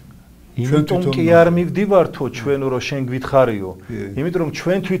იმიტომ კი არ მივდივართო ჩვენ რომ შენ გვითხარიო იმიტომ რომ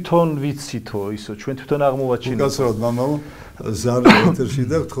ჩვენ თვითონ ვიცითო ისო ჩვენ თვითონ აღმოვაჩინეთ უკაცრავად მამაო ზარი ეთერში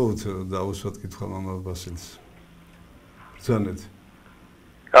და გთხოვთ დაუსვათ კითხვა მამა ბასილს ბრძანეთ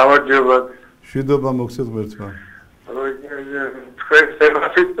გამარჯობა შვიდობა მოგცეთ ღმერთმა თქვენ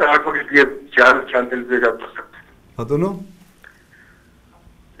სერვისით აკოგიეთ ჩანტელზე გაწევთ ბატონო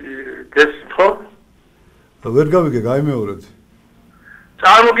ეს ხო ვერ გავიგე გაიმეორეთ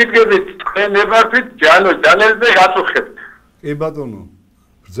წარმოგიდგენთ თქვენ ნებართვით ჯანელზე გაწუხებთ. კი ბატონო,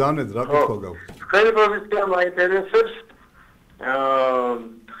 ბრძანეთ რა კითხვა გაქვთ. თქვენი პროფესია მაინტერესებს.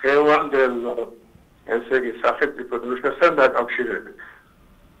 ხელვანდელ ესე იგი სახელმწიფო დროშასთან დაკავშირებით.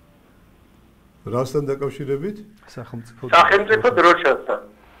 რასთან დაკავშირებით? სახელმწიფო დროშასთან.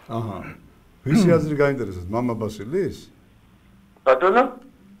 აჰა. ვისი აზრი გაინტერესებს? მამა ბასილის? ბატონო?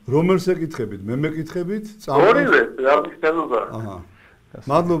 რომელს ეკითხებით? მე მეკითხებით? ორივე, რა მიხდელობა? აჰა.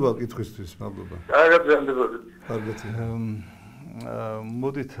 მადლობა კითხვისთვის, მადლობა. კარგად.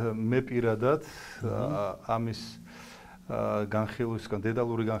 მოდით მე პირადად ამის განხილვისგან,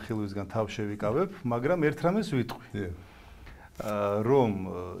 დედალური განხილვისგან თავ შევიკავებ, მაგრამ ერთ რამეს ვიტყვი. რომ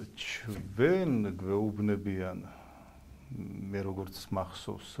ჩვენ გვეუბნებიან მე როგორც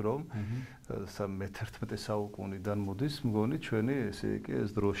მახსოვს რომ მე-11 საუკუნიდან მოდის მგონი ჩვენი ესე იგი ეს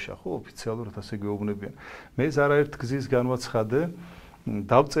დროშა ხო ოფიციალურად ასე გვეუბნებიან. მე ეს არაერთ გზის განვაცხადე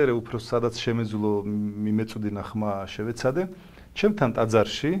დავწერე უფრო სადაც შემეძლო მიმეწვდინა ხმა შევეცადე ჩემთან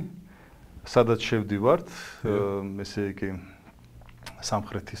ტაძარში სადაც შევდივართ ესე იგი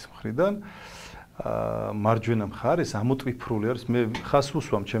სამხრეთის მხრიდან მარჯვენა მხარეს ამოტვიფრული არის მე ხას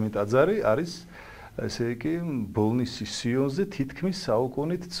უსვამ ჩემი ტაძარი არის ესე იგი ბოლნისის სიონზე თითქმის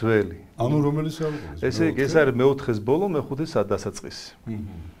საუკუნით ძველი. ანუ რომელი საუკუნე? ესე იგი ეს არის მე-4-ის ბოლო, მე-5-ის დასაწყისი.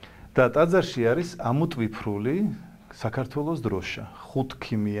 და ტაძარში არის ამოტვიფრული საქართველოს დროშა,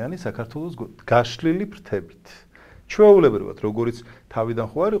 ხუთქიმიანი საქართველოს გაშლილი ფრთებით. ჩვეულებრივად, როგორც თავიდან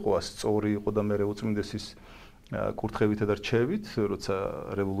ხო არ იყო სწორი იყო და მე უწმინდესის კურთხევითა და რჩევით, როცა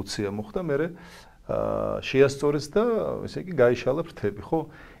რევოლუცია მოხდა, მე შეასწორეს და ესე იგი გაიშალა ფრთები, ხო?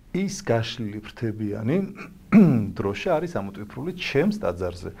 ის გაშლილი ფრთებიანი დროშა არის ამოტვიფრული ჩემს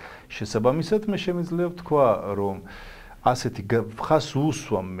ტაძარზე. შესაბამისად მე შემიძლია ვთქვა, რომ ასეთი ხას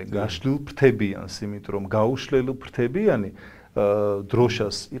უსვამ მე გაშლილ ფრთებიანს, იმიტომ რომ გაუშლელი ფრთებიანი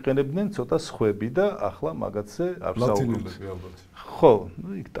დროშას იყენებდნენ ცოტა სხვები და ახლა მაგათზე არ საუბრობთ. ხო,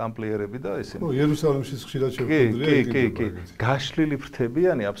 იქ ტამპლიერები და ესენი. ხო, იერუსალიმში ხშირად შევხვდრია. კი. გაშლილი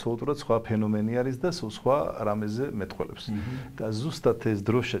ფრთებიანი აბსოლუტურად სხვა ფენომენი არის და სხვა რამეზე მეტყველებს. და ზუსტად ეს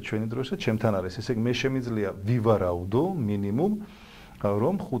დროშა, ჩვენი დროშა ჩემთან არის. ესე იგი მე შემიძლია ვივარაუდო მინიმუმ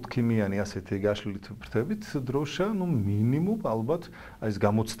რომ ხუთქიმიანი ასეთი გაშლილი ფრთებით დროშა, ნუ მინიმუმ ალბათ აი ეს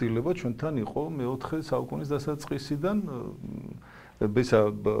გამოცდილება ჩვენთან იყო მე-4 საუკუნის დასაწყისიდან ბისა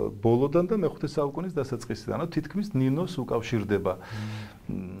ბოლოდან და მე-5 საუკუნის დასაწყისიდან, ანუ თითქმის ნინოს უკავშირდება.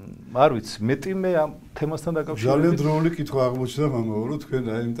 არ ვიცი, მეტი მე ამ თემასთან დაკავშირებით ძალიან დროული კითხვა აღმოჩნდა მამაო, რომ თქვენ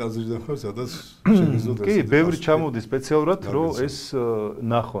აი იმ ტაძრიდან ხარ, სადაც შეგიძლიათ კი, ბევრი ჩამოვიდეს სპეციალურად, რომ ეს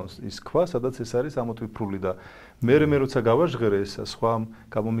ნახონს ის ქვა, სადაც ეს არის ამოტვიფრული და მე როცა გავაჟღერე ეს სხვა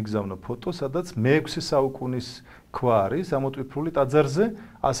გამომიგზავნა ფოტო, სადაც მე-6 საუკუნის ქვა არის ამოტვიფრული ტაძარზე,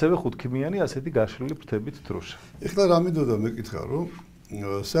 ასევე ხუთქიმიანი ასეთი გაშლილი ფრთებით დროშა. ეხლა რა მინდოდა მეკითხა, რომ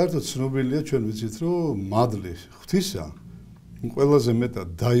საერთოდ ცნობილია ჩვენ ვიცით, რომ მადლი ღვთისა ყველაზე მეტად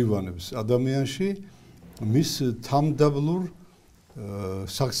დაივანებს ადამიანში მის თამდაბლურ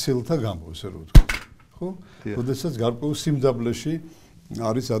საქციელთა გამო, ესე რომ ვთქვა. ხო? როდესაც გარკვეულ სიმდაბლეში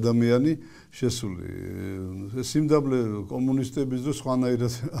არის ადამიანი შესული. სიმდაბლე კომუნისტების დროს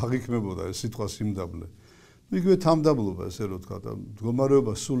სხვანაირად აღიქმებოდა ეს სიტყვა სიმდაბლე. იგივე თამდაბლობა, ესე რომ ვთქვა, და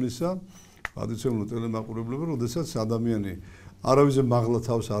მდგომარეობა სულისა, ადრეცემულო ტელემაყურებლებო, როდესაც ადამიანი არავიზე მაღლა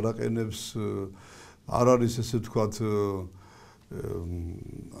თავს არ აყენებს, არ არის ესე ვთქვათ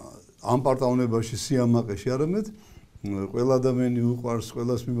ამ პარტავნებაში სიამაყეში, არამედ ყველა ადამიანი უყვარს,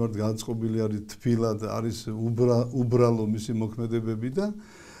 ყველას მიმართ განწყობილი არის თბილად, არის უბრალო მისი მოქმედებები და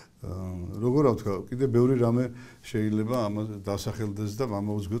როგორ ვთქვა, კიდე ბევრი რამე შეიძლება ამას დასახელდეს და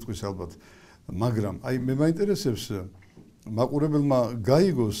ამაოს გვეტყვის ალბათ. მაგრამ აი მე მაინტერესებს მაყურებელმა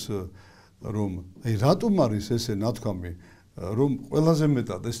გაიგოს, რომ აი რატომ არის ესე ნათქვამი, რომ ყველაზე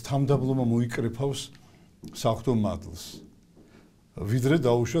მეტად ეს თამდაბლობა მოიკრეფავს საღვთო მადლს. ვიდრე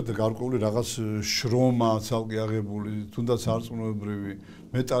დაუშვათ გარკვეული რაღაც შრომა ცალკე აღებული, თუნდაც არწმუნოებრივი,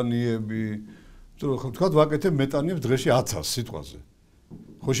 მეტანიები, თქვათ ვაკეთებ მეტანიებს დღეში 1000 სიტყვაზე.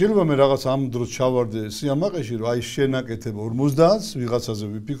 ხო შეიძლება მე რაღაც ამ დროს ჩავარდე სიამაყეში, რომ აი შენაკეთებ 50, ვიღაცაზე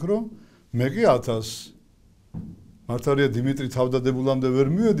ვიფიქრო, მე კი 1000. მართალია დიმიტრი თავდადებულამდე ვერ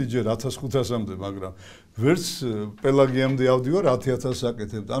მივედი ჯერ 1500-მდე, მაგრამ ვერც პელაგიამდე ავდივარ 10000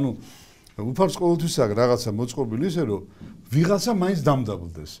 აკეთებ. ანუ უფარს ყოველთვის აქვს რაღაცა მოწყობილი ისე რომ ვიღაცა მაინც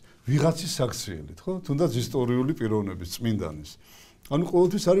დამდაბლდეს, ვიღაცის საქციელით, ხო? თუნდაც ისტორიული პიროვნების წმინდანის. ანუ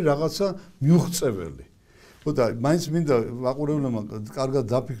ყოველთვის არის რაღაცა მიუღწეველი. ხო და მაინც მინდა მაყურებლებმა კარგად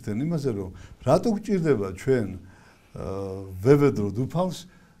დაფიქრდნენ იმაზე, რომ რატო გჭირდება ჩვენ ვევედროთ უფალს,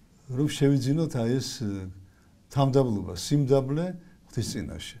 რომ შევიძინოთ აი ეს თამდაბლობა, სიმდაბლე ღვთის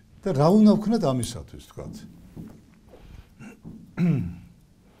წინაშე. და რა უნდა ვქნათ ამისათვის, თქვათ?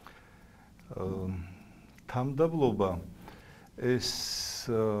 თამდაბლობა ეს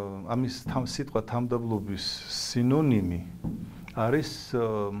ამის სიტყვა თამდაბლობის სინონიმი არის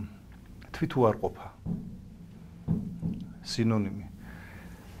თვითუარყოფა. სინონიმი.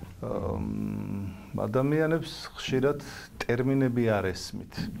 ადამიანებს ხშირად ტერმინები არ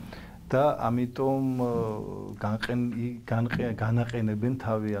ესმით და ამიტომ განაყენებენ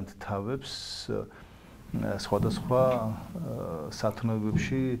თავიანთ თავებს სხვადასხვა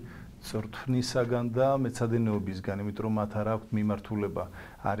სათნოებებში წრთვნისაგან და მეცადინეობისგან, იმიტომ რომ მათ არ აქვთ მიმართულება,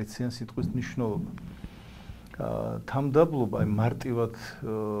 არ იციან სიტყვის მნიშვნელობა. თამდაბლობა მარტივად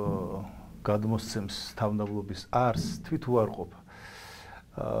გადმოსცემს თამდაბლობის არსს თვითუარყოფა.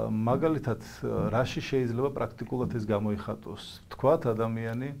 მაგალითად, რაში შეიძლება პრაქტიკულად ეს გამოიხატოს? თქვათ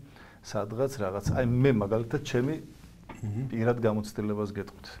ადამიანი სადღაც რაღაც, აი მე მაგალითად ჩემი პირად გამოცდილებას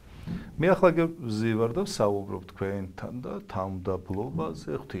გეტყვით. მე ახლა გზივარ და საუბრობ თქვენთან და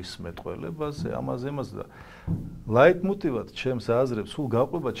თამდაბლობაზე, ღვთისმეტყველებაზე, ამაზე და ლაიტმოტივად ჩემს აზრებს სულ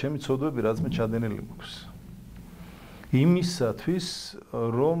გაყვება ჩემი ცოდვები, რაც მე ჩადენილი მაქვს. იმისათვის,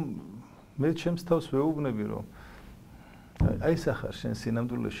 რომ მე ჩემს თავს ვეუბნები, რომ აი სახარ შენ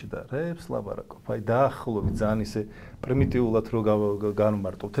სინამდვილეში და რეებს ლაბარაკობ. აი დაახლოებით ძალიან ისე პრიმიტიულად რო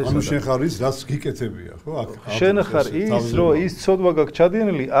განმარტოთ ეს. ანუ შენ ხარ ის, რაც გიკეთებია, ხო? შენ ხარ ის, რომ ის ცოდვა გაქვს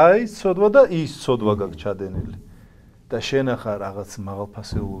ჩადენილი, აი ის ცოდვა და ის ცოდვა გაქვს ჩადენილი. და შენ ხარ რაღაც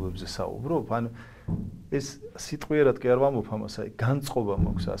მაღალფასეულობებზე საუბრობ, ანუ ეს სიტყვიერად კი არ ვამბობ ამას, აი განწყობა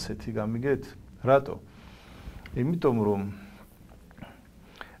მაქვს ასეთი, გამიგეთ? რატო? იმიტომ რომ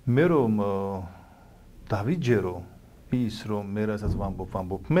მე რომ დავიჯერო ის რომ მე რასაც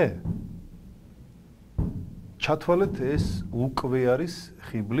ვამბობ მე ჩათვალეთ ეს უკვე არის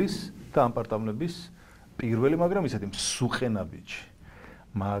ხიბლის და ამპარტავნების პირველი, მაგრამ ისეთი მსუყენა ბიჭი.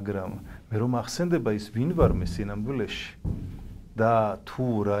 მაგრამ მე რომ ახსენდება ის ვინ ვარ მე სინამდვილეში და თუ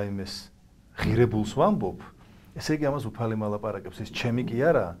რაიმეს ღირებულს ვამბობ, ესე იგი ამას უფალი მალაპარაკებს, ეს ჩემი კი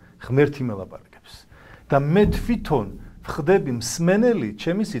არა, ღმერთი მალაპარაკებს. და მე თვითონ ვხდები მსმენელი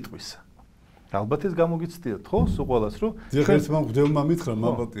ჩემი სიტყვისა. ალბათ ეს გამოგიცდიათ, ხო? სულ ყველას რომ ხერხმა მგდელმა მითხრა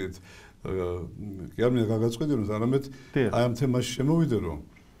მაპატიეთ. კი არ მინდა გაგაწყვეტინოთ, არამედ აი ამ თემაში შემოვიდე რომ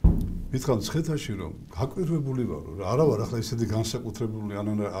მითხრა ცხეთაში რომ გაკვირვებული ვარო, არა ვარ ახლა ისეთი განსაკუთრებული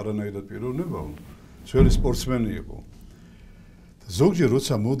არანაირად პიროვნებაა, ძველი სპორტსმენი იყო. ზოგჯერ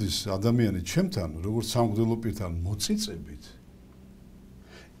როცა მოდის ადამიანი ჩემთან, როგორც სამღვდელო პირთან მოწიწებით,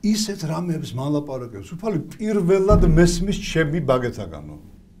 ისეთ რამებს მალაპარაკებს, უფალი პირველად მესმის ჩემი ბაგეთაგანო.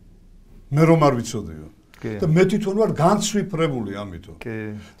 მე რომ არ ვიცოდიო. და მე თვითონ ვარ განცვიფრებული ამითო.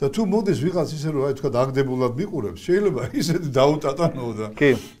 და თუ მოდის ვიღაც ისე რომ აი თქვა აგდებულად მიყურებს, შეიძლება ისეთი დაუტატანო და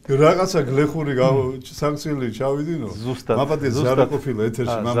რაღაცა გლეხური საქციელი ჩავიდინო. მაპატე ზარი ყოფილა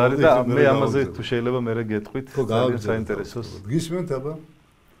ეთერში, მამადი და მე ამაზე თუ შეიძლება მე გეტყვით, ძალიან საინტერესოს. გისმენთ აბა?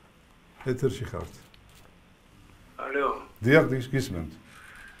 ეთერში ხართ. ალო. დიახ, გისმენთ.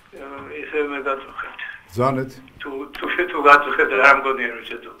 ისე მე გაწუხეთ. ზანეთ. თუ გაწუხეთ რა მგონია რომ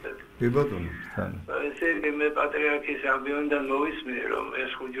შეწუხეთ. კი ბატონო. ესე მე პატრიარქის ამბიონიდან მოვისმინე რომ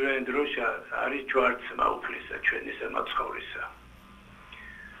ეს ხუჯურიანი დროშა არის ჯვარცმა უფლისა ჩვენი სამაცხოვრისა.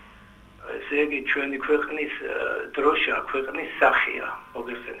 ესე იგი ჩვენი ქვეყნის დროშა ქვეყნის სახეა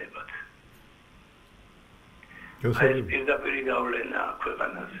მოგეხსენებათ. ეს პირდაპირ გავლენა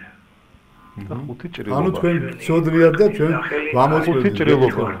ქვეყანაზე. და ხუთი ჭრილობა. ანუ თქვენ ცოდნიათ და ჩვენ ვამოწმებთ ხუთი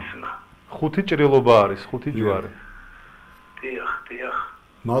ჭრილობა. ხუთი ჭრილობა არის, ხუთი ჯვარი. დიახ.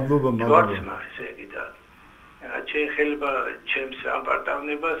 მადლობა. ესე იგი და შეიძლება ჩემს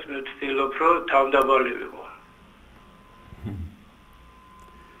აპარტამენტებას მე ვცდილობ რომ თავდაბალი ვიყო.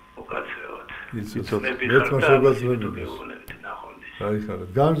 უკაცრავად. იცით, მე თვითონ აი ხარ,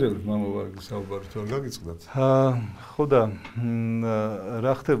 გამზელებ მამოვარგის საუბარი თუ არ გაგიწყდათ? ხო და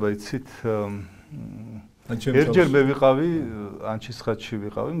რა ხდება იცით? ერთჯერ მე ვიყავი ანჩისხატში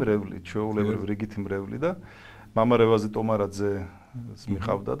ვიყავი მრევლი, ჩვეულებრივი რიგითი მრევლი და მამა რევაზი ტომარაძე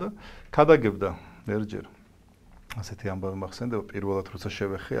მიყავდა და ქადაგებდა ერთჯერ. ასეთი ამბავი მახსენდება პირველად როცა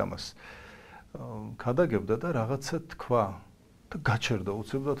შევეხე ამას. ქადაგებდა და რაღაცა თქვა და გაჩერდა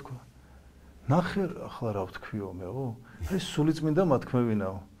უცებდა თქვა. ნახე ახლა რა ვთქვიო მეო? ეს სულიწმინდა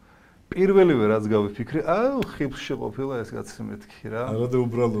მათქმევინაო. პირველივე რაც გავიფიქრე, ხიფში ყოფილა ეს კაცი მეთქი რა. არა და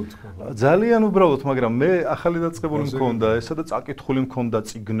უბრალოდ თქვა. ძალიან უბრალოდ, მაგრამ მე ახალი დაწყებული მქონდა ესა და წაკითხული მქონდა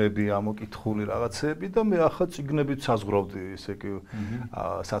წიგნები, ამოკითხული რაღაცები და მე ახლა წიგნებით საზღვრავდი, ესე იგი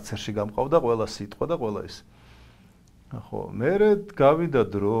საცერში გამყავდა ყველა სიტყვა და ყველა ის. ხო, მე გავიდა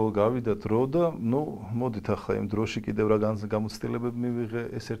დრო და ნუ მოდით ახლა იმ დროში კიდევ რა გამოცდილებები მივიღე,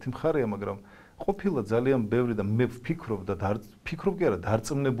 ეს ერთი მხარეა, მაგრამ ყოფილა ძალიან ბევრი და მე ვფიქრობ კი არა,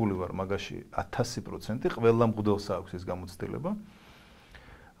 დარწმუნებული ვარ მაგაში 1000%, ყველა მღვდელს აქვს ეს გამოცდილება,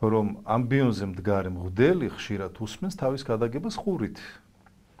 რომ ამბიონზე მდგარი მღვდელი ხშირად უსმენს თავის ქადაგებას ხურით.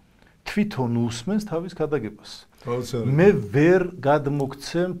 თვითონ უსმენს თავის ქადაგებას. მე ვერ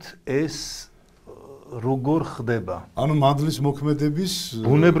გადმოგცემთ ეს როგორ ხდება? ანუ მადლის მოქმედების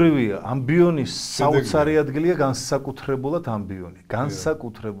ბუნებრივია, ამბიონის საოცარი ადგილია განსაკუთრებულად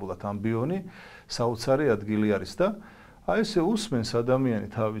ამბიონი, საოცარი ადგილი არის და აი ესე უსმენს ადამიანი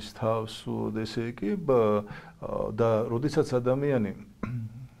თავის თავს, ესე იგი და როდესაც ადამიანი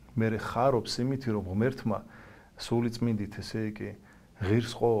მე ხარობს იმით, რომ ღმერთმა სულიწმინდით, ესე იგი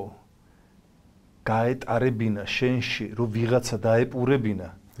ღირს ხო გაეტარებინა შენში, რომ ვიღაცა დაეპურებინა.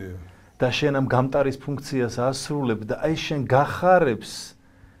 და შენ ამ გამტარის ფუნქციას ასრულებ და აი შენ გახარებს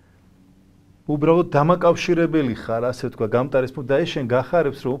უბრალოდ დამაკავშირებელი ხარ, ასე თქვა, გამტარის და აი შენ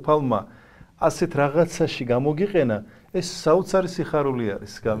გახარებს, რომ უფალმა ასეთ რაღაცაში გამოგიყენა, ეს საოცარი სიხარული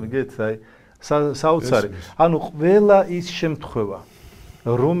არის, გამიგეთ? აი საოცარი. ანუ ყველა ის შემთხვევა,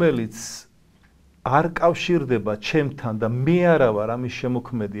 რომელიც არ კავშირდება ჩემთან და მე არა ვარ ამის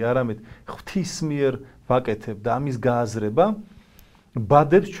შემოქმედი, არამედ ღვთის მიერ ვაკეთებ და ამის გააზრება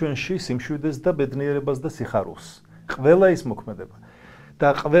ბადებს ჩვენში სიმშვიდეს და ბედნიერებას და სიხარულს. ყველა ის მოქმედება.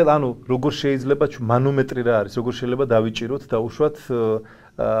 და ყველა, ანუ როგორ შეიძლება მანომეტრი რა არის, როგორ შეიძლება დავიჭიროთ და უშუალოდ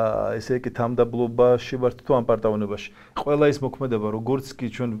ესე იგი თამდაბლობაში ვართ თუ ამპარტავნებაში. ყველა ის მოქმედება, როგორც კი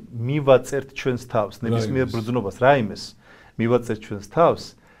ჩვენ მივაწერთ ჩვენს თავს, ნებისმიერ ბრძნობას, რაიმეს მივაწერთ ჩვენს თავს,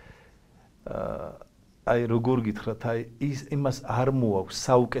 აი როგორ გითხრათ, აი იმას არ მოაქვს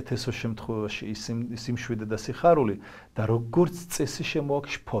საუკეთესო შემთხვევაში ის სიმშვიდე და სიხარული და როგორც წესი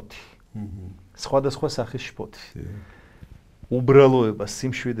შემოაქვს შფოთი. სხვადასხვა სახის შფოთი. უბრალოება,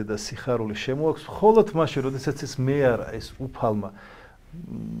 სიმშვიდე და სიხარული შემოაქვს მხოლოდ მაშინ, როდესაც ეს მე არა, ეს უფალმა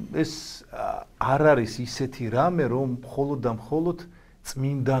ეს არ არის ისეთი რამე, რომ მხოლოდ და მხოლოდ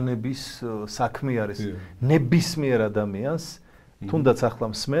წმინდანების საქმე არის. ნებისმიერ ადამიანს თუნდაც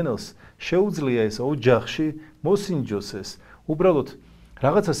ახლა მსმენელს შეუძლია ეს ოჯახში მოსინჯოს ეს. უბრალოდ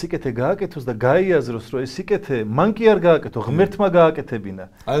რაღაცა სიკეთე გააკეთოს და გაიაზროს, რომ ეს სიკეთე მან კი არ გააკეთო, ღმერთმა გააკეთებინა.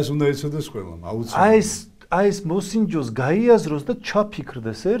 აი ეს უნდა იცოდეს ყველამ, აუცილებლად. აი ეს მოსინჯოს გაიაზროს და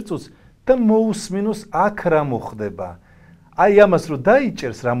ჩაფიქრდეს ერთწუთს და მოусმინოს აქ რა მოხდება. აი ამას რომ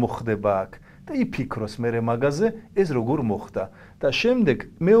დაიჭერს რა მოხდება აქ და იფიქროს მერე მაგაზე ეს როგორ მოხდა. და შემდეგ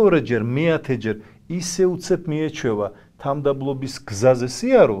მეორეჯერ, მეათეჯერ ისე უცებ მიეჩვევა თამდაბლობის გზაზე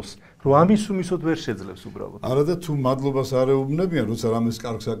სიაროს, რომ ამის უმისოდ ვერ შეძლებს უბრალოდ. არა და თუ მადლობას არ ეუბნებიან, როცა რამეს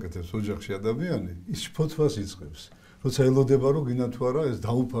კარგს აკეთებს ოჯახში ადამიანი, ის ფოთვას იწყებს. როცა ელოდება რომ გინდა თუ არა ეს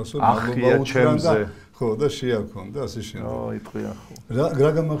დაუფასო მადლობა უთხრან და ხო და შეაქონ და ასე შემდეგ. იტყვია ხო. რა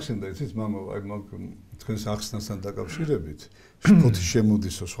გამახსენდა იცით მამა, აი მაგ თქვენს ახსნასთან დაკავშირებით, ფოთი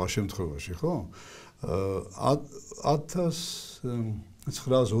შემოდისო სხვა შემთხვევაში, ხო?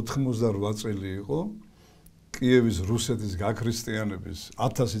 1988 წელი იყო კიევის რუსეთის გაქრისტიანების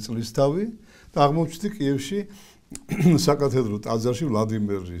 1000 წლის თავი და აღმოჩნდა კიევში საკათედრო ტაძარში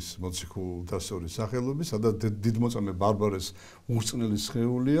ვლადიმერის მოციქულთასწორის სახელობის, სადაც დიდმოწამე ბარბარეს უხრწნელი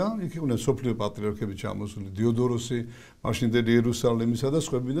სხეულია, იქ იყვნენ სოფლიო პატრიარქები ჩამოსული, დიოდოროსი, მაშინდელი იერუსალიმისა და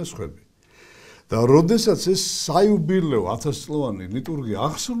სხვები და სხვები. და როდესაც ეს საიუბილეო 1000 წლოვანი ლიტურგია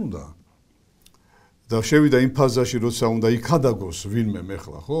აღსრულდა და შევიდა იმ ფაზაში, როცა უნდა იქადაგოს ვინმე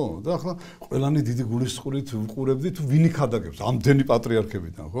მეხლა, ხო? და ახლა ყველანი დიდი გულისწყურით უყურებდით, ვინ იქადაგებს ამდენი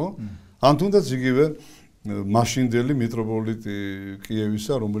პატრიარქებიდან, ხო? ან თუნდაც იგივე მაშინდელი მიტროპოლიტი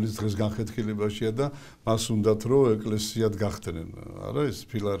კიევისა, რომელიც დღეს განხეთქილებაშია და მას უნდათ რომ ეკლესიად გახდნენ, არა ეს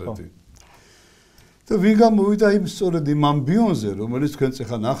ფილარეტი. და ვინ გამოვიდა იმ სწორედ იმ ამბიონზე, რომელიც თქვენ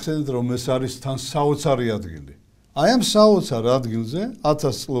წეხა ნახსენეთ, რომ ეს არის თან საოცარი ადგილი. აი ამ საოცარ ადგილზე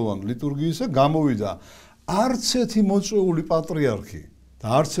 1000 წლოვან ლიტურგიისა გამოვიდა არც ერთი მოწვეული პატრიარქი და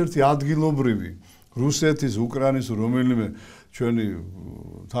არც ერთი ადგილობრივი რუსეთის, უკრაინის რომელიმე ჩვენი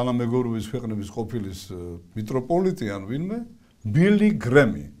თანამეგობრობის ქვეყნების ყოფილის მიტროპოლიტი ან ვინმე ბილი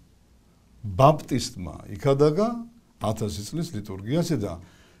გრემი ბაპტისტმა იქადაგა 1000 წლის ლიტურგიაზე და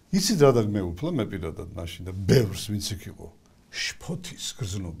იცით რა დაგმეუფლა მე პირადად მაშინ და ბევრს ვინც იქ იყო შფოთის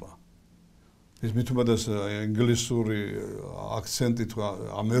გრძნობა ეს მithumedas ინგლისური აქცენტით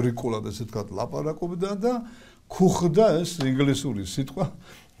ამერიკულად ესე თქვა ლაპარაკობდა და ქუხდა ეს ინგლისური სიტყვა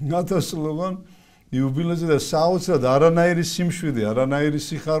 1000 წლოვან იუბილეზე და საოცრად არანაირი სიმშვიდე, არანაირი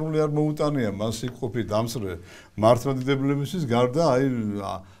სიხარული არ მოუტანია მას იქ ყოფილი დამსწრე მართლმადიდებლებისთვის გარდა აი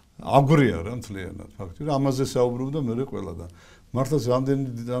აგვრია რა მთლიანად ფაქტი რა ამაზე საუბრობდა მე ყველა და მართლაც რამდენი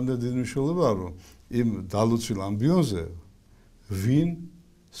დიდი მნიშვნელობაა რომ იმ დალუცილ ამბიონზე ვინ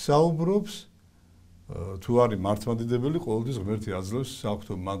საუბრობს თუ არის მართლმადიდებელი ყოველთვის ღმერთი აძლევს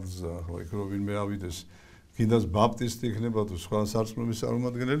საღვთო მადლს ახლა იქ რომ ვინმე ავიდეს კიდას ბაპტისტი იქნება თუ სხვა სარწმუნოების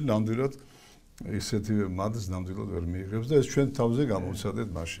წარმომადგენელი ნამდვილად ისეთივე მადლს ნამდვილად ვერ მიიღებს და ეს ჩვენ თავზე გამოვცადეთ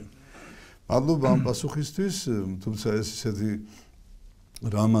მაშინ. მადლობა ამ პასუხისთვის, თუმცა ეს ისეთი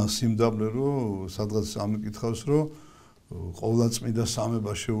რამა სიმდაბლე რომ სადღაც ამიკითხავს რომ ყოვლადწმიდა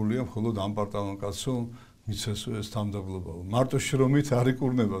სამება შეუულია მხოლოდ ამ პარტალონ კაცო მიცესო ეს თამდაბლობა. მარტო შრომით არ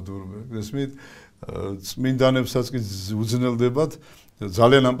იკურნება თურმე. ესმით წმინდანებსაც კი უძნელდებათ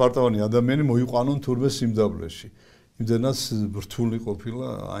ძალიან ამპარტავანი ადამიანი მოიყვანონ თურმე სიმდაბლეში. იმდენად რთული ყოფილა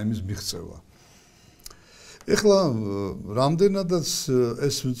აი მის მიღწევა. ეხლა რამდენადაც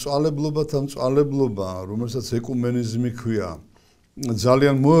ეს მწვალებლობათა მწვალებლობა, რომელსაც ეკუმენიზმი ქვია,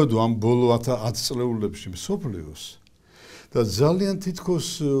 ძალიან მოედო ამ ბოლო 10 წლეულებში მსოფლიოს და ძალიან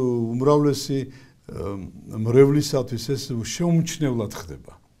თითქოს უმრავლესი მრევლისათვის ეს შეუმჩნევლად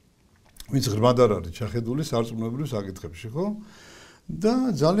ხდება. ვინც ღრმად არ არის ჩახედული სარწმუნოებრივ საკითხებში, ხო?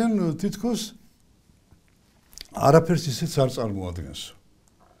 და ძალიან თითქოს არაფერს ისეც არ წარმოადგენს.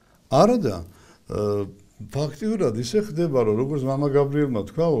 არადა ფაქტიურად ისე ხდება რომ როგორც მამა გაბრიელმა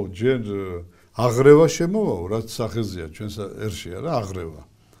თქვაო ჯერ აღრევა შემოვაო რაც სახეზეა ჩვენს ერში არა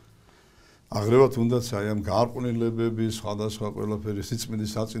აღრევა თუნდაც აი ამ გარყვნილებების სხვადასხვა ყველაფერი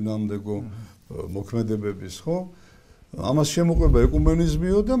სიწმინდის საწინააღმდეგო მოქმედებების ხო ამას შემოყვება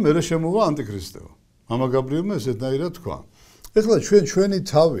ეკუმენიზმიო და მერე შემოვა ანტიქრისტეო მამა გაბრიელმა ესეთნაირად თქვა ეხლა ჩვენი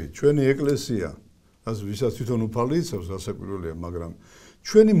თავი ჩვენი ეკლესია ას ვისაც თვითონ უფალი იცავს რასაკვირველია მაგრამ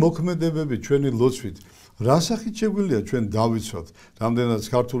ჩვენი მოქმედებები ჩვენი ლოცვით რასახით შეგვიძლია ჩვენ დავიცვათ რამდენადაც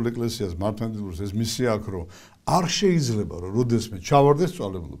ქართულ ეკლესიას მართლმადიდებლურს ეს მისია აქვს რომ არ შეიძლება რომ როდესმე ჩავარდეს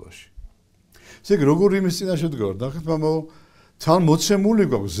სწავლებლობაში ესე იგი როგორ იმის წინაშე დგავარ ნახეთ მამაო თან მოცემული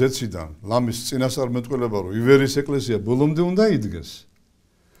გვაქვს ზეციდან ლამის წინასწარმეტყველება რომ ივერის ეკლესია ბოლომდე უნდა იდგეს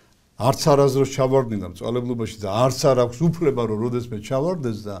არც არასდროს ჩავარდნილა სწავლებლობაში და არც არ აქვს უფლება რომ როდესმე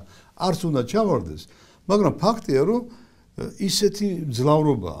ჩავარდეს და არც უნდა ჩავარდეს მაგრამ ფაქტია რომ ისეთი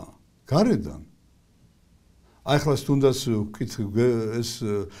ძლავრობაა გარედან აი ხლა თუნდაც ეს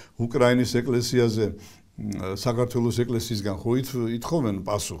უკრაინის ეკლესიაზე საქართველოს ეკლესიისგან ხო ითხოვენ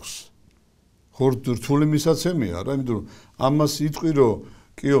პასუხს ხო რთული მისაცემია რა იმიტომ რომ ამას იტყვი რომ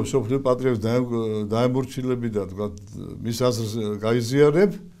კიო სოფლიო პატრიარქს დაემორჩილები და თქვა მის აზრს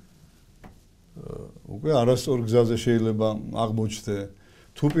გაიზიარებ უკვე არასწორ გზაზე შეიძლება აღმოჩნდე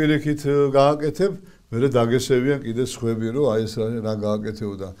თუ პირიქით გააკეთებ მერე დაგესევიან კიდე სხვები რომ აი ეს რა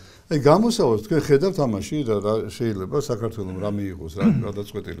გააკეთებოდა. აი გამოსავალს თქვენ ხედავთ ამაში რა შეიძლება საქართველოს რა მიიღოს რა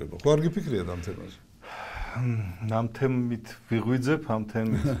დაწყვეტილება. ხო არ გიფიქრიათ ამ თემაზე? ამ თემით ვიღვიძებ, ამ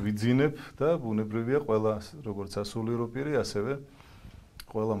თემით ვიძინებ და ბუნებრივია ყველა როგორც ასულიერო პირი, ასევე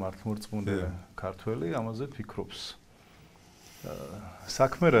ყველა მართლმორწმუნე ქართველი ამაზე ფიქრობს.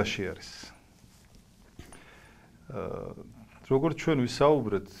 საქმე რაში არის? როგორც ჩვენ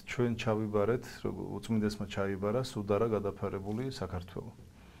ვისაუბრეთ, ჩვენ ჩავიბარეთ, უწმინდესმა ჩაიბარა სუდარა გადაფარებული საქართველო.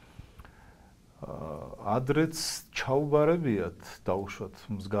 ადრეც ჩაუბარებიათ დაუშვათ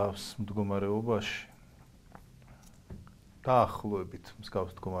მსგავს მდგომარეობაში. დაახლოებით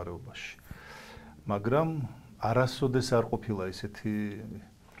მსგავს მდგომარეობაში. მაგრამ არასოდეს არ ყოფილა ისეთი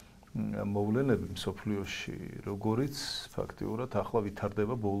მოვლენები მსოფლიოში, როგორიც ფაქტიურად ახლა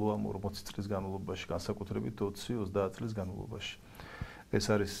ვითარდება ბოლო ამ 40 წლის განმავლობაში, განსაკუთრებით 20-30 წლის განმავლობაში. ეს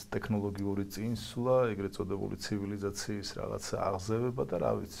არის ტექნოლოგიური წინსვლა, ეგრეთ წოდებული ცივილიზაციის რაღაცა აღზევება და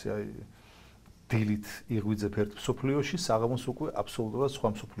რა ვიცი, აი დილით იღვიძებ ერთ მსოფლიოში, საღამოს უკვე აბსოლუტურად სხვა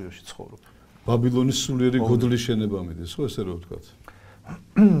მსოფლიოში ცხოვრობ. ბაბილონის სულიერი გოდლის შენება მიდის, ხო ესე რა ვთქვათ?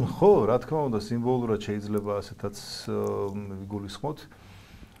 ხო, რა თქმა უნდა, სიმბოლურად შეიძლება ასეთაც ვიგულისხმოთ.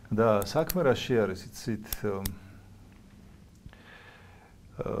 და საქმე რაში არის, იცით?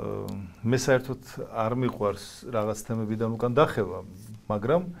 მე საერთოდ არ მიყვარს რაღაც თემებიდან უკან დახევა,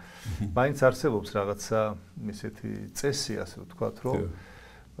 მაგრამ მაინც არსებობს რაღაცა ისეთი წესი, ასე ვთქვათ, რომ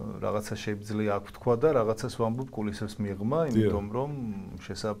რაღაცა შეიძლება აქ ვთქვა და რაღაცას ვამბობ კულისებს მიღმა, იმიტომ რომ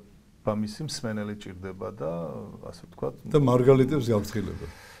შესაბამისი მსმენელი ჭირდება და ასე ვთქვათ და მარგალიტებს გავცხილება.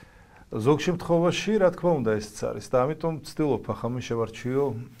 ზოგ შემთხვევაში, რა თქმა უნდა, ესეც არის და ამიტომ ვცდილობ ახლა შევარჩიო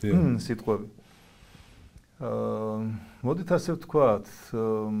სიტყვები. მოდით ასე ვთქვათ,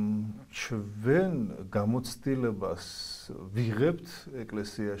 ჩვენ გამოცდილებას ვიღებთ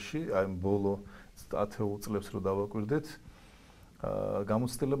ეკლესიაში, აი ბოლო 10 წლებს რო დავაკვირდეთ,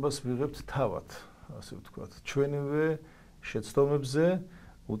 გამოცდილებას ვიღებთ თავად, ასე ვთქვათ, ჩვენივე შეცდომებზე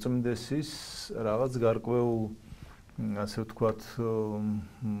უწმინდესის რაღაც გარკვეულ ასე ვთქვათ,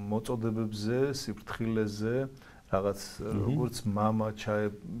 მოწოდებებზე, სიფრთხილეზე, რაღაც როგორც მამა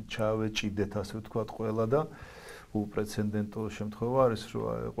ჩავეჭიდეთ, ასე ვთქვათ, ყველა და უპრეცედენტო შემთხვევა არის,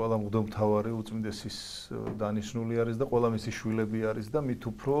 რომ ყველა მღვდელმთავარი უწმინდესის დანიშნული არის და ყველა მისი შვილები არის და მით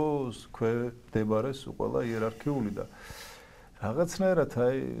უფრო ქვემდებარეს ყველა იერარქიული და რაღაცნაირად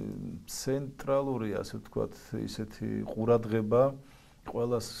აი ცენტრალური, ასე ვთქვათ, ისეთი ყურადღება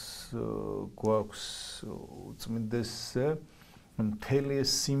ყველას გვაქვს უწმინდესზე მთელი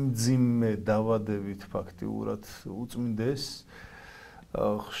ეს სიმძიმე დავადებით ფაქტიურად უწმინდეს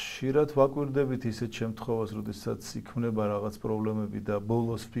ხშირად ვაკვირდებით ისეთ შემთხვევას, როდესაც იქმნება რაღაც პრობლემები და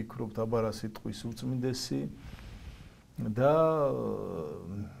ბოლოს ვფიქრობთ აბა რა სიტყვის უწმინდესი და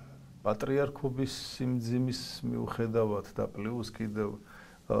პატრიარქობის სიმძიმის მიუხედავად და პლუს კიდევ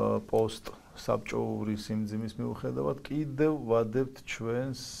პოსტ საბჭოური სიმძიმის მიუხედავად კიდევ ვადებთ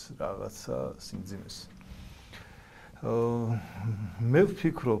ჩვენს რაღაცა სიმძიმეს. მე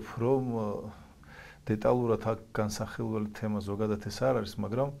ვფიქრობ, რომ დეტალურად აქ განსახილველი თემა ზოგადად ეს არ არის,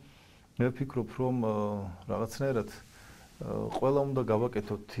 მაგრამ მე ვფიქრობ, რომ რაღაცნაირად ყველა უნდა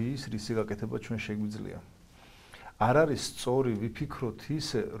გავაკეთოთ ის, რისი გაკეთება ჩვენ შეგვიძლია. არ არის სწორი ვიფიქროთ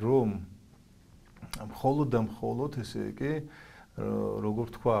ისე, რომ მხოლოდ და მხოლოდ ესე იგი როგორ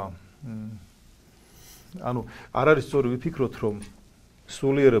თქვა, ანუ არ არის სწორი ვიფიქროთ, რომ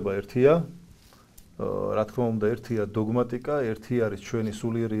სულიერება ერთია, რა თქმა უნდა ერთია დოგმატიკა, ერთი არის ჩვენი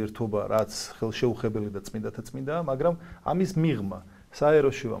სულიერი ერთობა, რაც ხელშეუხებელი და წმინდათა წმინდაა, მაგრამ ამის მიღმა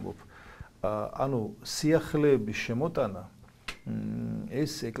საეროში ვამბობ, ანუ სიახლეების შემოტანა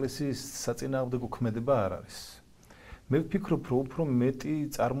ეს ეკლესიის საწინააღმდეგო ქმედება არ არის. მე ვფიქრობ, რომ უფრო მეტი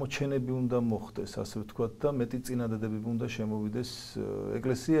წარმოჩენები უნდა მოხდეს, ასე ვთქვათ, და მეტი წინადადები უნდა შემოვიდეს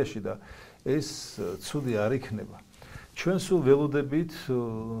ეკლესიაში და ეს ცუდი არ იქნება. ჩვენ სულ ველოდებით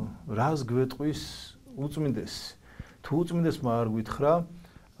რას გვეტყვის უწმინდესი. თუ უწმინდესმა არ გვითხრა,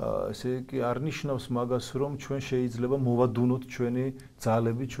 ესე იგი არ ნიშნავს მაგას, რომ ჩვენ შეიძლება მოვადუნოთ ჩვენი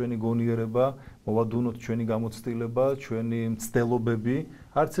ძალები, ჩვენი გონიერება, მოვადუნოთ ჩვენი გამოცდილება, ჩვენი მცდელობები.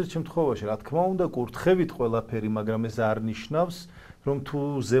 არც ერთ შემთხვევაში, რა თქმა უნდა, კურთხევით ყველაფერი, მაგრამ ეს არ ნიშნავს, რომ თუ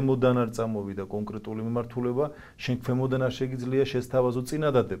ზემოდან არ წამოვიდა კონკრეტული მიმართულება, შენ ქვემოდან არ შეგიძლია შესთავაზო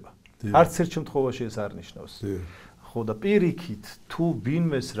წინადადება. არც ერთ შემთხვევაში ეს არ ნიშნავს. ხო და პირიქით, თუ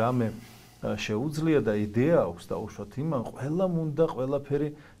ვინმეს რამე შეუძლია და იდეა აქვს დაუშვათ იმან, ყველამ უნდა ყველაფერი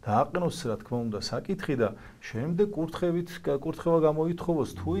დააყენოს, რა თქმა უნდა, საკითხი და შემდეგ კურთხევა გამოითხოვოს,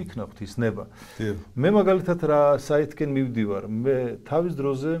 თუ იქნა ღვთისნება. მე მაგალითად რა საითკენ მივდივარ, მე თავის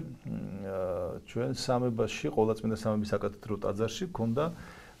დროზე ჩვენ სამებაში, ყოვლადწმინდა სამების საკათედრო ტაძარში გქონდა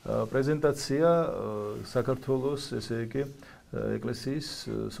პრეზენტაცია საქართველოს, ესე იგი, ეკლესიის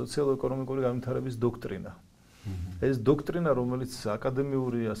სოციალურ-ეკონომიკური განვითარების დოქტრინა. ეს დოქტრინა, რომელიც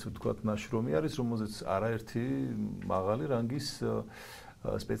აკადემიური, ასე ვთქვათ, ნაშრომი არის, რომელზეც არაერთი მაღალი რანგის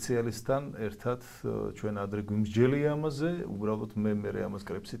სპეციალისტთან ერთად ჩვენ ადრე გვიმსჯელია ამაზე, უბრალოდ მე ამას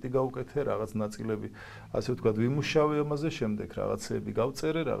კრეფსიტი გავუკეთე, რაღაც ნაწილები, ასე ვთქვათ, ვიმუშავე ამაზე, შემდეგ რაღაცეები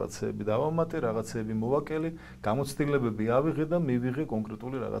გავწერე, რაღაცეები დავამატე, რაღაცეები მოვაკელი, გამოცდილებები ავიღე და მივიღე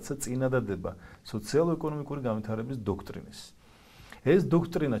კონკრეტული რაღაცა წინადადება სოციალურ-ეკონომიკური განვითარების დოქტრინის. ეს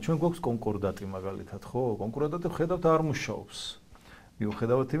დოქტრინა ჩვენ გვაქვს კონკორდატი მაგალითად, ხო? კონკორდატი ხედავთ არ მუშაობს.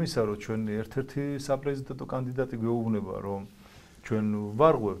 მიუხედავად იმისა, რომ ჩვენ ერთ-ერთი საპრეზიდენტო კანდიდატი გვეუბნება, რომ ჩვენ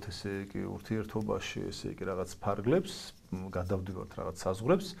ვარღვევთ ესე იგი ურთიერთობაში, ესე იგი რაღაც ფარგლებს, გადავდივართ რაღაც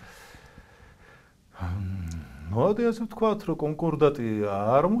საზღვრებს. მოდი ასე ვთქვათ, რომ კონკორდატი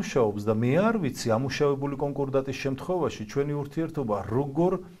არ მუშაობს და მე არ ვიცი ამუშავებული კონკორდატის შემთხვევაში ჩვენი ურთიერთობა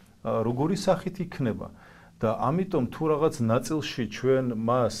როგორი სახით იქნება. და ამიტომ თუ რაღაც ნაწილში ჩვენ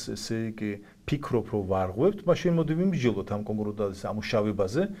მას, ესე იგი, ფიქრობ, რომ ვარღვევთ, მაშინ მოდი ვიმსჯელოთ ამ კონკორდატის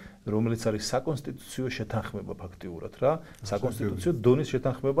ამუშავებაზე, რომელიც არის საკონსტიტუციო შეთანხმება ფაქტიურად რა, საკონსტიტუციო დონის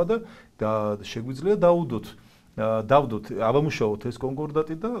შეთანხმება და შეგვიძლია დავდოთ, ავამუშავოთ ეს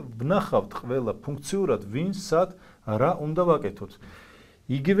კონკორდატი და ვნახავთ ყველა ფუნქციურად ვინ სად რა უნდა ვაკეთოთ.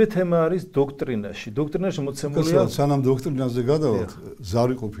 იგივე თემა არის დოქტრინაში. დოქტრინაში მოცემულია სანამ დოქტრინაზე გადავალთ,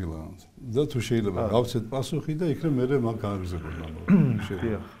 ზარი ყოფილა და თუ შეიძლება გავცეთ პასუხი და იქნებ მე მაგ გააგრძელებდა.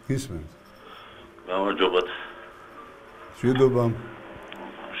 გისმენთ. გამარჯობათ. შვიდობა.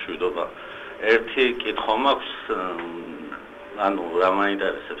 ერთი კითხვა მაქვს, ანუ რა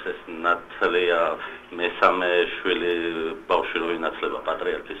მაინტერესებს ეს ნათლია მესამე შვილი ბავშვი რო ინაცვლება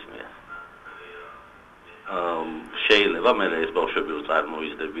პატრიარქის მიერ. შეიძლება მე ეს ბავშვები რო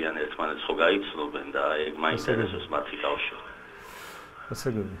წარმოიზრდებიან ერთმანეთს ხო გაიცნობენ და ეგ მაინტერესებს მათი კავშირი.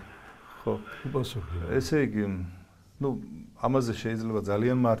 ასეგები. ხო, ესე იგი, ამაზე შეიძლება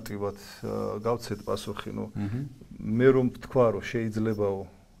ძალიან მარტივად გავცეთ პასუხი, მე რომ ვთქვა, რომ შეიძლებაო,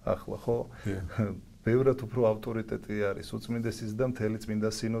 ახლა ხო? ბევრად უფრო ავტორიტეტი არის უწმინდესის და მთელი წმინდა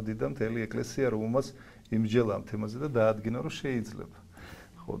სინოდი და მთელი ეკლესია, რომელმაც იმსჯელა ამ თემაზე და დაადგინა, რომ შეიძლება.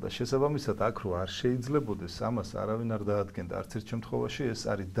 ხო და შესაბამისად აქ რო არ შეიძლებოდეს ამას არავინ არ დაადგენდა არც ერთ შემთხვევაში ეს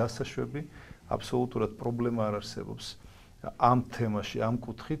არის დასაშვები აბსოლუტურად პრობლემა არ არსებობს ამ თემაში ამ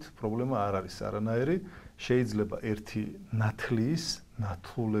კუთხით პრობლემა არ არის არანაირი შეიძლება ერთი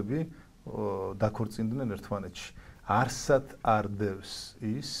ნათლულები დაქორწინდნენ ერთმანეთში არსად არ დევს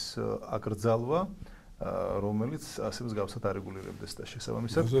ის აკრძალვა რომელიც ასე მსგავსად არეგულირებდეს და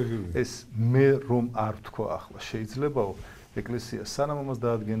შესაბამისად ეს მე რომ არ ვთქვა ახლა შეიძლებაო ეკლესია სანამ ამას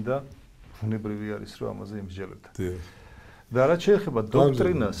დაადგენდა ბუნებრივი არის რომ ამაზე იმსჯელებდა. და რაც შეეხება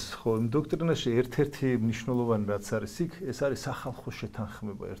დოქტრინას, ხო, იმ დოქტრინაში ერთ-ერთი მნიშვნელოვანი რაც არის იქ, ეს არის სახალხო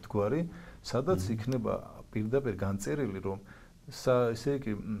შეთანხმება ერთგვარი, სადაც იქნება პირდაპირ განწერილი რომ ესე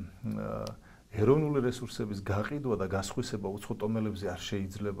იგი ეროვნული რესურსების გაყიდვა და გასხვისება უცხოტომელებზე არ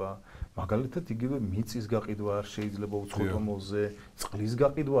შეიძლება, მაგალითად იგივე მიწის გაყიდვა არ შეიძლება უცხოტომელზე, წყლის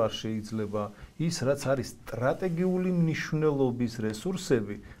გაყიდვა არ შეიძლება, ის რაც არის სტრატეგიული მნიშვნელობის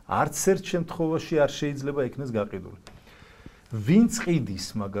რესურსები, არც ერთ შემთხვევაში არ შეიძლება იქნეს გაყიდული. ვინც ყიდის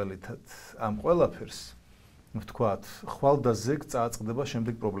მაგალითად ამ ყველაფერს, ვთქვათ, ხვალდაზე წააწყდება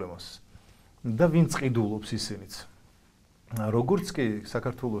შემდეგ პრობლემას. და ვინც ყიდულობს ისინიც. როგორც კი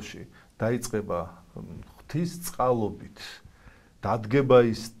საქართველოში დაიწყება ღვთისწყალობით დადგება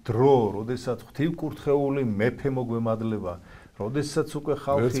ის დრო, როდესაც ღვთივკურთხეული მეფე მოგვემადლება, როდესაც უკვე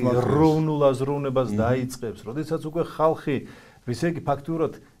ხალხი ეროვნულ აზროვნებას დაიწყებს, როდესაც უკვე ხალხი, ესე იგი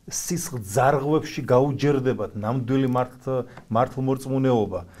ფაქტურად სისხლძარღვებში გაუჯერდებათ ნამდვილი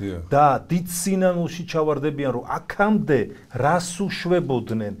მართლმორწმუნეობა და დიდ სინანულში ჩავარდებიან, რომ აქამდე რას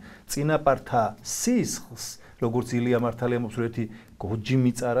უშვებოდნენ წინაპართა სისხლს, როგორც ილია მართალია მომს რომ ერთი გოჯი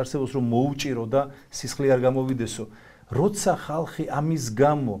მიწარ არსებობს რომ მოუჭირო და სისხლი არ გამოვიდესო. როცა ხალხი ამის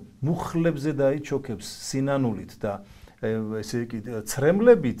გამო მუხლებზე დაიჩოქებს სინანულით და ესე იგი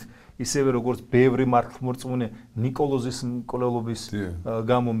ცრემლებით, ისევე როგორც ბევრი მართლმორწმუნე ნიკოლოზის მკვლელობის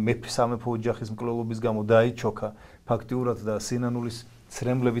გამო სამეფო ოჯახის მკვლელობის გამო დაიჩოქა ფაქტიურად და სინანულის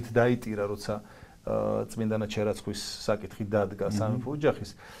ცრემლებით დაიტირა, როცა წმინდანა ჩერაცხვის საკითხი დადგა სამეფო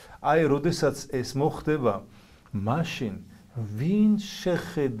ოჯახის. აი, როდესაც ეს მოხდება, მაშინ ვინ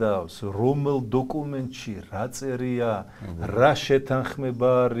შეხედავს რომელ დოკუმენტში რა წერია, რა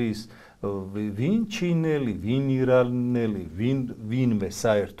შეთანხმება არის, ვინ ჩინელი, ვინ ირანელი, ვინმე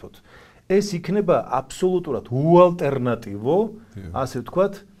საერთოდ. ეს იქნება აბსოლუტურად უალტერნატივო, ასე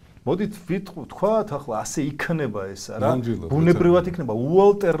ვთქვათ, მოდით ვთქვათ, ახლა ასე იქნება ეს რა, ბუნებრივად იქნება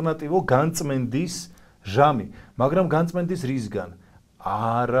უალტერნატივო განწმენდის ჟამი, მაგრამ განწმენდის რისგან?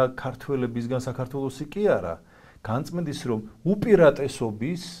 არა ქართველებისგან საქართველოსი კი არა, განწმენდის რომ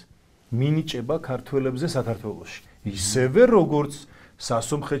უპირატესობის მინიჭება ქართველებზე საქართველოში. ისევე როგორც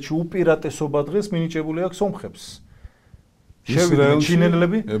სასომხეთში უპირატესობა დღეს მინიჭებული აქვს სომხებს. შევიდნენ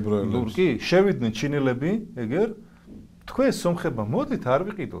ჩინელები, კი, შევიდნენ ჩინელები, ეგერ თქვენ სომხებმა მოდით არ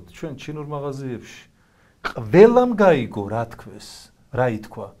ვიყიდოთ ჩვენ ჩინურ მაღაზიებში. ყველამ გაიგო რა თქვეს, რა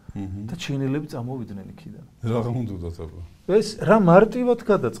ითქვა და ჩინელები წამოვიდნენ იქიდან. რა უნდათ აბა? ეს რა მარტივად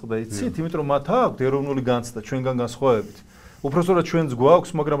გადაწყდა, იცით, იმიტომ რომ მათ აქვთ ეროვნული განცდა ჩვენგან განსხვავებით. უпростоრად ჩვენც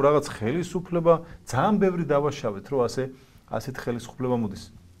გვაქვს, მაგრამ რაღაც ხელისუფლება ძალიან ბევრი დავაშავეთ, რომ ასეთ ხელისუფლება მოდის.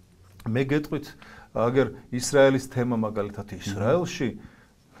 მე გეტყვით, აგერ ისრაელის თემა მაგალითად ისრაელში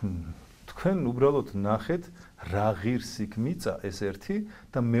თქვენ უბრალოდ ნახეთ რა ღირს იქ მიწა ეს ერთი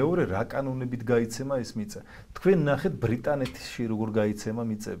და მეორე რა კანონებით გაიცემა ეს მიწა. თქვენ ნახეთ ბრიტანეთში როგორ გაიცემა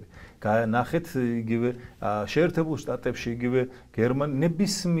მიწები. ნახეთ იგივე შეერთებულ შტატებში, იგივე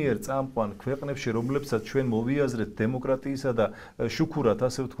ნებისმიერ წამყვან ქვეყნებში, რომლებსაც ჩვენ მოვიაზრეთ დემოკრატიისა და შუქურად,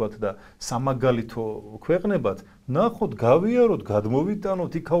 ასე ვთქვათ და სამაგალითო ქვეყნებად, ნახოთ, გავიაროთ,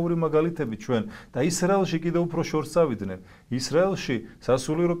 გადმოვიტანოთ იქაური მაგალითები ჩვენ და ისრაელში კიდევ უფრო შორს წავიდნენ. ისრაელში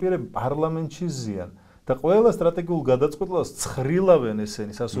სასულიერო პირები პარლამენტში ზიან. და ყველა სტრატეგიულ გადაწყვეტილებას ცხრილავენ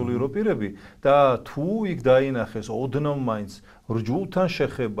ესენი სასულიერო პირები და თუ იქ დაინახეს ოდნავ მაინც რჯულთან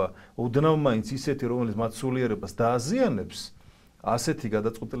შეხება, ოდნავ მაინც ისეთი, რომელიც მათ სულიერებას დააზიანებს, ასეთი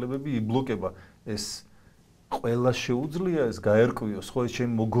გადაწყვეტილებები იბლოკება. ეს ყველა შეუძლია ეს გაერკვიოს, ხო ეს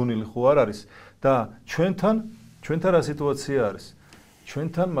ჩემი მოგონილი ხო არ არის და ჩვენთან რა სიტუაცია არის?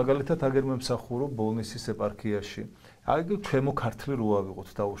 ჩვენთან მაგალითად აგერ მემსახურო ბოლნისის ეპარქიაში. აი ქვემო ქართლი რო ავიღოთ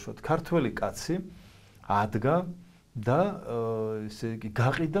დაუშვათ. ქართველი კაცი ადგა და ესე იგი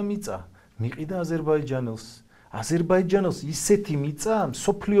გაყიდა მიწა, მიყიდა აზერბაიჯანელს. აზერბაიჯანელს ისეთი მიწა,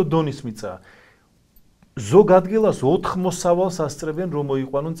 სოფლიო დონის მიწა. ზოგ ადგილას 4 მოსავალს ასწრებენ რომ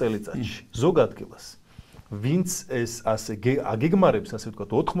მოიყვანონ წელიწადში. ზოგ ადგილას. ვინც ეს ასე აგეგმარებს, ასე ვთქვათ,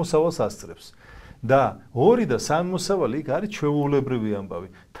 4 მოსავალს ასწრებს. და 2 და 3 მოსავალი იქ არის ჩვეულებრივი ამბავი.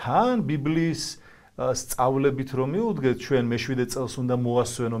 თან ბიბლიის სწავლებით რომ მიუდგეთ ჩვენ მე-7 წელს უნდა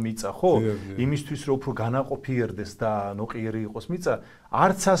მოასვენო მიწა, ხო? იმისთვის რომ უფრო განაყოფიერდეს და ნოყიერი იყოს მიწა,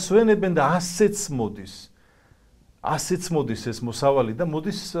 არც ასვენებენ და ასეც მოდის. ასეც მოდის ეს მოსავალი და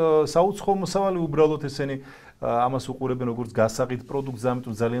მოდის საუცხოო მოსავალი უბრალოდ ესენი ამას უყურებენ როგორც გასაყიდ პროდუქტს,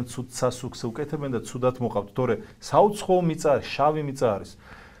 ამიტომ ძალიან ცუდ სასუქს უკეთებენ და ცუდად მოყავთ. თორე საუცხოო მიწა, შავი მიწა არის.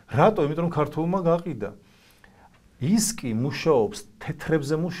 რატო? იმიტომ რომ ქართულმა გაყიდა. ის კი მუშაობს,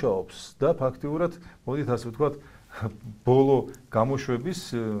 თეთრებზე მუშაობს და ფაქტიურად, მოდით ასე ვთქვათ, ბოლო გამოშვების,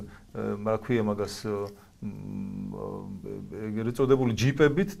 რა ქვია მაგას, ეგრეთ წოდებული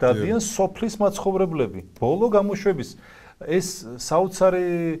ჯიპებით დადიან სოფლის მაცხოვრებლები. ბოლო გამოშვების ეს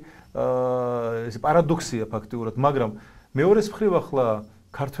საოცარი პარადოქსია ფაქტიურად, მაგრამ მეორეს მხრივ ახლა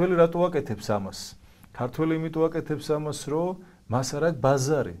ქართველი რატო აკეთებს ამას? ქართველი იმიტომ აკეთებს ამას, რომ მას არ აქვს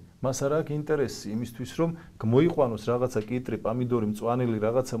ბაზარი. მას არ აქვს ინტერესი იმისთვის, რომ მოიყვანოს რაღაცა კიტრი, პამიდორი, მწვანილი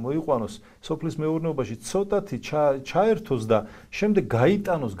რაღაცა მოიყვანოს, სოფლის მეურნეობაში ცოტათი ჩაერთოს და შემდეგ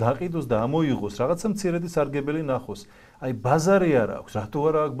გაიტანოს, გაყიდოს და ამოიღოს, რაღაცა მცირედი სარგებელი ნახოს. აი ბაზარი არ აქვს. რატო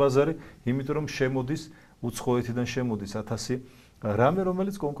არ აქვს ბაზარი? იმიტომ რომ შემოდის უცხოეთიდან შემოდის 1000 რამე,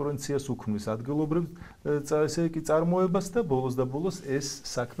 რომელიც კონკურენციას უქმნის ადგილობრივ ესე იგი წარმოებას და ბოლოს ეს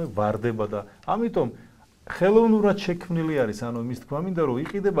საქმე ვარდება და ამიტომ ხელოვნურად შექმნილი არის, ანუ იმის თქმა მინდა რომ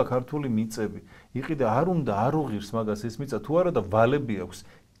იყიდება ქართული მიწები, იყიდა არ უნდა არ უღირს მაგას ეს მიწა თუ არა და ვალები აქვს.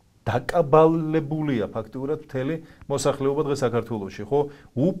 დაკაბალებულია ფაქტიურად მთელი მოსახლეობა დღეს საქართველოში, ხო?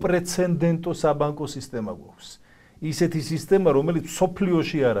 უპრეცედენტო საბანკო სისტემა გვაქვს. ისეთი სისტემა, რომელიც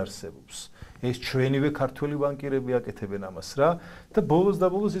სოფლიოში არ არსებობს. ეს ჩვენივე ქართველი ბანკირები აკეთებენ ამას რა და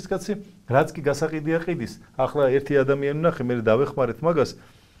ბოლოს ის კაცი რაც კი გასაყიდია ყიდის. ახლა ერთი ადამიანი ნახე, მე დავეხმარეთ მაგას.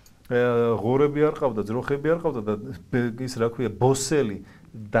 ღორები არ ყავდა, ძროხები არ ყავდა და ის რა ქვია, ბოსელი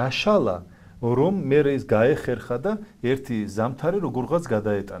დაშალა, რომ მე ის გაეხერხა და ერთი ზამთარი როგორღაც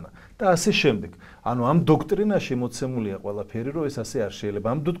გადაეტანა და ასე შემდეგ. ანუ ამ დოქტრინაში მოცემულია ყველაფერი, რომ ეს ასე არ შეიძლება.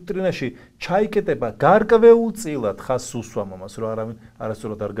 ამ დოქტრინაში ჩაიკეტება გარკვეულწილად ხაზს უსვამ ამას, რომ არავინ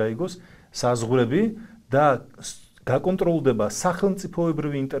არასწორად არ გაიგოს, საზღვრები და გაკონტროლდება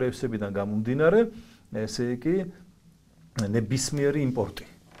სახელმწიფოებრივი ინტერესებიდან გამომდინარე, ესე იგი ნებისმიერი იმპორტი.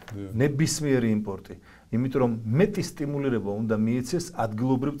 ნებისმიერი იმპორტი. იმიტომ რომ მეტი სტიმულირება უნდა მიეცეს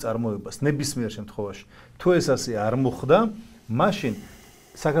ადგილობრივ წარმოებას ნებისმიერ შემთხვევაში. თუ ეს ასე არ მოხდა, მაშინ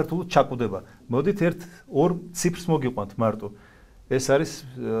საქართველოს ჩაკვდება. მოდით 1-2 ციფრს მოგიყვანთ მარტო. ეს არის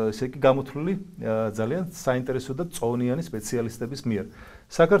ესე იგი გამოთვლილი ძალიან საინტერესო და წონიანი სპეციალისტების მიერ.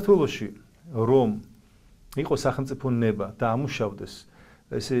 საქართველოში რომ იყო სახელმწიფო ნება და ამუშავდეს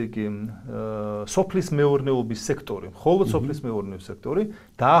ესე იგი სოფლის მეურნეობის სექტორი, მხოლოდ სოფლის მეურნეობის სექტორი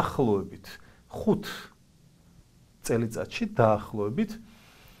დაახლოებით 5 წელიწადში დაახლოებით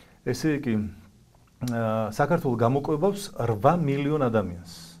ესე იგი საქართველოს გამოკვებავს 8 მილიონ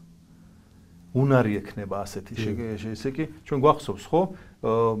ადამიანს. უნარი ექნება ასეთი ესე იგი ჩვენ გვახსოვს ხო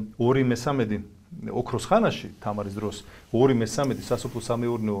 2/3 ოქროს ხანაში თამარის დროს 2/3 სასოფლო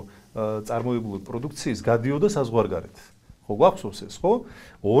სამეურნეო წარმოებული პროდუქციის გადიოდა საზღვარგარეთ. ხო გვახსოვს ეს ხო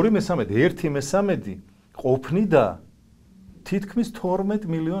 2/3 1/3 ყოფნიდა თითქმის 12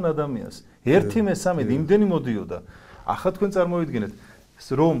 მილიონ ადამიანს 1/3 იმდენი მოდიოდა ახლა თქვენ წარმოვიდგინეთ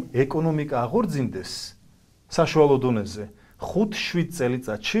რომ ეკონომიკა აღორძინდეს საშუალო დონეზე 5-7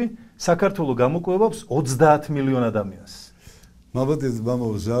 წელიწადში საქართველოს გამოკვებავს 30 მილიონ ადამიანს. მაბადეთ მამო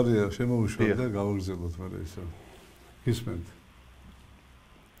ზარია შემოუშვათ და გავაგრძელოთ მე ისო. გისმენთ.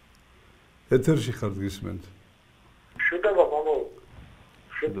 ეთერში ხართ გისმენთ. შედავა მამო.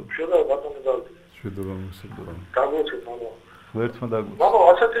 შედავა ბატონო დავით. შედავა მოსწორდა. გაგვოცეთ მამო. ვერთმა დაგვოცეთ. მამო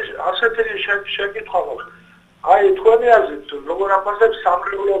ასეთი შეკითხვა მაქვს. აი თქვენი აზრით როგორ აფასებს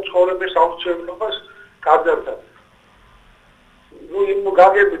სამრევლო ცხოვრების აუცილებლობას გაძარდა? ნუ იმ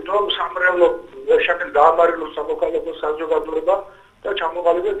გაგებით რომ სამრევლო შექმნილ დაამარილოს სამოქალაქო საზოგადოება და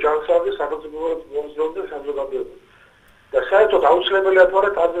ჩამოყალიბდეს ჯანსაღი სახელმწიფო მონაცემთა საზოგადოება. და საერთოდ აუცილებელია თუ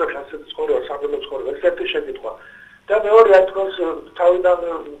არა ტანჯერში ასეთი ცხოვრება სამრევლო ცხოვრება ეს ერთი შეკითხვა. და მეორე რა თქოს თავიდან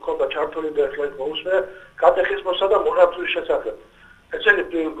მქონდა ჩართული და ახლა მოусმე კატეხიზმოსა და მონათურის შესახებ. ესენი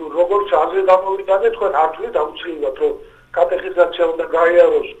როგორც აზრი გამოვიდანე თქვენ ართული დაუცილებლად რომ კატეხიზაცია უნდა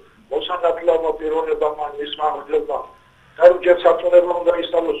გაიაროს მოსანათლავმა პიროვნებამ ან მისმა აღმზრდელმა და რომ ჯერ საწუნებო უნდა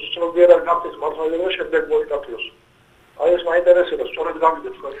ისწავლოს ცნობიერად გახდეს მართლობა შემდეგ მოიკატოს. აი ეს მაინტერესება სწორედ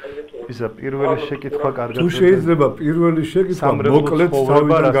გამიგეთ თქვენ აი ისა პირველი შეკითხვა კარგად თუ შეიძლება პირველი შეკითხვა მოკლედ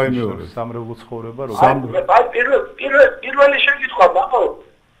თავიდან გაიმეორეთ სამრევლო ცხოვრება როგორ აი პირველი შეკითხვა მამო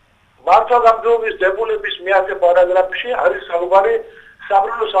მართლა გამგეობის დებულების მეათე პარაგრაფში არის საუბარი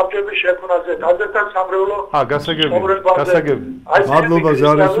სამრევლო საბჭოების შექმნაზე დაზერთან სამრევლო გასაგები მადლობა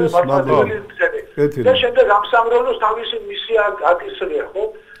ზარისთვის მადლობა და შემდეგ ამ სამრევლოს თავისი მისია აკისრია ხო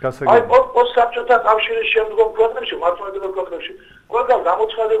აი პოსტსაბჭოთა კავშირის შემდგომ ქვეყნებში მართლმადიდებელ ქვეყნებში ყველგან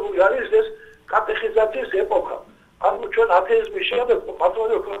გამოცხადებული არის ეს კატეხიზაციის ეპოქა ანუ ჩვენ ათეიზმის შემდეგ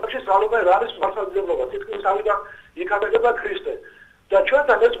მართლმადიდებელ ქვეყნებში სწავლობენ რა არის მართლმადიდებლობა თითქმის თავიდან იქადაგება ქრისტე და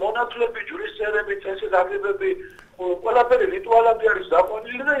ჩვენთან ეს მონათლები ჯურისწერები წესის აგებები ყველაფერი რიტუალები არის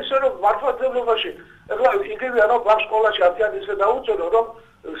დაყვანილი და ისე რომ მართლმადიდებლობაში ეხლა იგივეა რომ ბავშვ სკოლაში 10 ისე დაუწოდო რომ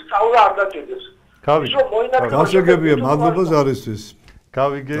სწავლა არ დაჭირდეს გასაგებია მადლობა ზარისთვის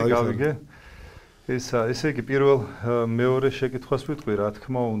გავიგე ესე იგი პირველ მეორე შეკითხვას ვიტყვი რა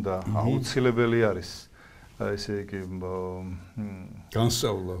თქმა უნდა აუცილებელი არის ესე იგი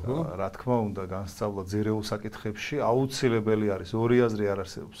განსწავლა ხო რა თქმა უნდა განსწავლა ძირეულ საკითხებში აუცილებელი არის ორი აზრი არ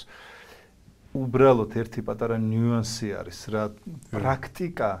არსებობს უბრალოდ ერთი პატარა ნიუანსი არის რა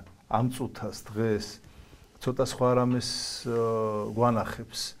პრაქტიკა ამ წუთას დღეს ცოტა სხვა რამეს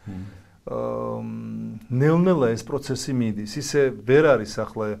გვანახებს ნელ-ნელა ეს პროცესი მიდის ისე ვერ არის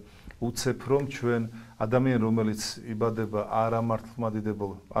ახლა უცებ რომ ჩვენ ადამიანი რომელიც იბადება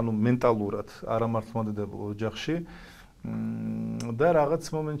არამართლმადიდებელ ანუ მენტალურად არამართლმადიდებელ ოჯახში და რაღაც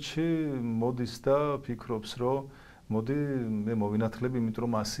მომენტში მოდის და ფიქრობს რომ მოდი მე მოვინათლებ იმიტომ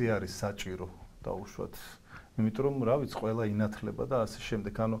რომ ასე არის საჭირო დაუშვათ იმიტომ რომ რა ვიცი ყველა ინათლება და ასე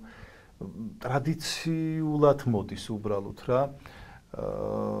შემდეგ ანუ ტრადიციულად მოდის უბრალოდ რა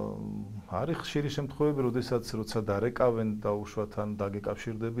არის ხშირი შემთხვევები, როდესაც როცა დარეკავენ დაუშვათ ან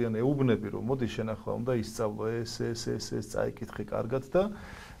დაგეკავშირდებიან, ეუბნები რომ მოდი შენ ახლა უნდა ისწავლო ეს წაიკითხე კარგად და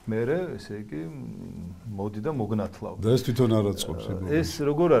მერე ესე იგი მოდი და მოგნათლავ. და ეს თვითონ არ აწყობს ეგ. ეს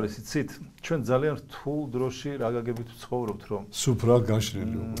როგორ არის, იცით? ჩვენ ძალიან რთულ დროში რა გაგებით ვცხოვრობთ რომ სუფრა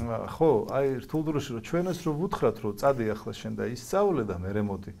გაშლილი. ხო, აი რთულ დროში რომ ჩვენს რომ ვუთხრათ რომ წადი ახლა შენ და ისწავლე და მერე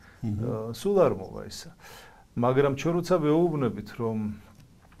მოდი. სულ არ მოვა ისა. მაგრამ ჩვენ როცა ვეუბნებით რომ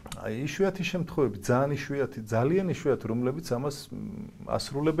აი იშვიათი შემთხვევები ძალიან იშვიათი რომლებიც ამას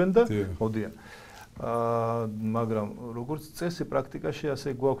ასრულებენ და მოდიან მაგრამ როგორც წესი პრაქტიკაში ასე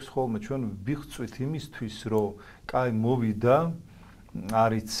გვაქვს ხოლმე ჩვენ ვიხწვით იმისთვის რომ კაი მოვიდა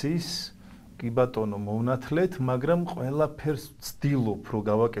არიცის კი ბატონო მოვნათლეთ მაგრამ ყველაფერს ვცდილობ რომ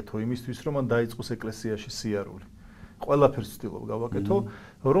გავაკეთო იმისთვის რომ მან დაიწყოს ეკლესიაში სიარული ყველაფერს ვცდილობ გავაკეთო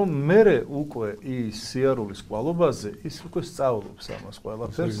რომ მე უკვე ის სიარულის კვალობაზე ის უკვე სწავლობს ამას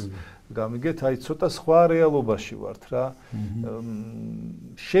ყველაფერს გამიგეთ აი ცოტა სხვა რეალობაში ვართ რა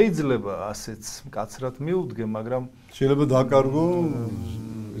შეიძლება ასეც მკაცრად მივუდგე მაგრამ შეიძლება დაკარგო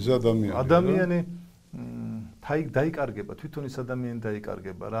ეს ადამიანი დაიკარგება თვითონ ის ადამიანი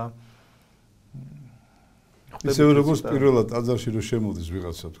დაიკარგება რა ვახტები. ისე როგორც პირველად ტაძარში რომ შემოდის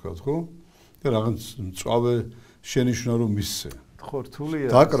ვიღაცა თქვა, ხო? და რაღაც მწვავე შენიშვნა რომ მისცე. ხო, რთულია.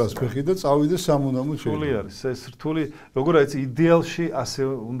 დაკრას ფეხი და წავიდე სამუდამოდ რთული არის. ეს რთული, როგორ არის იდეალში ასე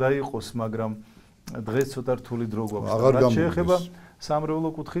უნდა იყოს, მაგრამ დღეს ცოტა რთული დრო გვაქვს. რაც შეეხება სამრევლო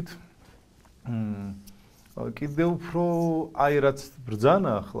კუთხით, კიდევ უფრო აი რაც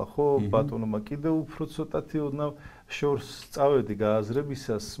ბრძანა ახლა ხო ბატონომა კიდევ უფრო ცოტათი ოდნავ შორს წავედი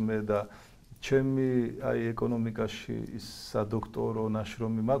გააზრებისას მე და ჩემი აი ეკონომიკაში ის სადოქტორო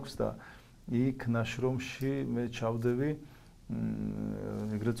ნაშრომი მაქვს და იქ ნაშრომში მე ჩავდები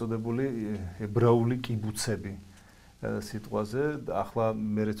ეგრეთ წოდებული ებრაული კიბუცები სიტყვაზე ახლა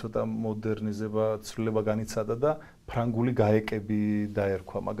მე ცოტა მოდერნიზება ცვლილება განიცადა და ფრანგული გაეკები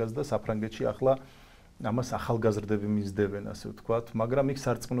დაერქვა მაგას და საფრანგეთში ახლა ამას ახალგაზრდები მისდევენ ასე ვთქვათ მაგრამ იქ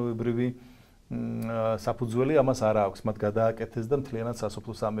სარწყმუნოებრივი საფუძველი ამას არ აქვს მათ გადააკეთეს და მთლიანად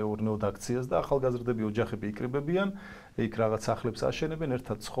სასოფლო-სამეურნეოდ აქციას და ახალგაზრდები ოჯახები იკრიბებიან იქ რაღაც სახლებს აშენებენ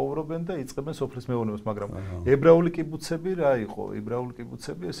ერთად ცხოვრობენ და იწყებენ სოფლის მეურნეობას მაგრამ ებრაული კიბუცები რა იყო ებრაული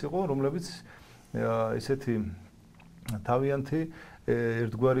კიბუცები ეს იყო რომლებიც ესეთი თავიანთი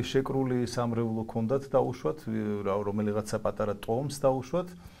ერთგვარი შეკრული სამრევლო ჰქონდათ დაუშვათ რომელიღაცა პატარა ტომს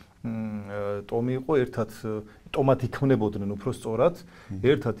დაუშვათ ტომი იყო ერთად ტომად იქმნებოდნენ უფრო სწორად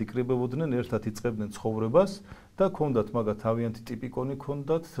ერთად იკრიბებოდნენ ერთად იწყებდნენ ცხოვრებას და ჰქონდათ მაგათ თავიანთი ტიპიკონი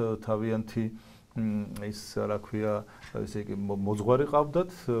ჰქონდათ თავიანთი ის რა ქვია ესე იგი მოძღვარი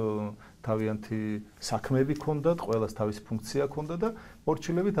ყავდათ თავიანთი საქმეები ჰქონდათ ყველას თავისი ფუნქცია ჰქონდა და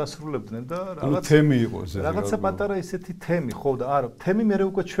მორჩილებით ასრულებდნენ და რაღაც თემი იყო ეს რაღაცა პატარა ისეთი თემი ხო და არა თემი მე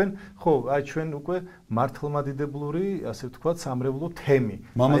უკვე ჩვენ ხო აი ჩვენ უკვე მართლმადიდებლური ასე ვთქვათ სამრევლო თემი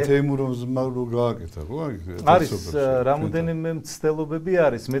მამა თეიმუროვმა რო გააკეთა ხო არის რამოდენიმე მცდელობები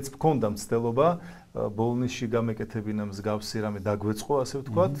არის მეც მქონდა მცდელობა ბოლნისში გამეკეთებინა მსგავსი რამე დაგვეწყო ასე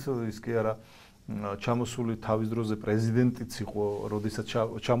ვთქვათ ის კი არა ჩამოსული თავის დროზე პრეზიდენტიც იყო, როდესაც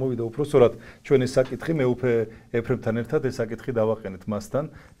ჩამოვიდა უпроსორად ჩვენ ეს საკითხი მე უფე ეფრემთან ერთად ეს საკითხი დავაყენეთ მასთან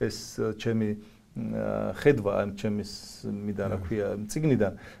ეს ჩემი ხედვა ამ ჩემის მიდან რა ქვია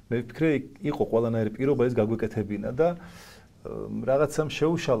წიგნიდან მე ვფიქრე იყო ყველანაირი პირობა ეს გაგვეკეთებინა და რაღაცამ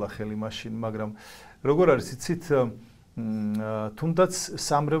შეუშალა ხელი მაშინ მაგრამ როგორ არის იცით თუნდაც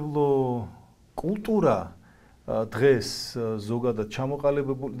სამრევლო კულტურა დღეს ზოგადად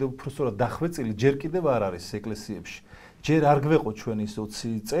ჩამოყალიბებული და უпроსორად დახვეწილი ჯერ კიდევ არ არის ეკლესიებში. ჯერ არ გვეყო ჩვენ ის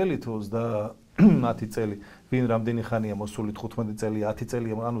 20 წელი თუ 30 წელი, ვინ რამდენი ხანია მოსული 15 წელი, 10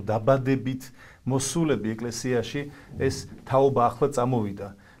 წელია, ანუ დაბადებით მოსულები ეკლესიაში ეს თაობა ახლა წამოვიდა.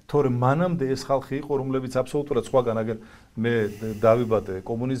 თორემ მანამდე ეს ხალხი იყო, რომლებიც აბსოლუტურად სხვაგან აგერ მე დავიბადე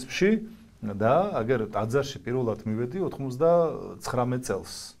კომუნიზმში და აგერ ტაძარში პირველად მივედი 99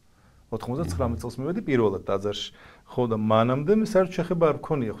 წელს. 99 წელს მივედი პირველად ტაძარში. ხო და მანამდე მე საერთოდ შეხება არ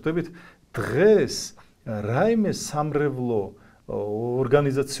მქონია. ხვდებით, დღეს რაიმე სამრევლო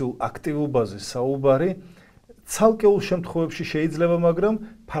ორგანიზაციულ აქტივობაზე საუბარი ცალკეულ შემთხვევებში შეიძლება, მაგრამ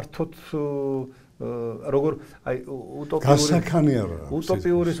ფართოდ როგორ აი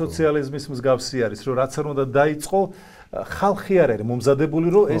უტოპიური სოციალიზმის მსგავსი არის, რომ რაც არ უნდა დაიწყო, ხალხი არ არის მომზადებული,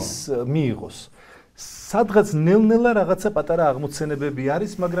 რომ ეს მიიღოს. სადღაც ნელ-ნელა რაღაცა პატარა აღმოცენებები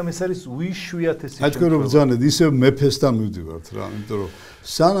არის, მაგრამ ეს არის უიშვიათესი შემთხვევა. თქვენ რომ ბრძანეთ, ისევ მეფესთან მივდივართ რა, იმიტომ რომ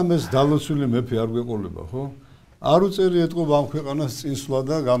სანამ ეს დალოცული მეფე არ გვეყოლება, ხო? არ უწერი ეთყობა ამ ქვეყანას წინსვლა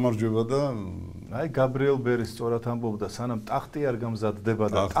და გამარჯვება და აი გაბრიელ ბერი სწორად ამბობდა, სანამ ტახტი არ გამზადდება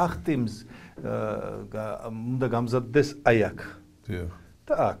და ტახტი უნდა გამზადდეს აი აქ. დიახ.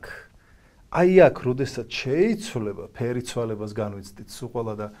 და აქ. აი აქ, როდესაც შეიცვლება ფერიცვალებას განვიცდით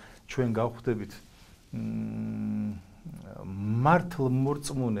სულ და ჩვენ გავხვდებით მართლ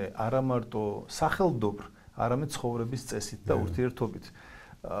მორწმუნე არა მარტო სახელმდობრ, არამედ ცხოვრების წესით და ურთიერთობით.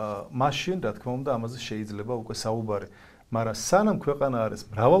 მაშინ, რა თქმა უნდა, ამაზე შეიძლება უკვე საუბარი. მაგრამ სანამ ქვეყანა არის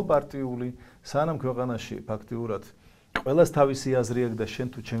მრავალპარტიული, სანამ ქვეყანაში ფაქტიურად ყველას თავისი აზრი აქვს და შენ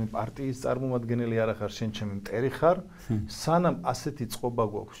თუ ჩემი პარტიის წარმომადგენელი არ ხარ, შენ ჩემი მტერი ხარ, სანამ ასეთი წყობა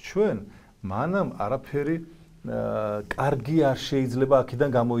გვაქვს ჩვენ, მანამ არაფერი კარგი არ შეიძლება აქედან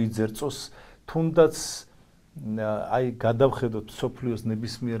გამოიძერწოს თუნდაც აი გადავხედოთ სოფლიოს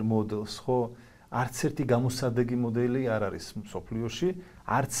ნებისმიერ მოდელს, ხო? არც ერთი გამოსადეგი მოდელი არ არის სოფლიოში,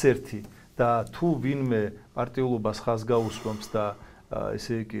 არც ერთი და თუ ვინმე პარტიულობას ხაზს გაუსვამს და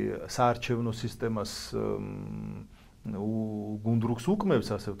ესე იგი საარჩევნო სისტემას გუნდრუქს უკმევს,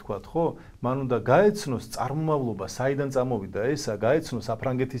 ასე ვთქვათ, ხო? მან უნდა გაეცნოს წარმომავლობა, საიდან წამოვიდა ესა, გაეცნოს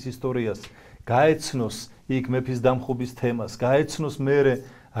საფრანგეთის ისტორიას, გაეცნოს იქ მეფის დამხობის თემას, გაეცნოს მერე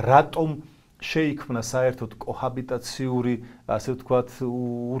რატომ შეიქმნა საერთოდ კოჰაბიტაციური, ასე ვთქვათ,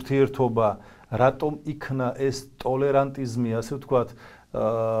 ურთიერთობა, რატომ იქნა ეს ტოლერანტიზმი, ასე ვთქვათ,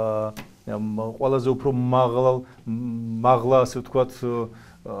 ყველაზე უფრო მაღლა ასე ვთქვათ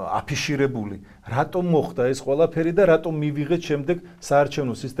აფიშირებული. რატომ მოხდა ეს ყველაფერი და რატომ მივიღეთ შემდეგ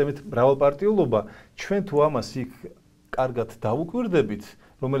საარჩევნო სისტემით მრავალპარტიულობა? ჩვენ თუ ამას იქ კარგად დავუკვირდებით,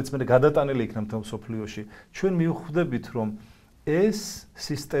 რომელიც მე გადატანილი იქნა მთელ მსოფლიოში, ჩვენ მივხვდებით, რომ ეს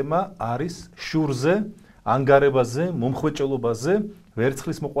სისტემა არის შურზე, ანგარებაზე, მომხვეჭელობაზე,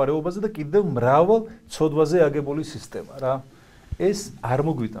 ვერცხლის მოყვარეობაზე და კიდევ მრავალ ცოდვაზე აგებული სისტემა რა. ეს არ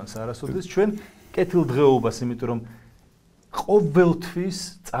მოგვიტანს არასოდეს ჩვენ კეთილდღეობას, იმიტომ რომ ყოველთვის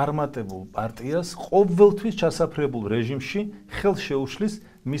წარმატებულ პარტიას, ყოველთვის ჩასაფრებულ რეჟიმში ხელს შეუშლის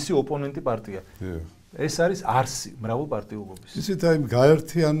მისი ოპონენტი პარტია. ეს არის არსი მრავალპარტიულობის. ისეთ აი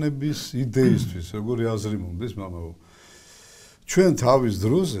გაერთიანების იდეისთვის, როგორი აზრი მომდის, მამაო. ჩვენ თავის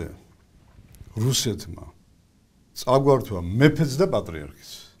დროზე რუსეთმა წაგვართვა მეფეც და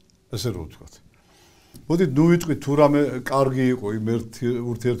პატრიარქიც. ესე რომ ვთქვათ. მოდით ნუ ვიტყვით თუ რამე კარგი იყო იმ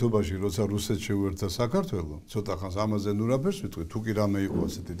ურთიერთობაში, როცა რუსეთს შეუერთდა საქართველო, ცოტა ხანს ამაზე ნუ რაფერს ვიტყვით, თუ კი რამე იყო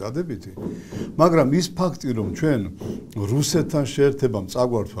ასეთი დადებითი. მაგრამ ის ფაქტი, რომ ჩვენ რუსეთთან შეერთებამ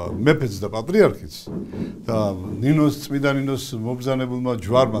წაგვართვა მეფეც და პატრიარქიც და წმინდა ნინოს მობრძანებულმა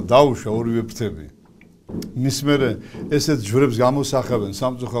ჯვარმა დაუშვა ორივე ფრთები. მის მერე ესეთ ჯვრებს გამოსახავენ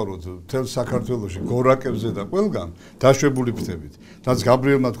სამწუხაროდ მთელ საქართველოში გორაკებზე და ყველგან დაშვებული ფრთებით. რაც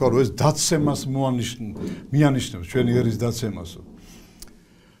გაბრიელმა თქვა, რომ ეს დაცემას მიანიშნებს ჩვენი ერის დაცემასო.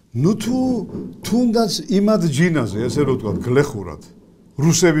 ნუ თუნდაც იმად ჯინაზე, ესე რომ ვთქვათ, გლეხურად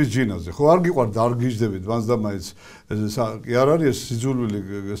რუსების ჯინაზე, ხო არ გიყვართ არ გიждდებით, მანც და მაინც კი არ არის სიძულვილი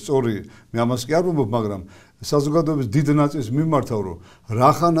სწორი, მე ამას კი არ ვამბობ, მაგრამ საზოგადოების დიდ ნაწილს მიმართავ, რომ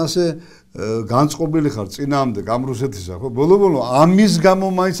რახან ასე განწყობილი ხარ წინააღმდეგ ამ რუსეთისა, ხო? ბოლო-ბოლო ამის გამო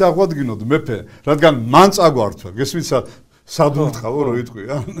მაინც აღვადგინოთ მეფე, რადგან მან წაგვართვა. გესმით სად ვთქავ, რომ ვიტყვი,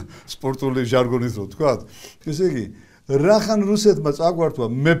 სპორტული ჟარგონით რო ვთქვათ. ესე იგი, რახან რუსეთმა წაგვართვა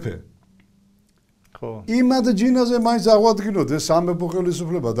მეფე. ხო. იმად ჯინაზე მაინც აღვადგინოთ ეს სამეფო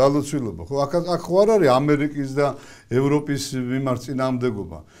ხელისუფლება, დალოცვილობა, ხო? აქ ხო არ არის ამერიკის და ევროპის მიმართ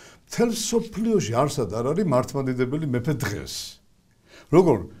წინააღმდეგობა. მთელ სოფლიოში არსად არ არის მართლმადიდებელი მეფე დღეს.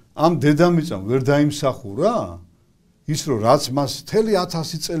 როგორ ამ დედამიწამ ვერ დაიმსახურა ის რომ რაც მას მთელი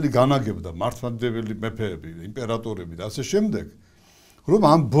 1000 წელი განაგებდა მართლმადიდებელი მეფეები, იმპერატორები და ასე შემდეგ, რომ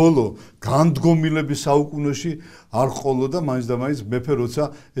ამ ბოლო განდგომილების საუკუნეში არ ყოლოდა მაინც და მაინც მეფე როცა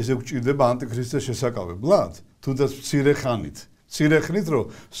ესე გვჭირდება ანტიქრისტეს შესაკავებლად, თუნდაც მცირე ხნით, რომ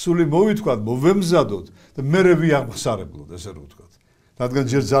სული მოვითქვათ, მოვემზადოთ და მერე ვიაღმხსარებლოთ, ესე რომ ვთქვათ. რადგან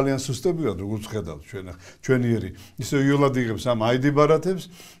ჯერ ძალიან სუსტები ვართ, როგორც ხედავთ ჩვენი ერი. ისე იოლად იღებს ამ ID ბარათებს,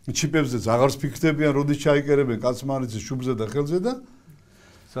 ჩიპებზეც აღარც ფიქრდებიან, როდის ჩაიკერებენ კაცმარიცის შუბზე და ხელზე და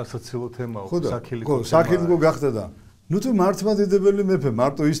სასაცილო თემაა, საქილიკო გახდა და ნუ თუ მართლმადიდებელი მეფე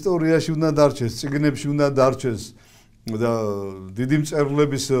მარტო ისტორიაში უნდა დარჩეს, წიგნებში უნდა დარჩეს და დიდი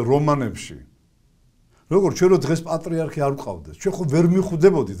მწერლების რომანებში. როგორ ჩვენ რო დღეს პატრიარქი არ ვყავდეს, ჩვენ ხო ვერ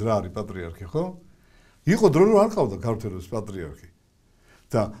მიხვდებოდით რა არის პატრიარქი, ხო? იყო დრო რომ არ ყავდა ქართველოს პატრიარქი.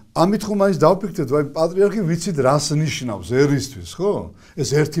 და ამით ხომ მაინც დავფიქრეთ, ვაი პატრიარქი ვიცით რას ნიშნავს ერისთვის, ხო? ეს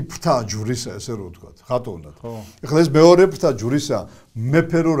ერთი ფრთა ჯვრისა, ესე რომ ვთქვათ, ხატოვნად. ხო. ეხლა ეს მეორე ფრთა ჯვრისა,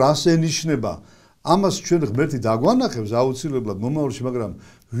 მეფე რო რას ენიშნება, ამას ჩვენ ღმერთი დაგვანახებს აუცილებლად მომავალში, მაგრამ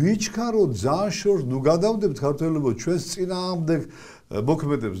ვიჩქარო ძალიან შორს ნუ გადავდებთ ქართველებო ჩვენს წინააღმდეგ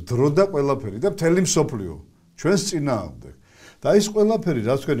მოქმედებს დრო და ყველაფერი და მთელი მსოფლიო ჩვენს წინააღმდეგ. და ის ყველაფერი,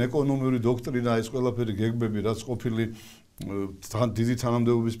 რაც თქვენ ეკონომიური დოქტრინა, ის ყველაფერი გეგმები, რაც ყოფილი დიდი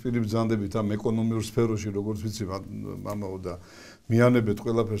თანამდებობის პირი ბრძანდებით ამ ეკონომიურ სფეროში, როგორც ვიცი, მამაო და მიანებეთ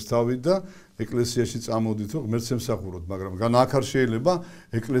ყველაფერს თავით და ეკლესიაში წამოდით, რომ ღმერთს ემსახუროთ, მაგრამ გან აქ არ შეიძლება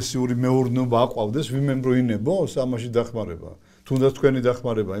ეკლესიური მეურნეობა აყვავდეს, ვიმემრო ინებოს, ამაში დახმარება. თუნდაც თქვენი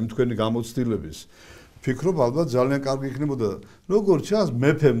დახმარება, იმ თქვენი გამოცდილების. ფიქრობ, ალბათ ძალიან კარგი იქნებოდა, როგორც ჩანს,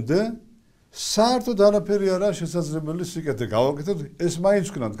 მეფემდე საერთოდ არაფერი არაა შესაძლებელი სიკეთე გავაკეთოთ, ეს მაინც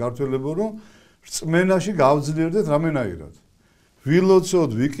ვქნათ ქართველებო, რომ რწმენაში გავძლიერდეთ რამენაირად.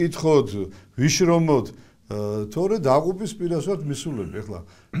 ვილოცოთ, ვიკითხოთ, ვიშრომოთ, თორე დაღუპის პირას ვართ მისულები. ეხლა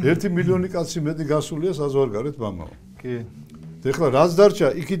 1 მილიონი კაცი მეტი გასულია საზღვარგარეთ, მამაო. კი. ეხლა რაც დარჩა,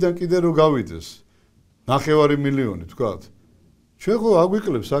 იქიდან კიდე რო გავიდეს 9 მილიონი, თქვათ. ჩვენ ხო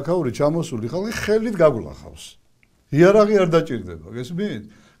აგვიკლებს აქაური ჩამოსული ხალხი ხელით გაგვლახავს. იარაღი არ დაჭირდება, გესმით?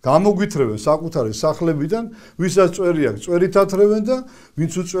 გამოგვითრევენ საკუთარი სახლებიდან, ვისაც წვერი აქვს, წვერით ათრევენ და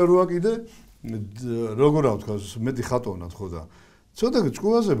ვინც უწვეროა კიდე როგორ ავთქვა, მეტი ხატოვნად ხო და ცოტა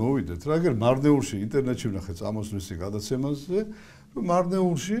ჭკუაზე მოვიდეთ, რა ეგერ მარნეულში ინტერნეტში ვნახე წამოსვლისი გადაცემაზე, რომ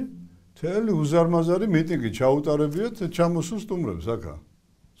მარნეულში მთელი უზარმაზარი მიტინგი ჩაუტარებიათ ჩამოსულ სტუმრებს აქა,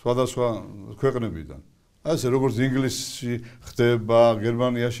 სხვადასხვა ქვეყნებიდან. ასე როგორც ინგლისში ხდება,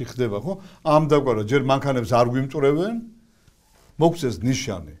 გერმანიაში ხდება, ხო? ამ დაგვარა ჯერ მანქანებს არ გვიმტვრევენ, მოგცეს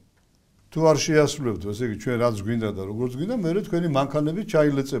ნიშანი. თუ არ შეასრულებთ, ესე იგი ჩვენ რაც გვინდა და როგორც გვინდა, მე თქვენი მანქანები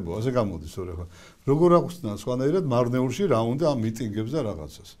ჩაილეწებო, ასე გამოდის ორი ხო. როგორ აღვხსნა სხვანაირად მარნეულში რა უნდა ამ მიტინგებს და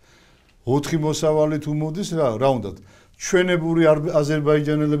რაღაცას. 4 მოსავალი თუ მოდის რა უნდათ? ჩვენებური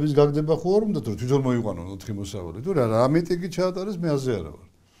აზერბაიჯანელების გაგდება ხო არ უნდათ რომ თვითონ მოიყვანონ 4 მოსავალი. თუ რა მიტინგი ჩაატარეს მე აზე არა ვარ.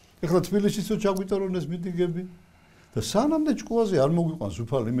 ეხლა თბილისშიც ჩაგვიტარონ ეს მიტინგები და სანამდე ჭკუაზე არ მოგვიყვანს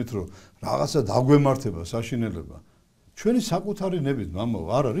უფალ იმით რომ რაღაცა დაგვემართება საშინელება. ჩვენი საკუთარი ნებით მამაო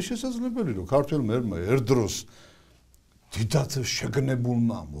არ არის შესაძლებელი რომ ქართველ მერმა ერთდროს დიდად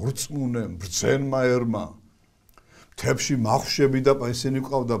შეგნებულმა მორწმუნემ ბრძენმა ერმა თებში მახშები და ესენი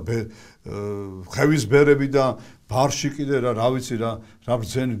ყავდა ხევის ბერები და ბარში კიდე რა ვიცი რა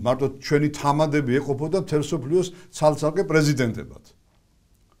ბრძენი მარტო ჩვენი თამადები ეყოფოდა მთელ სოფლიოს ცალ-ცალკე პრეზიდენტებად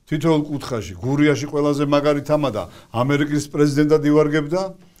თითოეულ კუთხეში გურიაში ყველაზე მაგარი თამადა ამერიკის პრეზიდენტად ივარგებდა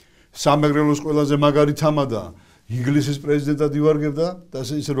სამეგრელოს ყველაზე მაგარი თამადა ინგლისის პრეზიდენტად ივარგებდა და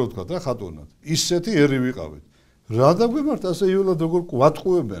ისე რო ვთქვა რა ხატონად ისეთი ერი ვიყავით რა დაგვემართ ასე იოლად როგორ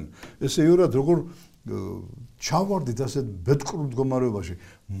ვატყუებენ ესე იოლად როგორ ჩავარდით ასეთ ბედკრულ მდგომარეობაში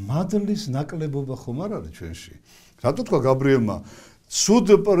მადლის ნაკლებობა ხომ არ არის ჩვენში რატო თქვა გაბრიელმა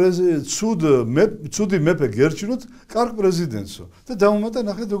ცუდი მეფე გერჩინოთ კარგ პრეზიდენტსო და დაუმატა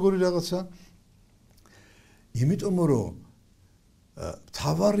ნახეთ როგორი რაღაცა იმიტომ რომ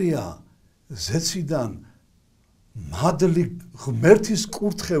თავარია ზეციდან მადლი ღმერთის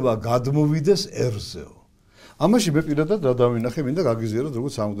კურთხევა გადმოვიდეს ერზეო ამაში მე პირადად რა დავინახე მინდა გაგიზიაროთ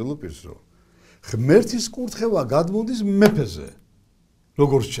როგორც სამოდელო პირს რო ღმერთის კურთხევა გადმოდის მეფეზე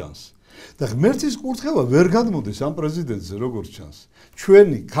როგორც ჩანს და ღმერთის კურთხევა ვერ გადმოდის ამ პრეზიდენტზე როგორც ჩანს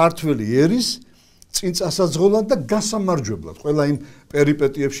ჩვენი ქართველი ერის წინ წასაძღოლად და გასამარჯვებლად ყველა იმ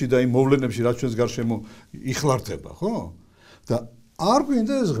პერიპეტიებში და იმ მოვლენებში რაც ჩვენს გარშემო იხლართება ხო და არ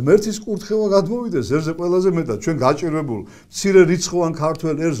გვინდა ეს ღმერთის კურთხევა გადმოვიდეს ერზე ყველაზე მეტად ჩვენ გაჭირვებულ მცირე რიცხოვან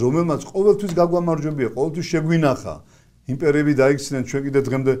ქართველ ერს რომელმაც ყოველთვის გაგვამარჯვებია ყოველთვის შეგვინახა იმპერიები დაიქცნენ ჩვენ კიდე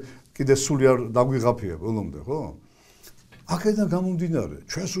დღემდე კიდე სული არ დაგვიღაფია ბოლომდე ხო აქედან გამომდინარე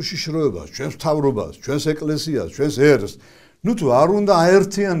ჩვენს უშიშროებას ჩვენს მთავრობას ჩვენს ეკლესიას ჩვენს ერს ნუ თუ არ უნდა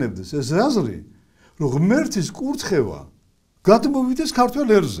აერთიანებდეს ეს აზრი რომ ღმერთის კურთხევა გადმოვიდეს ქართველ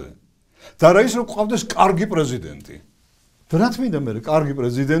ერზე და რა ის რომ ყავდეს კარგი პრეზიდენტი და რა თქმა უნდა მე კარგი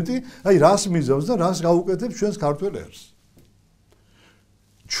პრეზიდენტი აი რას მიზავს და რას გაუკეთებს ჩვენს ქართველ ერს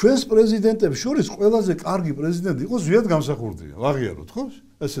ჩვენს პრეზიდენტებს შორის ყველაზე კარგი პრეზიდენტი იყო ზვიად გამსახურდია ვაღიაროთ ხო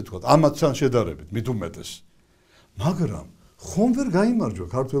ესე თქვა ამათთან შედარებით მით უმეტეს მაგრამ ხომ ვერ გაიმარჯვა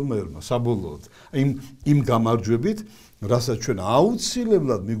ქართველმა ერმა საბოლოოდ იმ გამარჯვებით რასაც ჩვენ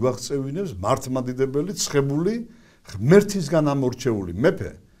აუცილებლად მიგვაღწევინებს მართლმადიდებელი ცხებული ღმერთისგან ამორჩეული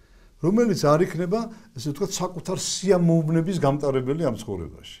მეფე რომელიც არ იქნება ესე ვთქვათ საკუთარ სიამოვნების გამტარებელი ამ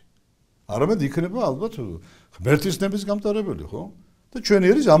ცხოვრებაში არამედ იქნება ალბათ ღმერთისნების გამტარებელი ხო და ჩვენი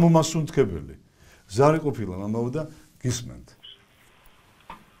ერის ამომასუნთქებელი ზარი ყოფილა მამაო და გისმენთ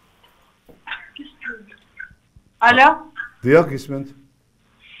ალო დიახ გისმენთ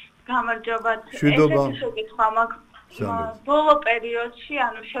გამარჯობა მშვიდობა შეკითხვა მაქვს ბოლო პერიოდში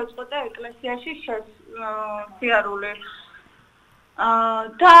ანუ შევწყვეტე ეკლესიაში სიარული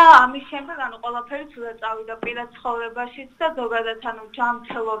და ამის შემდეგ ანუ ყველაფერი ცუდად წავიდა პირად ცხოვრებაშიც და ზოგადად ანუ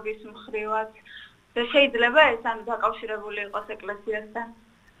ჯანმრთელობის მხრივაც და შეიძლება ეს ანუ დაკავშირებული იყოს ეკლესიასთან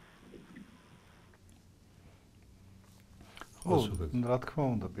ხო რა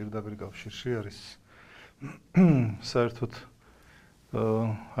თქმა უნდა პირდაპირ კავშირში არის საერთოდ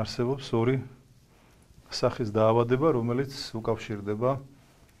არსებობს ორი სახის დაავადება რომელიც უკავშირდება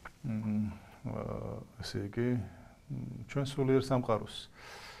ესე იგი ჩვენ სულიერ სამყაროს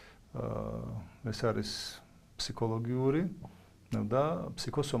ეს არის ფსიქოლოგიური და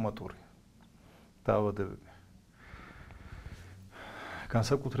ფსიქოსომატური დაავადებები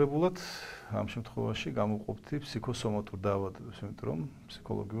განსაკუთრებულად ამ შემთხვევაში გამოვყოფთი ფსიქოსომატურ დაავადებებს, იმიტომ რომ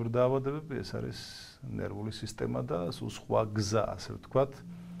ფსიქოლოგიური დაავადებები ეს არის ნერვული სისტემა და სხვა გზა, ასე ვთქვათ,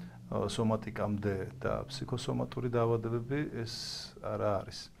 სომატიკამდე და ფსიქოსომატური დაავადებები ეს არა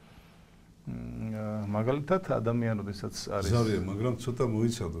არის. მაგალითად, ადამიანი, როდესაც არის ზარია, მაგრამ ცოტა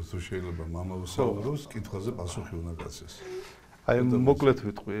მოიცადოთ, თუ შეიძლება მამაოსაუროს კითხვაზე პასუხი უნდა გაცეს. აი მოკლედ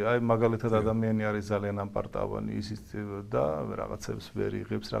ვიტყვი, აი მაგალითად ადამიანი არის ძალიან ამპარტავანი ისიც და რაღაცებს ვერ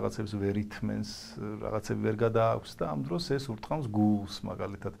იღებს, რაღაცებს ვერ ითმენს, რაღაცები ვერ გადააქვს და ამ დროს ეს ურტყამს გულს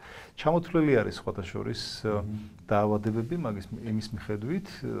მაგალითად. ჩამოთვლილი არის სხვათა შორის დაავადებები მაგის იმის მიხედვით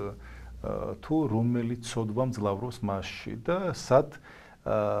თუ რომელი ცოდვა მძლავრობს მასში და სად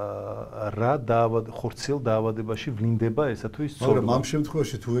რა ხორციელ დაავადებაში ვლინდება ესა თუ ის ცოდვა. მაგრამ ამ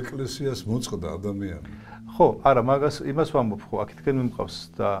შემთხვევაში თუ ეკლესიას მოწყდა ადამიანი ხო, არა, მაგას იმას ვამბობ, ხო, აქეთკენ მიმყავს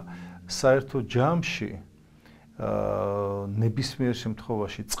და საერთო ჯამში ნებისმიერ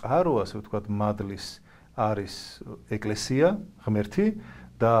შემთხვევაში წყარო, ასე ვთქვათ, მადლის არის ეკლესია, ღმერთი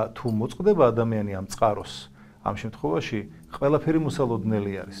და თუ მოწყდება ადამიანი ამ წყაროს, ამ შემთხვევაში ყველაფერი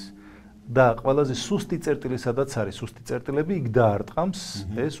მოსალოდნელი არის. და ყველაზე სუსტი წერტილი სადაც არის, სუსტი წერტილები იქ დაარტყამს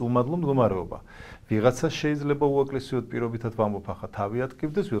ეს უმადლო მდგომარეობა. ვიღაცას შეიძლება უეკლესიოდ პირობითად ვამბობ, ახლა თავი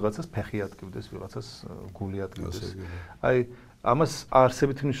ატკივდეს, ვიღაცას ფეხი ატკივდეს, ვიღაცას გული ატკივდეს. აი ამას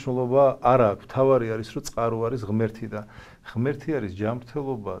არსებითი მნიშვნელობა არ აქვს. თავარი არის, რომ წყარო არის ღმერთი და ღმერთი არის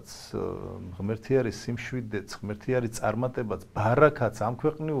ჯანმრთელობაც, ღმერთი არის სიმშვიდეც, ღმერთი არის წარმატებაც, ბარაქაც,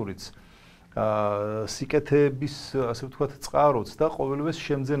 ამქვეყნიურიც, სიკეთეების, ასე ვთქვათ, წყაროც და ყოველივეს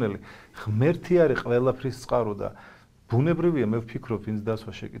შემძენელი. ღმერთი არის ყველაფრის წყარო და ბუნებრივია, მე ვფიქრობ, ვინც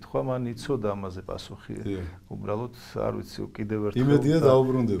დასვა შეკითხვა, მან იცოდა ამაზე პასუხი. უბრალოდ არ ვიცი, კიდევ ერთხელ. იმედია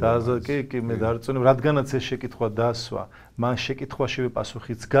დაუბრუნდება. კი, მე დარწმუნებული, რადგანაც ეს შეკითხვა დასვა, მან შეკითხვაშივე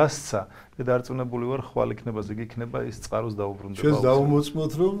პასუხიც გასცა, მე დარწმუნებული ვარ, ხვალ იქნება, ზეг იქნება ის წყაროს დაუბრუნდება. ჩვენს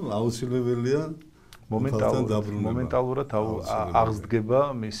დავუმოწმოთ, რომ აუცილებელია მომენტალურად აღსდგება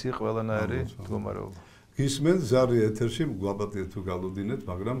მისი ყველანაირი მდგომარეობა. გისმენთ ზარი ეთერში გვაპატიეთ თუ გალოდინეთ,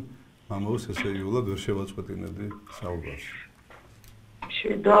 მაგრამ მამაოს ესე იულად ვერ შევაწყვეტინებდი საუბარში.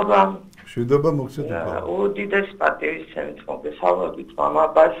 მშვიდობა მოგცეთ უკან. უდიდეს პატივისცემით მოგესალმებით მამა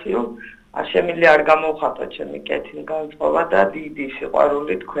ბასიო. აშემილი არ გამოვხატო ჩემი კეთილ განწყობა და დიდი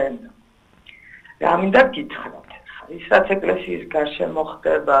სიყვარული თქვენ. რა მინდა გითხრათ. ის რაც ეკლესიის გარშემო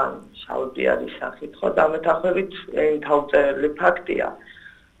ხდება შავდიარის სახით, ხო, დამეთახვევით თავწერილი ფაქტია.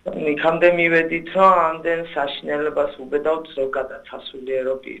 იქამდე მივედით, რომ ამდენ საშინელებას უბედავთ ზოგადად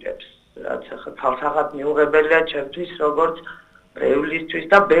სასულიერო პირებს, რაც ახლა თავსაღად მიუღებელია ჩემთვის, როგორც ბრევლისთვის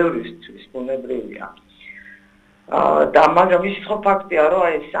და ბევრისთვის ბუნებრივია. და მაგრამ ის ხო ფაქტია, რომ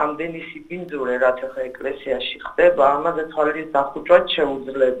ეს ამდენი სიბინძურე, რაც ახლა ეკლესიაში ხდება, ამაზე თვალის დახუჭვაც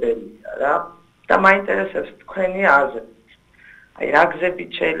შეუძლებელია რა. და მაინტერესებს თქვენი აზრით. აი რა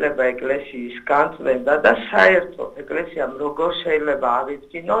გზებით შეიძლება ეკლესიის განწმენდა და საერთოდ ეკლესიამ როგორ შეიძლება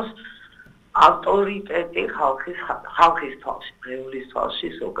აღიდგინოს ავტორიტეტი ხალხის თვალში, ბრევლის თვალში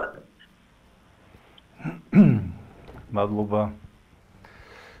ზოგადად. მადლობა.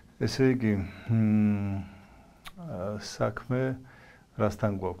 ესე იგი, საქმე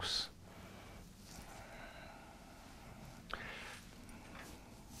რასთან გვაქვს?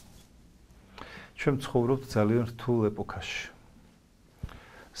 ჩვენ ცხოვრობთ ძალიან რთულ ეპოქაში,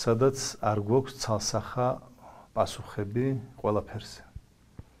 სადაც არ გვაქვს ცალსახა პასუხები ყველაფერზე.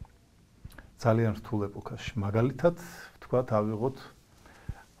 ძალიან რთულ ეპოქაში. მაგალითად, ვთქვათ, ავიღოთ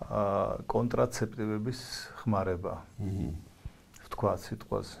კონტრაცეპტივების ხმარება. ვთქვათ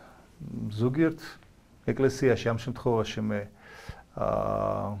სიტყვაზე. ზოგიერთ ეკლესიაში ამ შემთხვევაში მე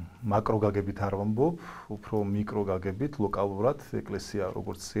მაკრო გაგებით არ ვამბობ, უფრო მიკრო გაგებით, ლოკალურად ეკლესია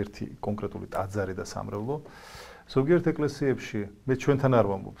როგორც ერთი კონკრეტული ტაძარი და სამრევლო. ზოგიერთ ეკლესიებში მე ჩვენთან არ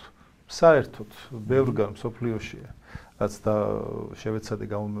ვამბობ. საერთოდ ბევრგან მსოფლიოშია, რაც და შევეცადე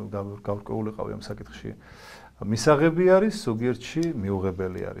გავკეულიყავი ამ საკითხში. მისაღები არის, ზოგიერთში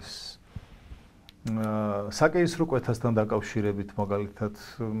მიუღებელი არის. საკეისრო კვეთასთან დაკავშირებით, მაგალითად,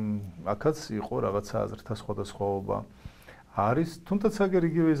 აქაც იყო რაღაცა აზრთა სხვადასხვაობა. არის, თუნდაც აგერ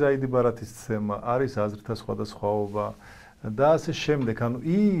იგივე ზაიდი ბარათის თემა, არის აზრთა სხვადასხვაობა და ასე შემდეგ. ანუ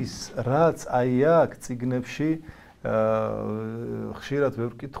ის, რაც აი აქ წიგნებში ხშირად ვერ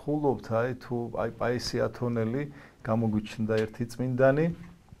ვკითხულობთ, აი თუ აი პაისი ათონელი გამოგვიჩნდა ერთი წმინდანი,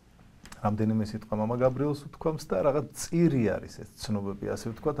 რამდენიმე სიტყვა მამა გაბრიელს უთქვამს და რაღაც წირი არის ეს ცნობები,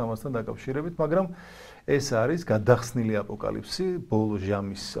 ასე ვთქვათ, ამასთან დაკავშირებით, მაგრამ ეს არის გადახსნილი აპოკალიფსი, ბოლო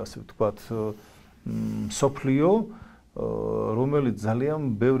ჟამის, ასე ვთქვათ, სოფლიო, რომელიც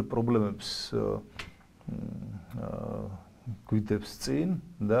ძალიან ბევრ პრობლემებს გვიდებს წინ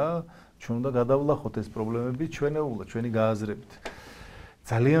და ჩვენ უნდა გადავლახოთ ეს პრობლემები ჩვენეულად, ჩვენი გააზრებით.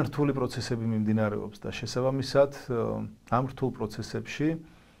 ძალიან რთული პროცესები მიმდინარეობს და შესაბამისად ამ რთულ პროცესებში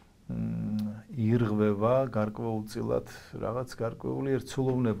ირღვევა გარკვეულწილად რაღაც გარკვეული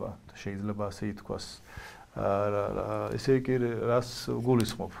ერთსულოვნება, შეიძლება ასე ითქვას. ესე იგი, რას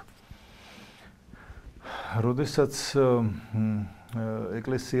გულისხმობ? როდესაც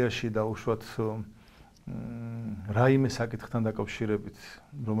ეკლესიაში და უშუალოდ რაიმე საკითხთან დაკავშირებით,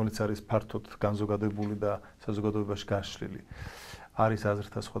 რომელიც არის ფართოდ განზოგადებული და საზოგადოებაში გაშლილი, არის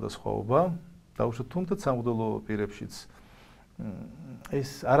აზრთა სხვადასხვაობა და უშუალოდ თუნდაც სამღვდელო პირებშიც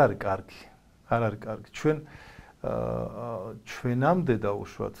ეს არ არის კარგი, არ არის კარგი. ჩვენამდე და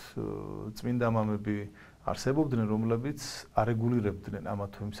უშუალოდ წმინდა მამები არსებობდნენ, რომლებიც არეგულირებდნენ ამა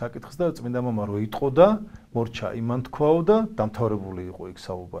თუ იმ საკითხს და წმინდა მამა რო იტყოდა, მორჩა იმან თქვაო და დამთავრებული იყო იქ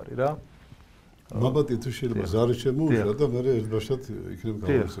საუბარი რა. მაბატი თუ შეიძლება ზარი შემოუშვა და მე ერთბაშად იქნებ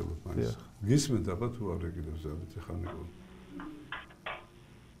გავხსენოთ მაინც. გისმენთ აბა თუ არ ეგრევე ზარით ხანიკო.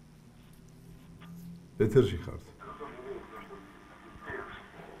 ეთერში ხართ.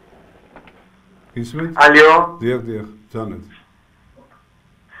 გისმენთ? ალო. დიახ, ძანეთ.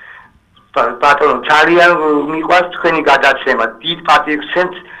 ბატონო, ძალიან მიყვარს თქვენი გადაცემა. დიდ პატივს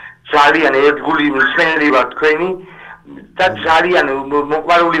ვცემთ, ძალიან ერთგული მსმენელი ვარ თქვენი და ძალიან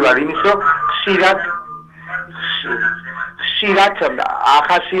მოყვარული ვარ იმის, რომ ხშირად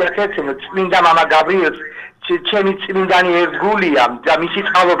ახასიათებთ წმინდა მამა გაბრიელს, ჩემი წმინდანი ერთგულია და მისი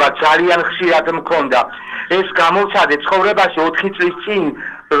წყალობა ძალიან ხშირად მქონდა. ეს გამოვცადე ცხოვრებაში 4 წლის წინ,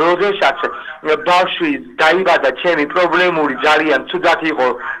 როდესაც ბავშვი დაიბადა ჩემი პრობლემური ძალიან ცუდად იყო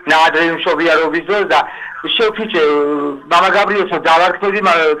ნაადრევი მშობიარობის დროს და შევფიჭე მამა გაბრიელს დავარქმევი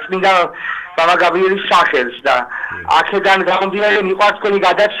წმინდა მამა გაბრიელის სახელს და აქედან გამომდინარე მიყვარს თქვენი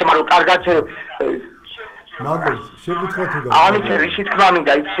გადაცემა რომ კარგად მადლობა შეგუთხრა თუ ამით რისი თქმა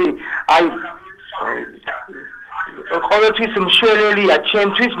მინდა იცი აი ყოველთვის მშველელია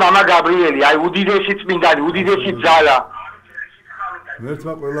ჩემთვის მამა გაბრიელი აი უდიდესი წმინდანი უდიდესი ძალა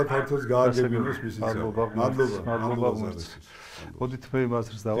მერთმა ყველა ქართულს გააგებინოს მისი მადლობა. მოდით მე იმას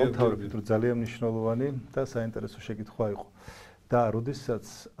დავამთავრებთ, რომ ძალიან მნიშვნელოვანი და საინტერესო შეკითხვა იყო. და როდესაც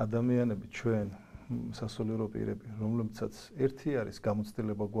ადამიანები ჩვენ სასულიერო პირები, რომლებსაც ერთი არის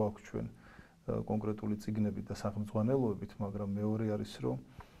გამოცდილება გვაქვს ჩვენ კონკრეტული წიგნებით და სახელმძღვანელოებით, მაგრამ მეორე არის რომ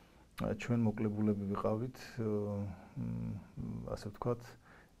ჩვენ მოკლებულები ვიყავით, ასე ვთქვათ,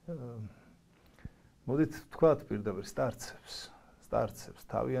 მოდით ვთქვათ პირდაპირ სტარცებს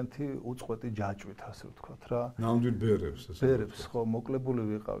თავიანთი უწყვეტი ჯაჭვით, ასე ვთქვათ რა. ნამდვილ ბერებს, ასე. ბერებს, ხო, მოკლებული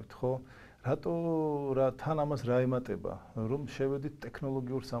ვიყავით, ხო? რატო რა თან ამას რა ემატება, რომ შევედით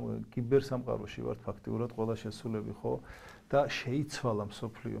ტექნოლოგიურ კიბერსამყაროში ვართ ფაქტიურად ყველა შესულები, ხო? და შეიცვალა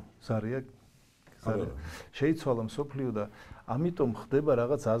მსოფლიო. ზარია. შეიცვალა მსოფლიო და ამიტომ ხდება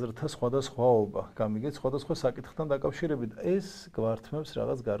რაღაც აზრთა სხვადასხვაობა. გამიგეთ სხვადასხვა საკითხთან დაკავშირებით. ეს გვართმევს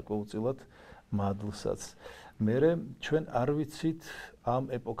რაღაც გარკვეულწილად მადლსაც. მერე ჩვენ არ ვიცით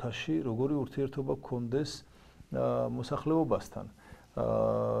ამ ეპოქაში როგორი ურთიერთობა გქონდეს მოსახლეობასთან.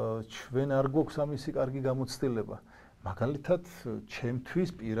 ჩვენ არ გვაქვს ამისი კარგი გამოცდილება. მაგალითად, ჩემთვის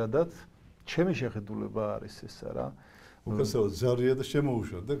პირადად ჩემი შეხედულება არის ესა რა. უკაცრავად ზარია და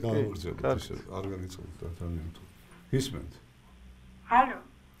შემოუშვა და გავაგრძელოთ ესე არ გაგიწყოთ ადამიანთ. გისმენთ? ალო.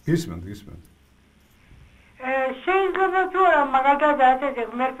 გისმენთ. შეიძლება თუ არა მაგალითად ასეთი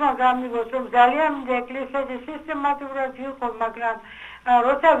ღმერთმა გამიგოს რომ ძალიან ეკლესიაში სისტემატურად იყო, მაგრამ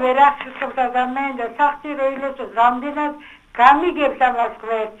როცა ვერ ახსენებს ადამიანი და სახტირო ილოცოს რამდენად გამიგებს ამას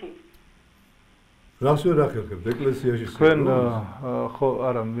ღმერთი. რას ვერ ახერხებთ ეკლესიაში? თქვენ ხო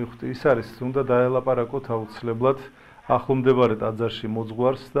არა მივხვდი ის არის უნდა დაელაპარაკოთ აუცილებლად ახლომდებარე ტაძარში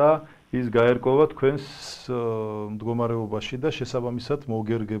მოძღვარს და ის გაერკვა თქვენს მდგომარეობაში და შესაბამისად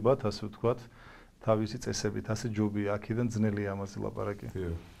მოგერგებათ, ასე ვთქვათ, თავისი წესებით, ასე ჯობია, აქედან ძნელია ამაზე ლაპარაკი.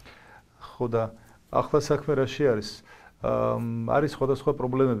 ხო და ახლა საქმე რაში არის? არის სხვადასხვა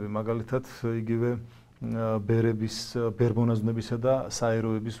პრობლემები, მაგალითად, იგივე ბერმონაზვნებისა და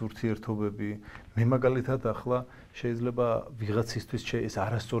საეროების ურთიერთობები. მე მაგალითად ახლა შეიძლება ვიღაცისთვის ეს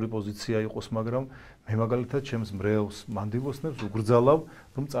არასწორი პოზიცია იყოს, მაგრამ მე მაგალითად ჩემს მრევლს მანდილოსნებს უგრძალავ,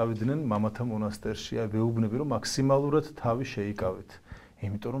 რომ წავიდნენ მამათა მონასტერში, აი ვეუბნები, რომ მაქსიმალურად თავი შეიკავეთ.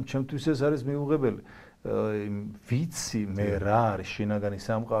 იმიტომ რომ ჩემთვის ეს არის მიუღებელი. ვიცი მე რა არის შინაგანი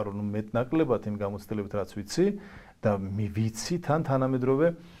სამყარო, ნუ მეტნაკლებად იმ გამოცდილებით რაც ვიცი და ვიცი თანამედროვე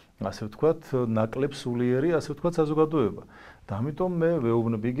ასე ვთქვათ, ნაკლებ სულიერი, ასე ვთქვათ, საზოგადოება. და ამიტომ მე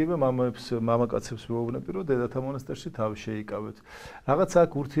ვეუბნები იგივე მამაკაცებს ვეუბნები, რომ დედათა მონასტერში თავი შეიკავეთ. რაღაცა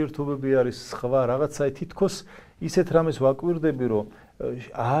აქ ურთიერთობები არის სხვა, რაღაცა თითქოს ისეთ რამეს ვაკვირდები, რომ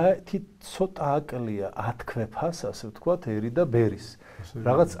ცოტა აკლია ათქვეფას, ასე ვთქვათ, ერი და ბერის.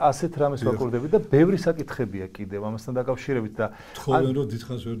 რაღაც ასეთ რამეს ვაკვირდები და ბევრი საკითხებია კიდევ ამასთან დაკავშირებით და თხოვენ რომ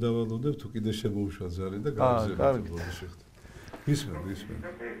დიდხანს ვერ დავალოდებ, თუ კიდე შემოუშვა ზარი და გავიზრდეთ შეხვდეთ. ისმენ.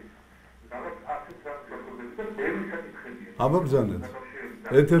 აბა ბრძანეთ.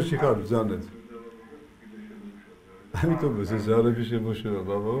 ეთერში ხარ ბრძანეთ. ამიტომ ეს ზარები შემოშვა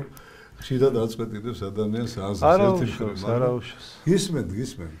ბაბო. ხშირად აწყვეტინებს ადამიანს აზრს ერთი მხრივ.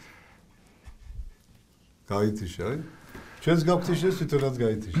 ისმენთ. გაითიშა, აი? ჩვენს გავთიშეს თვითონაც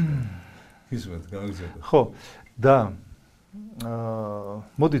გაითიშა. ისმენთ, გავიზარდეთ. ხო, და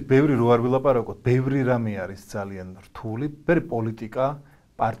მოდით ბევრი რო არ ვილაპარაკოთ, ბევრი რამე არის ძალიან რთული, ბევრი პოლიტიკა,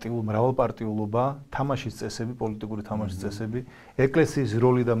 მრავალპარტიულობა, თამაშის წესები, პოლიტიკური თამაშის წესები, ეკლესიის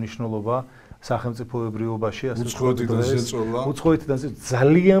როლი და მნიშვნელობა, სახელმწიფოებრიობაში, ასე უცხოეთიდან შეწოლა. უცხოეთიდან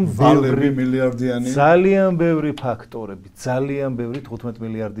ძალიან ბევრი ფაქტორები, ძალიან ბევრი 15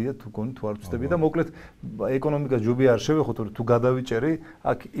 მილიარდია თუ გონი თუ არ ვწდები და მოკლედ ეკონომიკას ჯობია არ შევეხოთ, თუ გადავიჭერი,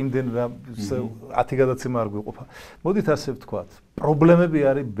 აქ იმდენ 10 გადაცემა არ გვიყოფა. მოდით ასე ვთქვათ, პრობლემები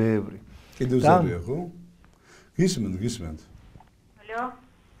არის ბევრი. კიდევ ზარია, ხო? გისმენთ. ალო?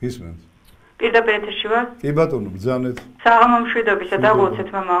 გისმენთ. პირდაპირ ეთერში ვარ? კი ბატონო, ბრძანეთ. საღამო მშვიდობისა, დაგუოცეთ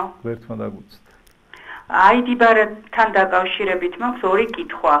მამაო. ღმერთმა დაგუოცეთ. ID ბარათთან დაკავშირებით მაქვს ორი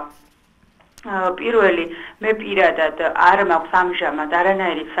კითხვა. პირველი, მე პირადად არ მაქვს ამჟამად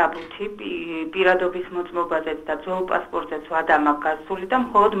არანაირი საბუთი პირადობის მოწმობაზეც და ძველ პასპორტზეც ვადა მაქვს გასული და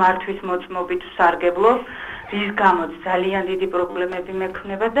მხოლოდ მართვის მოწმობით ვსარგებლობ, რის გამოც ძალიან დიდი პრობლემები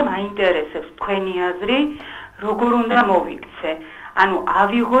მექნება და მაინტერესებს თქვენი აზრი, როგორ უნდა მოვიქცე. ანუ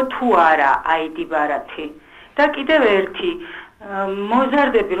ავიღო თუ არა ID ბარათი. და კიდევ ერთი,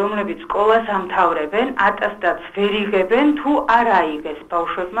 მოზარდები, რომლებიც სკოლას ამთავრებენ, ატესტატს ვერ იღებენ თუ არ აიღეს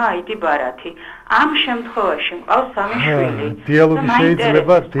ბავშვებმა ID ბარათი. ამ შემთხვევაში მყავს სამი შვილი.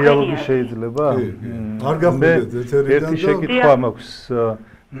 დიალოგი შეიძლება? არ გახვიდეთ ეთერიდან და ერთი შეკითხვა მაქვს.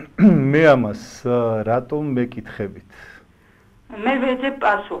 მე ამას რატომ მეკითხებით? მე ვეძებ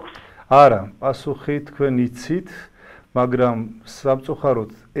პასუხს. არა, პასუხი თქვენ იცით, მაგრამ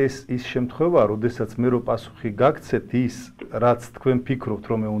სამწუხაროდ ეს ის შემთხვევაა, როდესაც მე რო პასუხი გაგცეთ ის, რაც თქვენ ფიქრობთ,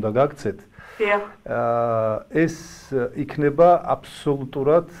 რომ მე უნდა გაგცეთ, ეს იქნება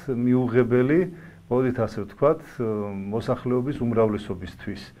აბსოლუტურად მიუღებელი, მოდით ასე ვთქვათ, მოსახლეობის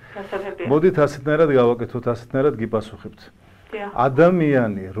უმრავლესობისთვის. მოდით ასეთნაირად გავაკეთოთ, ასეთნაირად გიპასუხებთ.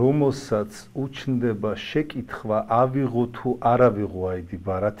 ადამიანი, რომელსაც უჩნდება შეკითხვა, ავიღო თუ არ ავიღო ID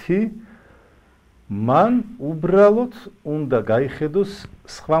ბარათი, მან უბრალოდ უნდა გაიხედოს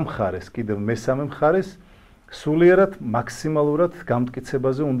სხვა მხარეს, კიდევ მესამე მხარეს, სულიერად მაქსიმალურად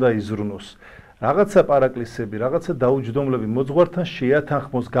გამტკიცებაზე უნდა იზრუნოს. რაღაცა პარაკლისები, რაღაცა დაუჯდომლები მოძღვართან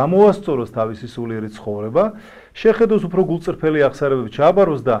შეათანხმოს, გამოასწოროს თავისი სულიერი ცხოვრება, შეხედოს უფრო გულწრფელი აღსარებები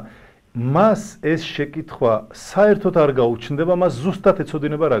ჩააბაროს და მას ეს შეკითხვა საერთოდ არ გაუჩნდება, მას ზუსტად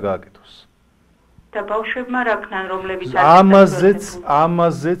ეცოდინება რა გააკეთოს. და ბავშვებმა რა ქნან, რომლებიც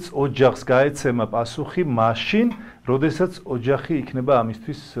ამაზეც ოჯახს გაეცემა პასუხი მაშინ, როდესაც ოჯახი იქნება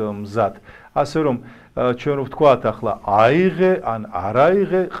ამისთვის მზად. ასე რომ ჩვენ ვთქვათ ახლა აიღე ან არ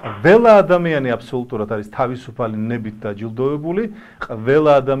აიღე, ყველა ადამიანი აბსოლუტურად არის თავისუფალი ნებით დაჯილდოებული,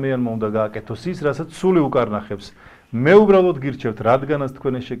 ყველა ადამიანმა უნდა გააკეთოს ის, რასაც სული უკარნახებს. მე უბრალოდ გირჩევთ, რადგანაც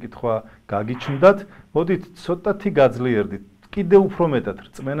თქვენ ეს შეკითხვა გაგიჩნდათ, მოდით ცოტათი გაძლიერდით. კიდევ უფრო მეტად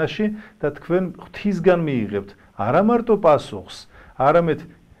რწმენაში და თქვენ ღვთისგან მიიღებთ არა მარტო პასუხს, არამედ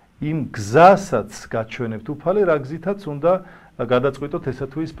იმ გზასაც გაჩვენებთ უფალი, რა გზითაც უნდა გადაწყვიტოთ ესა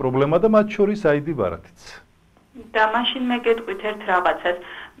თუ ის პრობლემა და მათ შორის ID ბარათიც. და მაშინ მე გეტყვით ერთ რაღაცას,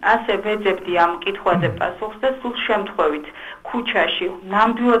 ასე ვეძებდი ამ კითხვაზე პასუხს და სულ შემთხვევით ქუჩაში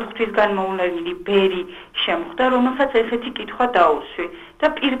ნამდვილად ღვთისგან მოუნერნილი ბერი შემხვდა, რომელსაც ესეთი კითხვა დაუსვი და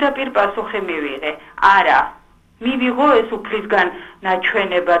პირდაპირ პასუხი მივიღე. არა, მივიღო ეს უფლისგან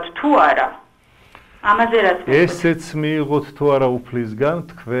ნაჩვენებად თუ არა? ამაზე რაც ესეც მიიღოთ თუ არა უფლისგან,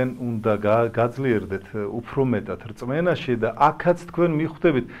 თქვენ უნდა გაძლიერდეთ უფრო მეტად რწმენაში და აქაც თქვენ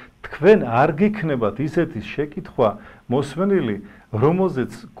მიხვდებით, თქვენ არ გიქნებათ ისეთი შეკითხვა მოსმენილი,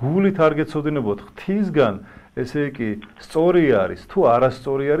 რომელზეც გულით არ გეცოდინებოთ ღვთისგან, ესე იგი სწორი არის თუ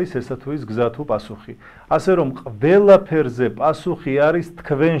არასწორი არის ესა თუ ის გზა თუ პასუხი. ასე რომ ყველაფერზე პასუხი არის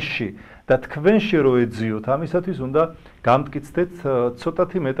თქვენში. და თქვენში რო ეძიოთ, ამისათვის უნდა გამტკიცდეთ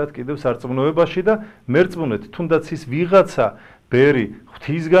ცოტათი მეტად კიდევ სარწმუნოებაში და მერწმუნეთ, თუნდაც ის ვიღაცა ბერი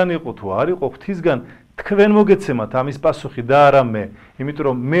ღვთისგან იყო თუ არ იყო ღვთისგან, თქვენ მოგეცემათ ამის პასუხი და არა მე, იმიტომ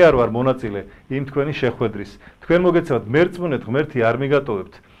რომ მე არ ვარ მონაწილე იმ თქვენი შეხვედრის. თქვენ მოგეცემათ, მერწმუნეთ, ღმერთი არ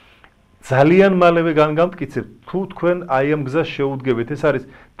მიგატოვებთ. ძალიან მალევე გამტკიცებთ, თუ თქვენ აი ამ გზას შეუდგებით, ეს არის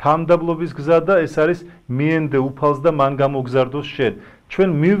თამდაბლობის გზა და ეს არის მიენდე უფალს და მან გამოგზარდოს შენ. ჩვენ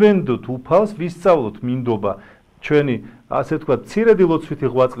მივენდოთ უფალს, ვისწავლოთ მინდობა, ჩვენი, ასე ვთქვათ, მცირედი ლოცვითი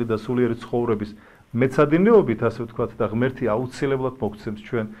ღვაწლი და სულიერი ცხოვრების მეცადინეობით, ასე ვთქვათ, და ღმერთი აუცილებლად მოგცემს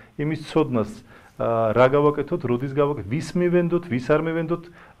ჩვენ იმის ცოდნას, რა გავაკეთოთ, როდის გავაკეთოთ, ვის მივენდოთ, ვის არ მივენდოთ,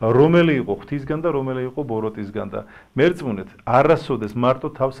 რომელი იყო ღვთისგან და რომელი იყო ბოროტისგან და მერწმუნეთ, არასოდეს მარტო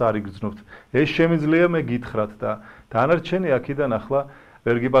თავს არ იგრძნობთ. ეს შემიძლია მე გითხრათ და დანარჩენი აქედან ახლა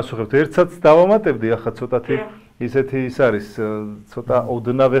ვერ გიპასუხებთ. ერთსაც დავამატებდი, ახლა ცოტათი ისეთი ის არის, ცოტა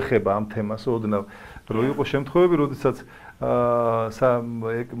ოდნავ ეხება ამ თემას, ოდნავ. რო იყო შემთხვევები, როდესაც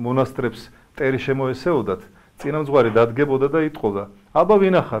მონასტრებს მტერი შემოესეოდათ, წინამძღვარი დადგებოდა და იტყოდა: "აბა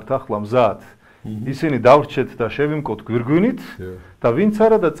ვინახართ ახლა მზად? ისინი დავრჩეთ და შევიმკოთ გვირგვინით და ვინც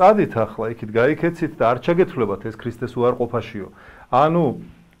არა და წადით ახლა იქით გაიქეცით და არ ჩაგეთვლებათ ეს ქრისტეს უარყოფაშიო." ანუ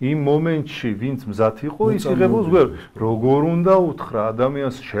იმ მომენტში ვინც მზად იყო ის იღებულს გვერ როგორ უნდა უთხრა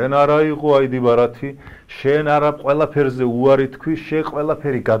ადამიანს შენ არა იყო აიდი ბარათი შენ არა ყველაფერზე უარი თქვი შენ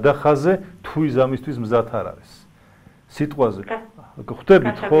ყველაფერი გადახაზე თუ ის ამისთვის მზად არ არის სიტყვაზე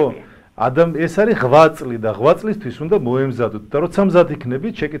ხვდებით ხო ეს არის ღვაწლი და ღვაწლისთვის უნდა მოემზადოთ და როცა მზად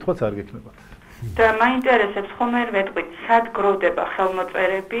იქნებით შეკითხვაც არ გექნებათ და მაინტერესებს ხომ არ ვეტყვით სად გროვდება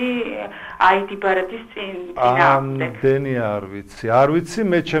ხელმოწერები აიდი ბარათის წინააღმდეგ ამდენი არ ვიცი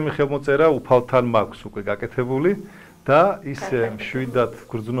მე ჩემი ხელმოწერა უფალთან მაქვს უკვე გაკეთებული და ისე მშვიდად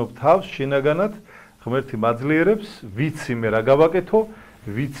გრძნობ თავს შინაგანად ღმერთი მაძლიერებს ვიცი მე რა გავაკეთო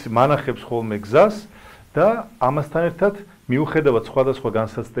ვიცი მანახებს ხოლმე გზას და ამასთან ერთად მიუხედავად სხვადასხვა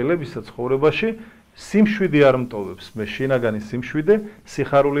განსაცდელებისა ცხოვრებაში სიმშვიდე არ მტოვებს მე შინაგანი სიმშვიდე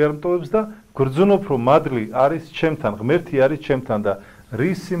სიხარული არ მტოვებს და გრძნობ რომ მადლი არის ჩემთან ღმერთი არის ჩემთან და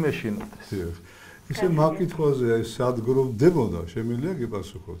რისი მე შინოდეს ისე მაგკითხვაზე აი სად გროვდებოდა შემიძლია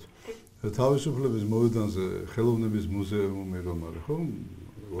გიპასუხოთ თავისუფლების მოედანზე ხელოვნების მუზეუმი რომ არის ხო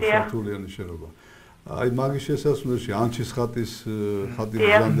 2 სართულიანი შენობა აი მაგის შესასვლელში ანჩის ხატის ხატი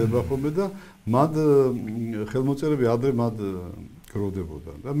ბრძანდება ხოლმე და მად ხელმოწერები ადრე მად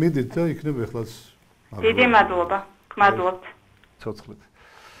გროვდებოდა და მიდით და იქნება ეხლაც დიდი მადლობა გმადლობთ ცოცხლით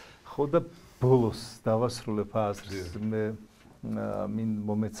ხო და ბოლოს დავასრულებ აზრს მე მინ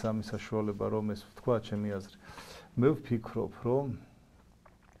მომეცა ამის საშუალება რომ ეს ვთქვა ჩემი აზრი მე ვფიქრობ რომ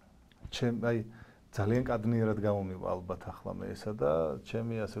აი ძალიან კადნიერად გამომივა ალბათ ახლა მე ესა და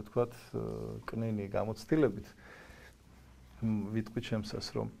ჩემი ასე ვთქვათ კნინი გამოცდილებით ვიტყვი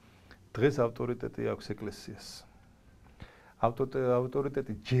ჩემსას რომ დღეს ავტორიტეტი აქვს ეკლესიას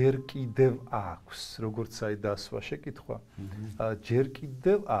ავტორიტეტი ჯერ კიდევ აქვს როგორც აი დასვა შეკითხვა ჯერ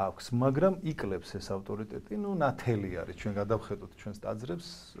კიდევ აქვს მაგრამ იკლებს ეს ავტორიტეტი ნუ ნათელი არის ჩვენ გადავხედოთ ჩვენს ტაძრებს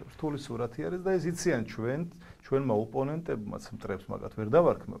რთული სურათი არის და ეს იციან ჩვენმა ოპონენტებმაც მტრებს მაგათ ვერ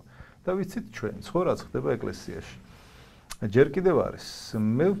დავარქმევ და ვიცით ჩვენ ხო რაც ხდება ეკლესიაში ჯერ კიდევ არის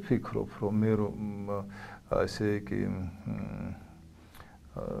მე ვფიქრობ რომ მე ესე იგი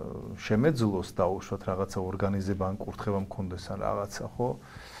შემეძლოს დაუშვათ რაღაცა ორგანიზება ან კურთხევა მქონდეს ან რაღაცა ხო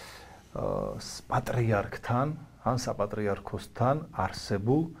პატრიარქთან ან საპატრიარქოსთან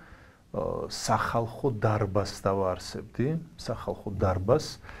არსებულ სახალხო დარბაზს დავაარსებდი სახალხო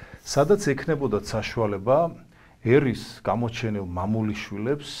დარბაზს სადაც ექნებოდა საშუალება ერის გამოჩენილ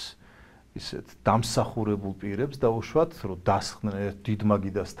მამულიშვილებს ისეთ დამსახურებულ პირებს დაუშვათ რომ დასხდნენ დიდ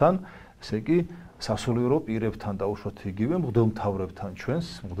მაგიდასთან ესე იგი სასულიერო პირებთან დაუშვათ იგივე მღვდელმთავრებთან ჩვენს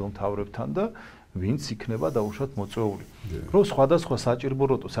მღვდელმთავრებთან და ვინც იქნება დაუშვათ მოწვეული რომ სხვადასხვა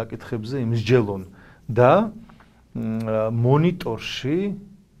საჭირბოროტო საკითხებზე იმსჯელონ და მონიტორში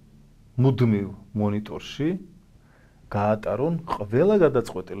მუდმივ მონიტორში გაატარონ ყველა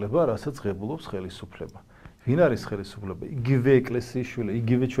გადაწყვეტილება რასაც ღებულობს ხელისუფლება ვინ არის ხელისუფლება იგივე ეკლესიის შვილები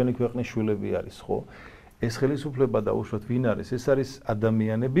იგივე ჩვენი ქვეყნის შვილები არის ხო ეს ხელისუფლება დაუშვათ ვინ არის ეს არის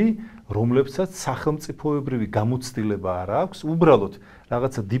ადამიანები რომლებსაც სახელმწიფოებრივი გამოცდილება არ აქვს უბრალოდ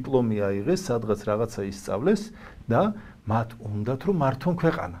რაღაცა დიპლომი აიღეს სადღაც რაღაცა ისწავლეს და მათ უნდათ რომ მართონ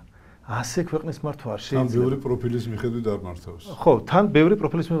ქვეყანა ასე ქვეყნის მართვა არ შეიძლება თან ბევრი პროფილის მიხედვით არ მართავს ხო თან ბევრი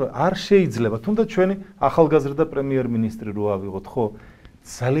პროფილის მიხედვით არ შეიძლება თუნდაც ჩვენი ახალგაზრდა პრემიერ-მინისტრი რო ავიღოთ ხო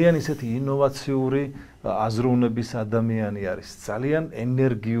ძალიან ისეთი ინოვაციური აზროვნების ადამიანი არის ძალიან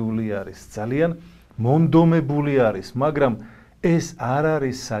ენერგიული არის ძალიან მონდომებული არის, მაგრამ ეს არ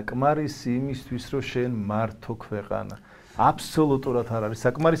არის საკმარისი იმისთვის, რომ შენ მართო ქვეყანა. აბსოლუტურად არ არის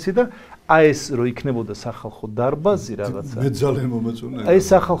საკმარისი და აი ეს რო იქნებოდა სახალხო დარბაზი რაღაცა. მე ძალიან მომეწონა. ეს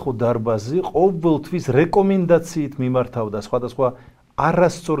სახალხო დარბაზი ყოველთვის რეკომენდაციით მიმართავდა სხვადასხვა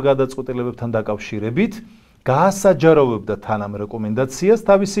არასწორ გადაწყვეტილებებთან დაკავშირებით, გაასაჯაროვებდა თან ამ რეკომენდაციას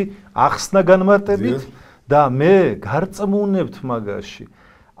თავისი ახსნა განმარტებით და მე გარწმუნებთ მაგაში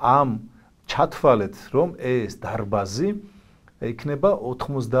ამ ჩათვალეთ რომ ეს დარბაზი იქნება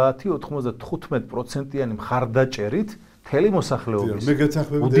 90-95%-იანი მხარდაჭერით მთელი მოსახლეობის მე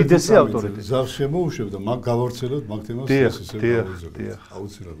გეთანხმები უდიდესი ავტორიტეტი ზარ შემოუშვებდა მაგ გავავრცელოთ მაგ თემას ისე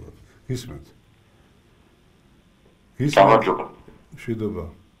აუცილებლად გისმენთ შვიდობა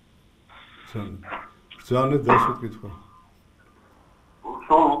ძალიან დასვით კითხვა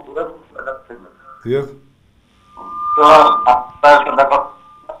დიახ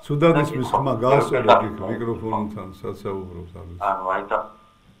სუდად ისმის ხმა გაასწორა მიკროფონთან საცაუბრობთ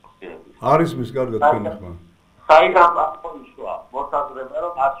არის მის კარგად თქვენი ხმა საიდან აღნიშნა მოსაზრება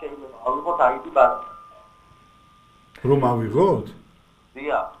რომ არ შეიძლება ავიღოთ აიდი ბარათი რომ ავიღოთ?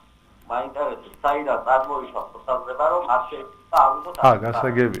 დიახ მაინტერესებს საიდან წარმოიშვა მოსაზრება რომ არ შეიძლება ავიღოთ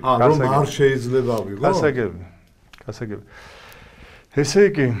გასაგები რომ არ შეიძლება ავიღოთ? გასაგები ესე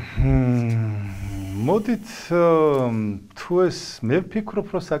იგი მოდით თუ ეს მე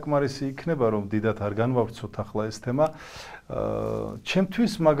ვფიქრობ რომ საკმარისი იქნება რომ დიდად არ განვავრცოთ ახლა ეს თემა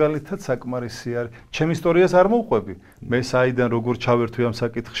ჩემთვის მაგალითად საკმარისი არის ჩემ ისტორიას არ მოვყვები მე საიდან როგორ ჩავერთვი ამ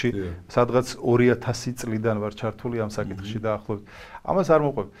საკითხში სადღაც 2000 წლიდან ვარ ჩართული ამ საკითხში დაახლოებით ამას არ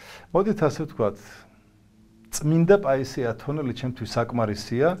მოვყვები მოდით ასე ვთქვათ წმინდა პაისი ათონელი ჩემთვის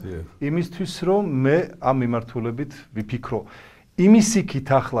საკმარისია იმისთვის რომ მე ამ მიმართულებით ვიფიქრო იმის იქით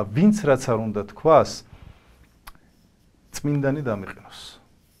ახლა ვინც რაც არ უნდა თქვას წმინდანი დამიყენოს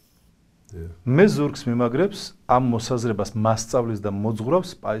მე ზურგს მიმაგრებს ამ მოსაზრებას მასწავლის და მოძღვრავს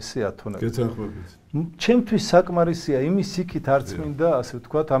პაისი ათონელი გეთანხმებით ჩემთვის საკმარისია იმის იქით არ წმინდა ასე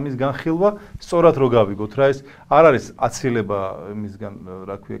ვთქვათ ამის განხილვა სწორად რო გავიგოთ რა ეს არ არის აცილება იმისგან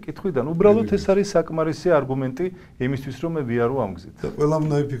რა ქვია კითხვიდან უბრალოდ ეს არის საკმარისი არგუმენტი იმისთვის რომ მე ვიარო ამ გზით და ყველამ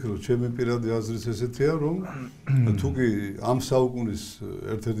ნაიფიქროთ ჩემი პირადი აზრიც ესეთია რომ თუ კი ამ საუკუნის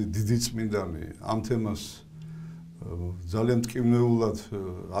ერთ-ერთი დიდი წმინდანი ამ თემას ძალიან მტკივნეულად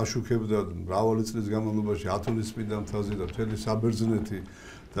აშუქებდა მრავალი წლის განმავლობაში ათონის წმინდა მთაზე და მთელი საბერძნეთი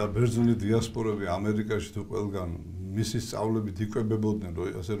და ბერძნული დიასპორები ამერიკაში თუ ყველგან მისი სწავლებით იკვებებოდნენ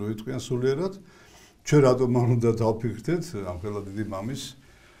რომ ასე რო იტყვიან სულიერად ჩვენ რატომ არ უნდა დავფიქრდეთ ამ ყველა დიდი მამის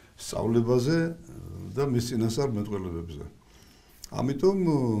სწავლებაზე და მის წინასწარ მეტყველებებზე ამიტომ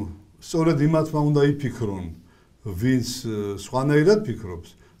სწორედ იმათმა უნდა იფიქრონ ვინც სხვანაირად ფიქრობს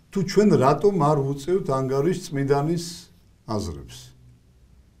თუ ჩვენ რატომ არ ვუწევთ ანგარიშს წმინდანის აზრებს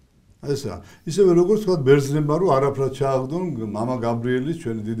ესა ისევე როგორც თქვა ბერძნებმა რომ არაფრად ჩააგდონ მამა გაბრიელის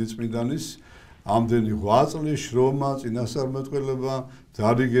ჩვენი დიდი წმინდანის ამდენი 8 წლის შრომა წინასწარმეტყველება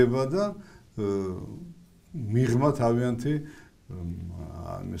დარიგება და მიღმა თავიანთი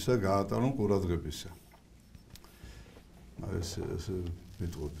ესა გაატარონ ყურადღებისა ეს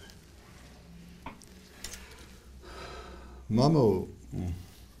მეთოდი მამო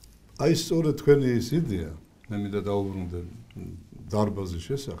აი სწორედ თქვენი ის იდეა მე მინდა დაუბრუნდე დარბაზის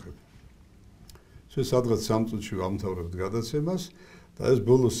შესახებ ჩვენ სადღაც 3 წუთში ვამთავრებთ გადაცემას და ეს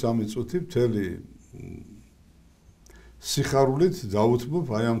ბოლოს 3 წუთი მთელი სიხარულით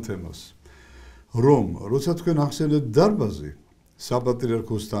დაუთმობ აი ამ თემას რომ როცა თქვენ ახსენეთ დარბაზი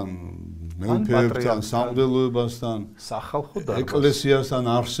საპატრიარქოსთან მეუფეებთან სამღვდელოებასთან სახალხო დარბაზი ეკლესიასთან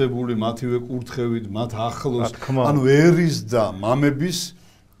არსებული მათივე კურთხევით მათ ახლოს ანუ ერის და მამების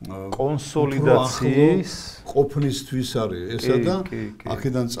კონსოლიდაციის ყოფნისთვის არის ესა და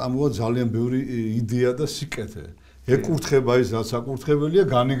აქედან წამოვა ძალიან ბევრი იდეა და სიკეთე ეკურთხება ის რაც აკურთხებელია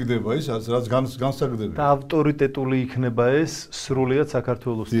განიგდება ის რაც განსაკუთრებია და ავტორიტეტული იქნება ეს სრულიად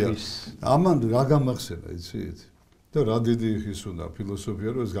საქართველოსთვის ამან რა გამახსენა იცით და რა დიდი ხის უნდა ფილოსოფია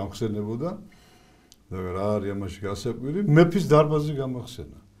რომ ეს გამხსენებოდა და რა არის ამაში გასაკვირი მეფის დარბაზი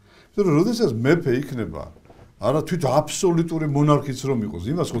გამახსენა იმიტომ რომ როდესაც მეფე იქნება არა თვით აბსოლუტური მონარქიც რომ იყოს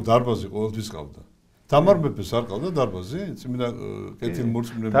იმას ხო დარბაზი ყოველთვის ყავდა თამარ მეფეს არ ყავდა დარბაზი წმინდა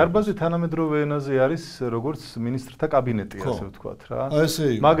კეთილმორწმუნეები დარბაზი თანამედროვე ენაზე არის როგორც მინისტრთა კაბინეტი ასე ვთქვათ რა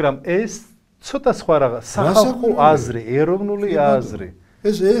მაგრამ ეს ცოტა სხვა რაღაც სახალხო აზრი ეროვნული აზრი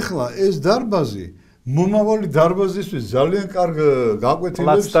ეს ეხლა ეს დარბაზი მომავალი დარბაზისთვის ძალიან კარგ გაკვეთილებს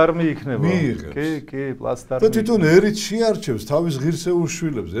პლაცდარმი იქნება კი პლაცდარმი და თვითონ ერით შეარჩევს თავის ღირსეულ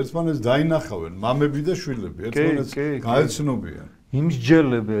შვილებს ერთმანეთს დაინახავენ მამები და შვილები ერთმანეთს გაეცნობიან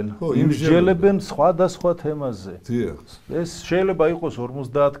იმსჯელებენ სხვადასხვა თემაზე ეს შეიძლება იყოს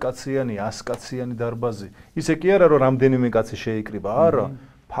 50 კაციანი 100 კაციანი დარბაზი ისე კი არა რომ რამდენიმე კაცი შეიკრიბა არა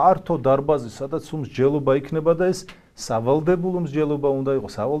ფართო დარბაზი სადაც მსჯელობა იქნება და ეს სავალდებულო მსჯელობა უნდა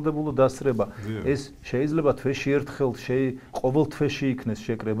იყოს სავალდებულო დასწრება ეს შეიძლება თვეში ერთხელ ყოველ თვეში იქნეს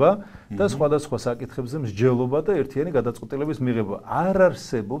შეკრება და სხვადასხვა საკითხებზე მსჯელობა და ერთიანი გადაწყვეტილების მიღება არ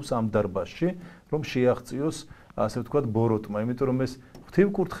არსებობს ამ დარბაზში რომ შეაღწიოს ასე ვთქვათ ბოროტმა იმიტომ რომ ეს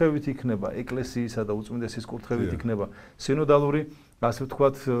ღვთივკურთხევით იქნება ეკლესიისა და უწმინდესის კურთხევით იქნება სინოდალური ასე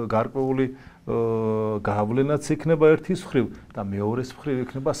ვთქვათ გარკვეული გავლენაც იქნება ერთის მხრივ და მეორეს მხრივ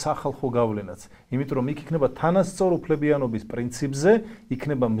იქნება სახალხო გავლენაც იმიტომ რომ იქ იქნება თანასწორუფლებიანობის პრინციპზე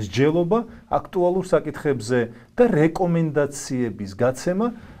იქნება მსჯელობა აქტუალურ საკითხებზე და რეკომენდაციების გაცემა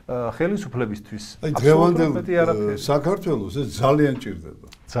ხელისუფლებისთვის აი დღევანდელ საქართველოს ეს ძალიან ჭირდება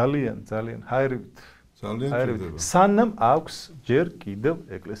ძალიან ჰაერივით ძალიან ჭირდება სანამ აქვს ჯერ კიდევ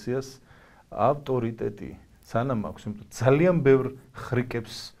ეკლესიას ავტორიტეტი სანამ აქვს იმიტომ ძალიან ბევრ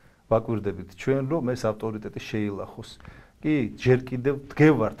ხრიკებს ვაკვირდებით ჩვენ რომ ეს ავტორიტეტი შეილახოს კი ჯერ კიდევ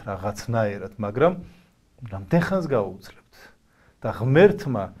დგევართ რაღაცნაირად მაგრამ რამდენ ხანს გაუძლებთ და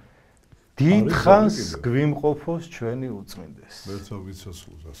ღმერთმა დიდ ხანს გვიმყოფოს ჩვენი უწმინდეს მერცა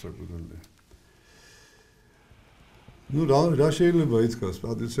ვიცოცხლოს ასაკუთრებია ნუ რა შეიძლება ითქვას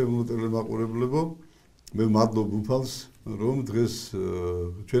პატრიცემულო ტელემაყურებლებო მე მადლობ უფალს რომ დღეს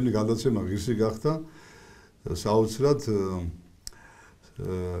ჩვენი გადაცემა ღირსი გახდა საოცრად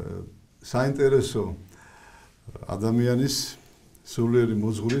საინტერესო ადამიანის სულიერი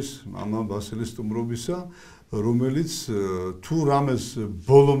მოძღვრის მამა ბასილის სტუმრობისა, რომელიც თუ რამეს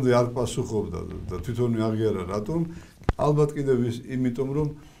ბოლომდე არ პასუხობდა და თვითონ აღიარა რატომ, ალბათ კიდევ იმიტომ რომ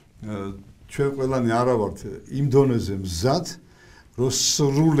ჩვენ ყველანი არა ვართ იმ დონეზე მზად, რომ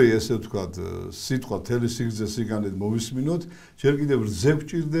სრული ესე ვთქვათ, სიტყვა თელი სიგრძე სიგანედ მოვისმინოთ, ჯერ კიდევ რძე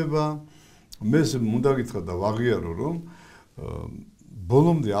გვჭირდება, მე უნდა გითხრა და ვაღიარო რომ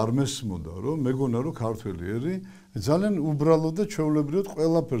ბოლომდე არ მესმოდა რომ მეგონა რომ ქართველი ერი ძალიან უბრალოდ და ჩვეულებრივად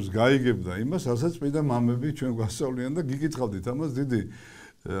ყველაფერს გაიგებდა იმას, რასაც წმინდა მამები ჩვენ გვასწავლიან და გიკითხავდით ამას დიდი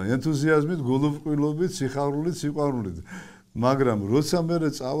ენთუზიაზმით, გულუბრყვილობით, სიხარულით, სიყვარულით. მაგრამ როცა მე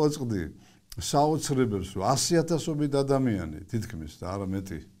წავაწყდი საოცრებებს, რომ 100,000-ობით ადამიანი თითქმის და არა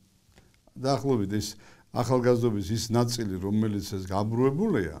მეტი დაახლოებით ის ახალგაზრდობის ის ნაწილი, რომელიც ეს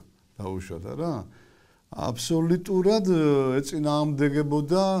გაბრუებულია, დაუშვათ რა, აბსოლუტურად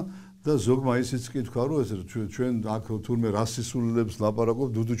ეწინააღმდეგებოდა და ზოგმა ისიც კი თქვა, რომ ეს ჩვენ აქ თურმე რასისულებს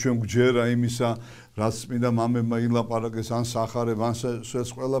ლაპარაკობთ, დუდუ ჩვენ გვჯერა იმისა, რაც წმინდა მამებმა ილაპარაკეს, ან სახარებ, ან ეს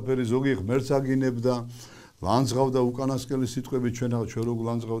ყველაფერი ზოგი ღმერთს აგინებდა, ლანძღავდა უკანასკნელი სიტყვები ჩვენ რო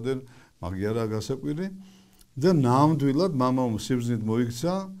გლანძღავდნენ, მაგიარა გასაკვირი და ნამდვილად მამამ სიბრძნით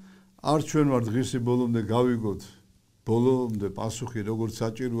მოიქცა, არ ჩვენ ვართ ღირსი ბოლომდე გავიგოთ, ბოლომდე პასუხი როგორც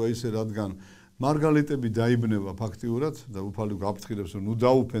საჭიროა ისე რადგან მარგალიტები დაიბნება ფაქტიურად და უფალი გაფრთხილებს რომ ნუ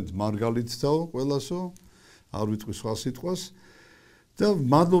დაუფენთ მარგალიტთაო ყველასო არ ვიტყვი სხვა სიტყვას და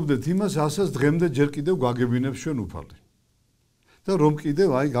მადლობდეთ იმას ასაც დღემდე ჯერ კიდევ გაგებინებს ჩვენ უფალი და რომ კიდევ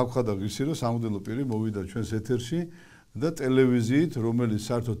აი გავხადა ვისი რომ სამოდელო პირი მოვიდა ჩვენს ეთერში და ტელევიზიით რომელიც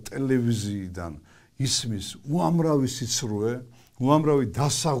საერთოდ ტელევიზიიდან ისმის უამრავი სიცრუე უამრავი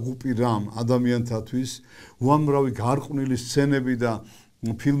დასაღუპი რამ ადამიანთათვის უამრავი გარყვნილი სცენები და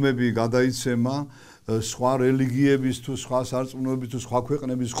ფილმები გადაიცემა სხვა რელიგიების თუ სხვა სარწმუნოების თუ სხვა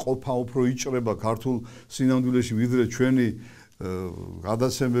ქვეყნების ყოფა უფრო იჭრება ქართულ სინამდვილეში ვიდრე ჩვენი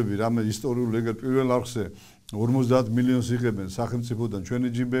გადაცემები რამე ისტორიულ ეგერ პირველ არხზე 50 მილიონს იღებენ სახელმწიფოდან ჩვენი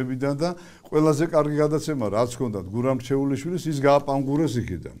ჯიბებიდან და ყველაზე კარგი გადაცემა რაც ჰქონდათ გურამ რჩეულიშვილის ის გააპანგურეს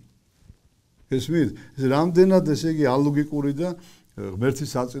იქიდან ესმით ეს რამდენად ესე იგი ალოგიკური და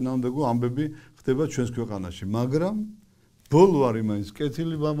ღმერთის საწინააღმდეგო ამბები ხდება ჩვენს ქვეყანაში მაგრამ ბოლო არის მაინც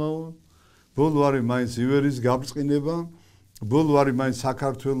კეთილი მამაო, ბოლო არის მაინც ივერის გაბრწყინება, ბოლო არის მაინც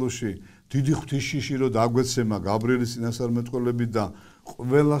საქართველოში დიდი ღვთისშიში რო დაგვეცემა გაბრიელის წინასწარმეტყველებით და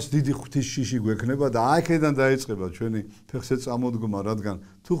ყველას დიდი ღვთისშიში გვექნება და აქედან დაიწყება ჩვენი ფეხზე წამოდგომა, რადგან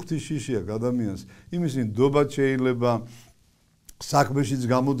თუ ღვთისშიში აქვს ადამიანს, იმის ნდობა შეიძლება საქმეშიც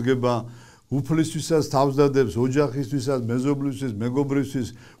გამოდგება უფლისთვისაც თავს დადებს, ოჯახისთვისაც, მეზობლისთვის, მეგობრისთვის,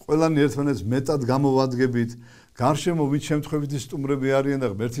 ყველანი ერთმანეთს მეტად გამოვადგებით გარშემო ვით შემთხვევითი სტუმრები არიან და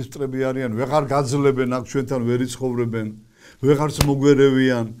ღმერთის მტრები არიან, ვეღარ გაძლებენ აქ ჩვენთან ვერ იცხოვრებენ, ვეღარც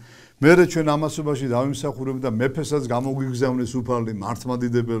მოგვერევიან. მერე ჩვენ ამასობაში დავიმსახურებ და მეფესაც გამოგვიგზავნეს უფალი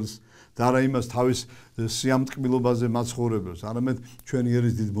მართლმადიდებელს და არა იმას თავის სიამტკბილობაზე მაცხოვრებელს, არამედ ჩვენი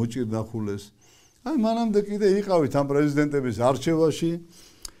ერის დიდ მოჭირნახულეს. აი მანამდე კიდე იყავით ამ პრეზიდენტების არჩევაში,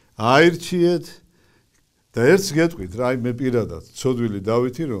 აირჩიეთ და ერთს გეტყვით რა, აი მე პირადად ცოდვილი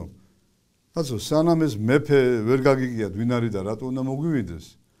დავითი რომ კაცო, სანამ ეს მეფე ვერ გაგიგიათ ვინ არის და რატო უნდა მოგვივიდეს.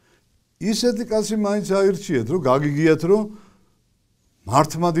 ისეთი კაცი მაინც აირჩიეთ, რომ გაგიგიათ, რომ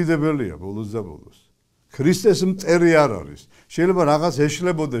მართლმადიდებელია ბოლოს და ბოლოს. ქრისტეს მტერი არ არის. შეიძლება რაღაც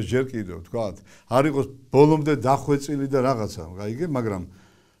ეშლებოდეს ჯერ კიდევ, თქვათ, არ იყოს ბოლომდე დახვეწილი და რაღაცა, გაიგე, მაგრამ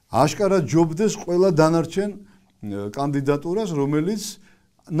აშკარად ჯობდეს ყველა დანარჩენ კანდიდატურას, რომელიც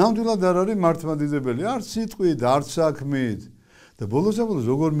ნამდვილად არ არის მართლმადიდებელი, არც სიტყვით, არც საქმით. და ბოლოს და ბოლოს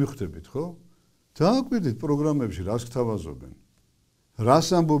როგორ მიხვდებით, ხო? დააკვირდით პროგრამებში, რას გთავაზობენ, რას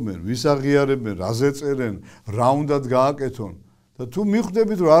ამბობენ, ვის აღიარებენ, რაზე წერენ, რა უნდათ გააკეთონ. და თუ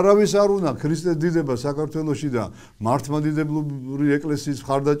მიხვდებით, რომ არავის არ უნდა ქრისტეს დიდება საქართველოში და მართლმადიდებლური ეკლესიის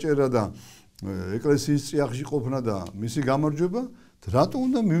მხარდაჭერა და ეკლესიის წიაღში ყოფნა და მისი გამარჯვება, რატო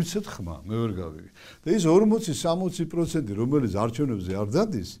უნდა მივცეთ ხმა, მე ვერ გავიგე. და ის 40-60% რომელიც არჩევნებზე არ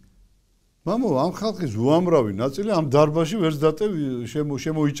დადის მამო, ამ ხალხის უამრავი ნაწილი ამ დარბაზში ვერც დატე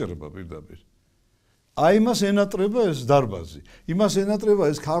შემოიჭრება პირდაპირ. აი მას ენატრება ეს დარბაზი. იმას ენატრება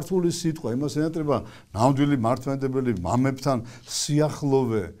ეს ქართული სიტყვა, იმას ენატრება ნამდვილი მართლმადიდებელი მამებთან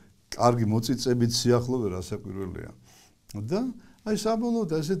სიახლოვე, კარგი მოწიწებით სიახლოვე რასაკვირველია. და აი საბოლოოდ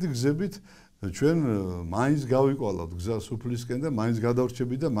ესეთი გზებით ჩვენ მაინც გავიყვალავთ გზა სუფლისკენ და მაინც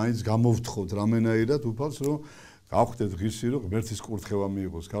გადავრჩებით და მაინც გამოვთხოვთ რამენაირად უფალს რომ გავხდეთ ღირსი რომ ღმერთის კურთხევა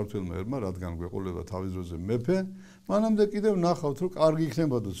მიიღოს ქართველმა ერმა, რადგან გვეყოლება თავის დროზე მეფე, მანამდე კიდევ ნახავთ რომ კარგი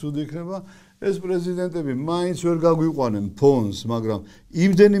იქნება და ცუდი იქნება, ეს პრეზიდენტები მაინც ვერ გაგვიყვანენ ფონს, მაგრამ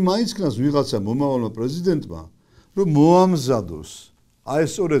იმდენი მაინც ქნას ვიღაცა მომავალმა პრეზიდენტმა, რომ მოამზადოს. აი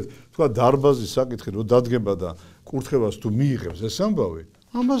სწორედ თქვა დარბაზის საკითხი რომ დადგება და კურთხევას თუ მიიღებს ეს ამბავი,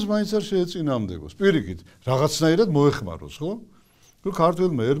 ამას მაინც არ შეეწინააღმდეგოს. პირიქით, რაღაცნაირად მოეხმაროს, ხო? რომ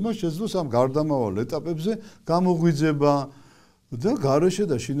ქართველმა ერმა შეძლოს ამ გარდამავალ ეტაპებზე გამოღვიძება და გარეშე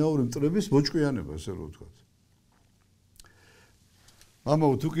და შინაური მტრების მოჭკვიანება, ესე რომ ვთქვათ.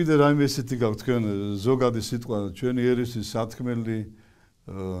 მამაო, თუ კიდე რაიმე ესეთი გაქვთ თქვენ ზოგადი სიტყვა ჩვენი ერისთვის სათქმელი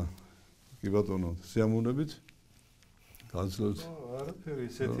კი ბატონო, სიამოვნებით? გაძლევთ. არაფერი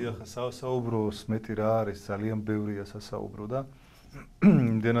ისეთი ახლა საუბროს მეტი რა არის, ძალიან ბევრია სასაუბრო და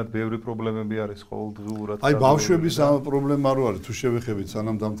იმდენად ბევრი პრობლემები არის ყოველდღიურად. აი ბავშვების ამ პრობლემა რო არის, თუ შევეხებით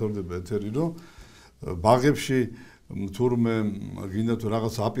სანამ დამთავრდება ეთერი, რომ ბაღებში თურმე გინდა თუ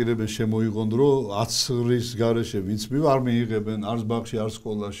რაღაც აპირებენ შემოიღონ, რომ 10 წლის გარეშე ვინც არ მიიღებენ, არც ბაღში, არც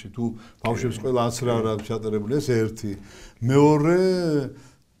სკოლაში, თუ ბავშვებს ყველა 10 რა აქვს ჩატარებული, ეს ერთი. მეორე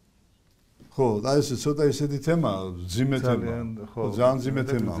ხო, და ეს ცოტა ისეთი თემა, ძიმე თემა. ხო, ძალიან ძიმე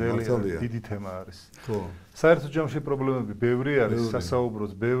თემა, მართალია. დიდი თემა არის. ხო. საერთო ჯამში პრობლემები ბევრი არის,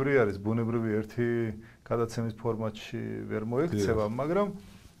 სასაუბროს ბევრი არის, ბუნებრივი ერთი გადაცემის ფორმატში ვერ მოექცევა, მაგრამ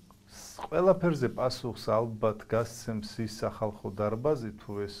ყველაფერზე პასუხს ალბათ გასცემს ის სახალხო დარბაზი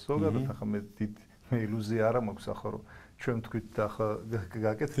თუ ეს ზოგადად ახლა მე ილუზია არ მაქვს ახლა რომ ჩვენ თქვით და ახლა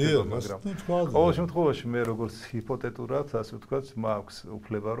გაკეთდება, მაგრამ ყოველ შემთხვევაში მე როგორც ჰიპოთეტურად ასე ვთქვათ, მაქვს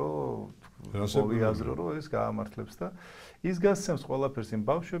უფლება რომ ვიაზრო რომ ეს გაამართლებს და ის გასცემს ყველაფერს იმ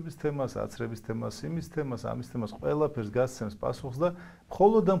ბავშვების თემას, აცრების თემას, იმის თემას, ამის თემას, ყველაფერს გასცემს პასუხს და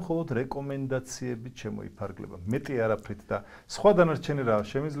მხოლოდ და მხოლოდ რეკომენდაციებით შემოიფარგლება. მეტი არაფრით და სხვა დანარჩენი რა,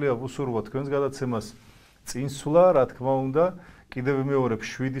 შემიძლია ვუსურვოთ თქვენს გადაცემას წინსვლა, რა თქმა უნდა, კიდევ მეორებ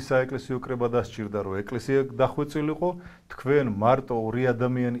 7 საეკლესიო კრება დასჭირდა რომ ეკლესია დახვეწილიყო, თქვენ მარტო ორი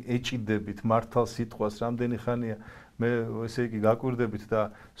ადამიანი ეჭიდებით მართალ სიტყვას რამდენი ხანია მე ესე იგი გაკვირდებით და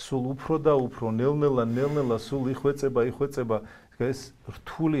სულ უფრო და უფრო ნელ-ნელა სულ იხვეწება ეს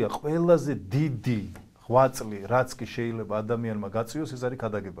რთულია ყველაზე დიდი ღვაწლი რაც კი შეიძლება ადამიანმა გაწიოს ეს არის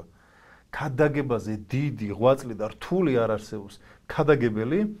ქადაგება. ქადაგებაზე დიდი ღვაწლი და რთული არ არსებობს.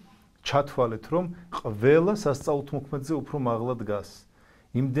 ქადაგებელი ჩათვალეთ რომ ყველა სასწაულთმოქმედზე უფრო მაღლა დგას.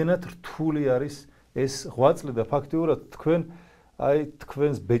 იმდენად რთული არის ეს ღვაწლი და ფაქტიურად თქვენ აი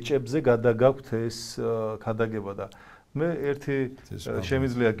თქვენს ბეჭებზე გადაგაქვთ ეს ქადაგება და მე ერთი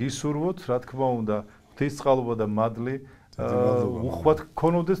შემიძლია გისურვოთ, რა თქმა უნდა, ღვთისწყალობა და მადლი უხვად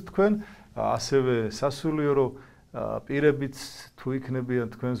გქონოდეს თქვენ, ასევე სასულიერო პირებიც თუ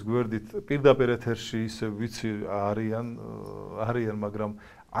იქნებიან თქვენს გვერდით პირდაპირ ეთერში ისე ვიცი არიან, მაგრამ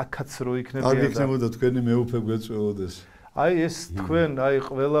აქაც რო იქნებიან და არ იქნებოდა თქვენი მეუფე გვეწეოდეს. აი ეს თქვენ, აი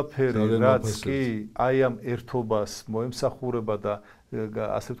ყველაფერი რაც კი აი ამ ერთობას მოემსახურება და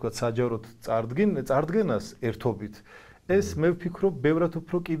ასე ვთქვათ საჯაროდ წარდგენას ერთობით ეს მე ვფიქრობ ბევრად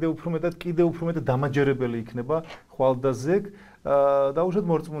უფრო კიდევ უფრო მეტად დამაჯერებელი იქნება ხვალდაზეგ დაუშვათ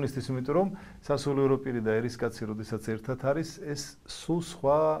მორწმუნისთვის, იმიტომ რომ სასულიერო პირი და ერისკაცი როდესაც ერთად არის ეს სულ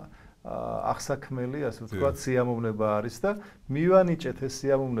სხვა აღსაქმელი ასე ვთქვათ სიამოვნება არის და მივანიჭეთ ეს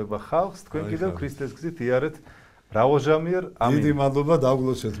სიამოვნება ხალხს თქვენ კიდევ ქრისტეს გზით იარეთ რავოჟამიერ ამინ. დიდი მადლობა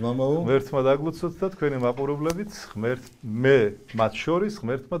დაგლოცეთ მამაო. ღმერთმა დაგლოცოთ და თქვენი მაყურებლებით მე მათ შორის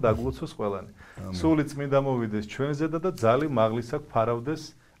ღმერთმა დაგლოცოს ყველანი. სული წმინდა მოვიდეს ჩვენზე და ძალი მაღლისა გფარავდეს.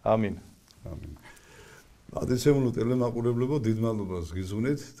 ამინ. ამინ. ადეცემულო ტელემაყურებლებო, დიდ მადლობას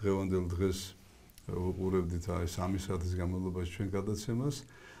გიზღვნით დღევანდელ დღეს უყურებდით აი 3 საათის განმავლობაში ჩვენ გადაცემას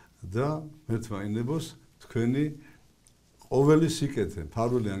და ღმერთმა ინებოს თქვენი ყოველი სიკეთე,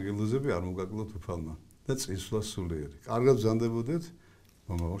 მფარველი ანგელოზები არ მოგაკლოთ უფალმა. და წინსვლა სულიერი. კარგად ბრძანდებოდეთ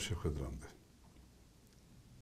მომავალ შეხვედრამდე.